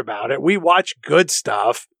bitch about it. We watch good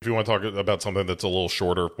stuff. If you want to talk about something that's a little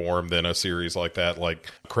shorter form than a series like that,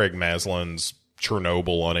 like Craig Maslin's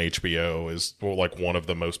Chernobyl on HBO is like one of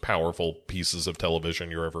the most powerful pieces of television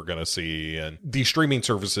you're ever going to see. And these streaming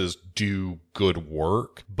services do good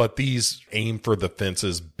work, but these aim for the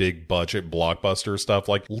fences, big budget blockbuster stuff,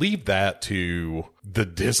 like leave that to the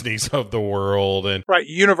Disneys of the world. And right,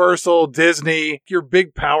 Universal, Disney, your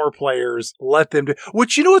big power players, let them do.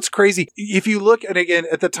 Which, you know what's crazy? If you look, and again,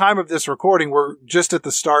 at the time of this recording, we're just at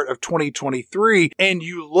the start of 2023, and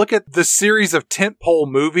you look at the series of tentpole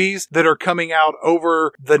movies that are coming out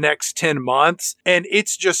over the next 10 months, and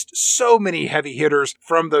it's just so many heavy hitters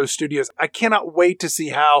from those studios. I cannot wait to see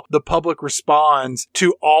how the public responds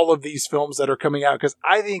to all of these films that are coming out, because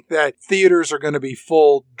I think that theaters are going to be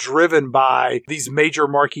full, driven by these major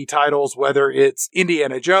marquee titles, whether it's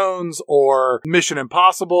Indiana Jones or Mission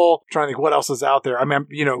Impossible. I'm trying to think what else is out there. I mean,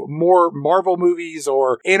 you know, more Marvel movies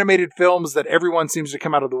or animated films that everyone seems to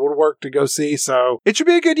come out of the woodwork to go see. So it should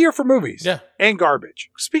be a good year for movies. Yeah. And garbage.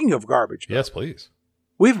 Speaking of garbage. Yes, please.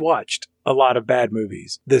 We've watched a lot of bad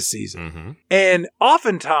movies this season. And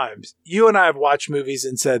oftentimes, you and I have watched movies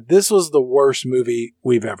and said, this was the worst movie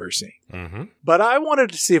we've ever seen. But I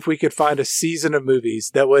wanted to see if we could find a season of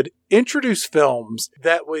movies that would introduce films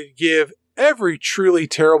that would give every truly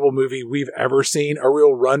terrible movie we've ever seen a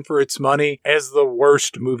real run for its money as the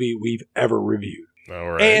worst movie we've ever reviewed.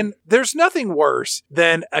 All right. And there's nothing worse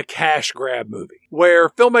than a cash grab movie where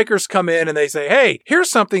filmmakers come in and they say, hey, here's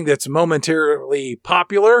something that's momentarily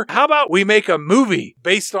popular. How about we make a movie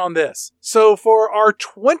based on this? So for our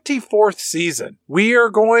 24th season, we are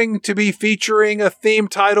going to be featuring a theme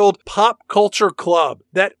titled Pop Culture Club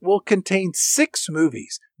that will contain 6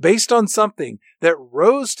 movies based on something that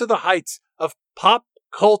rose to the heights of pop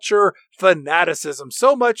culture fanaticism,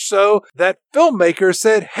 so much so that filmmakers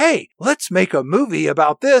said, hey, let's make a movie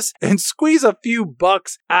about this and squeeze a few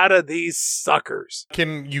bucks out of these suckers.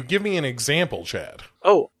 Can you give me an example, Chad?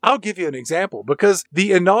 Oh, I'll give you an example, because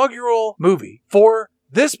the inaugural movie for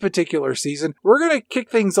this particular season, we're going to kick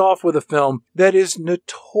things off with a film that is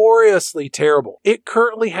notoriously terrible. It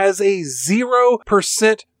currently has a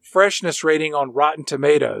 0% freshness rating on Rotten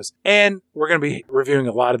Tomatoes. And we're going to be reviewing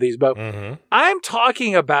a lot of these, but I'm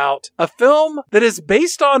talking about a film that is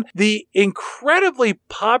based on the incredibly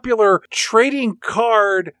popular trading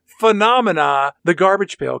card phenomena, The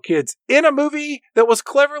Garbage Pail Kids, in a movie that was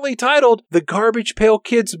cleverly titled The Garbage Pail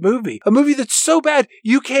Kids Movie. A movie that's so bad,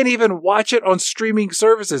 you can't even watch it on streaming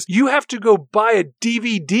services. You have to go buy a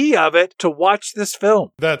DVD of it to watch this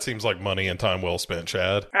film. That seems like money and time well spent,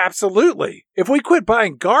 Chad. Absolutely. If we quit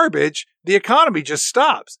buying garbage, the economy just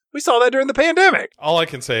stops. We saw that during the pandemic. All I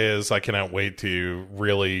can say is I cannot wait to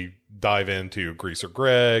really dive into Greaser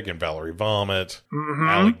Greg and Valerie Vomit,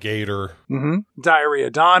 Alligator, Diarrhea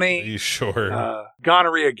Donnie, sure,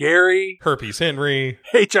 Gonorrhea Gary, Herpes Henry,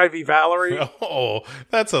 HIV Valerie. Oh,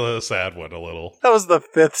 that's a sad one a little. That was the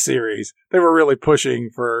 5th series. They were really pushing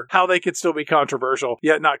for how they could still be controversial,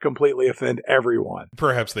 yet not completely offend everyone.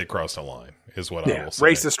 Perhaps they crossed a line, is what I will say.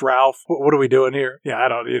 Racist Ralph. What are we doing here? Yeah, I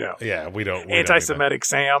don't, Yeah, we don't. Anti-Semitic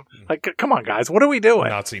Sam. Like, come on, guys. What are we doing?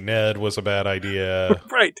 Nazi Ned was a bad idea.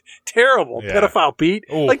 Right. Terrible. Yeah. Pedophile Pete.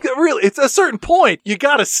 Ooh. Like, really, it's a certain point. You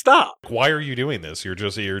gotta stop. Why are you doing this? You're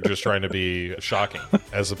just trying to be shocking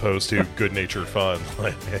as opposed to good-natured fun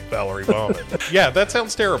like Valerie Vomit. Yeah, that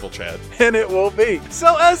sounds terrible, Chad. And it will be.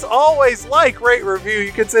 So as always, like, rate, review,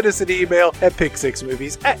 you can send us an email at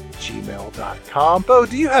pick6movies@gmail.com. Bo,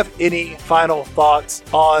 do you have any final thoughts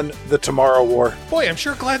on the Tomorrow War? Boy, I'm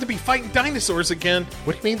sure glad to be fighting dinosaurs again.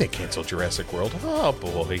 What do you mean they canceled Jurassic World? Oh,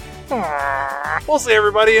 boy. We'll see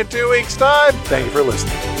everybody in 2 weeks' time. Thank you for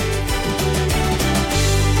listening.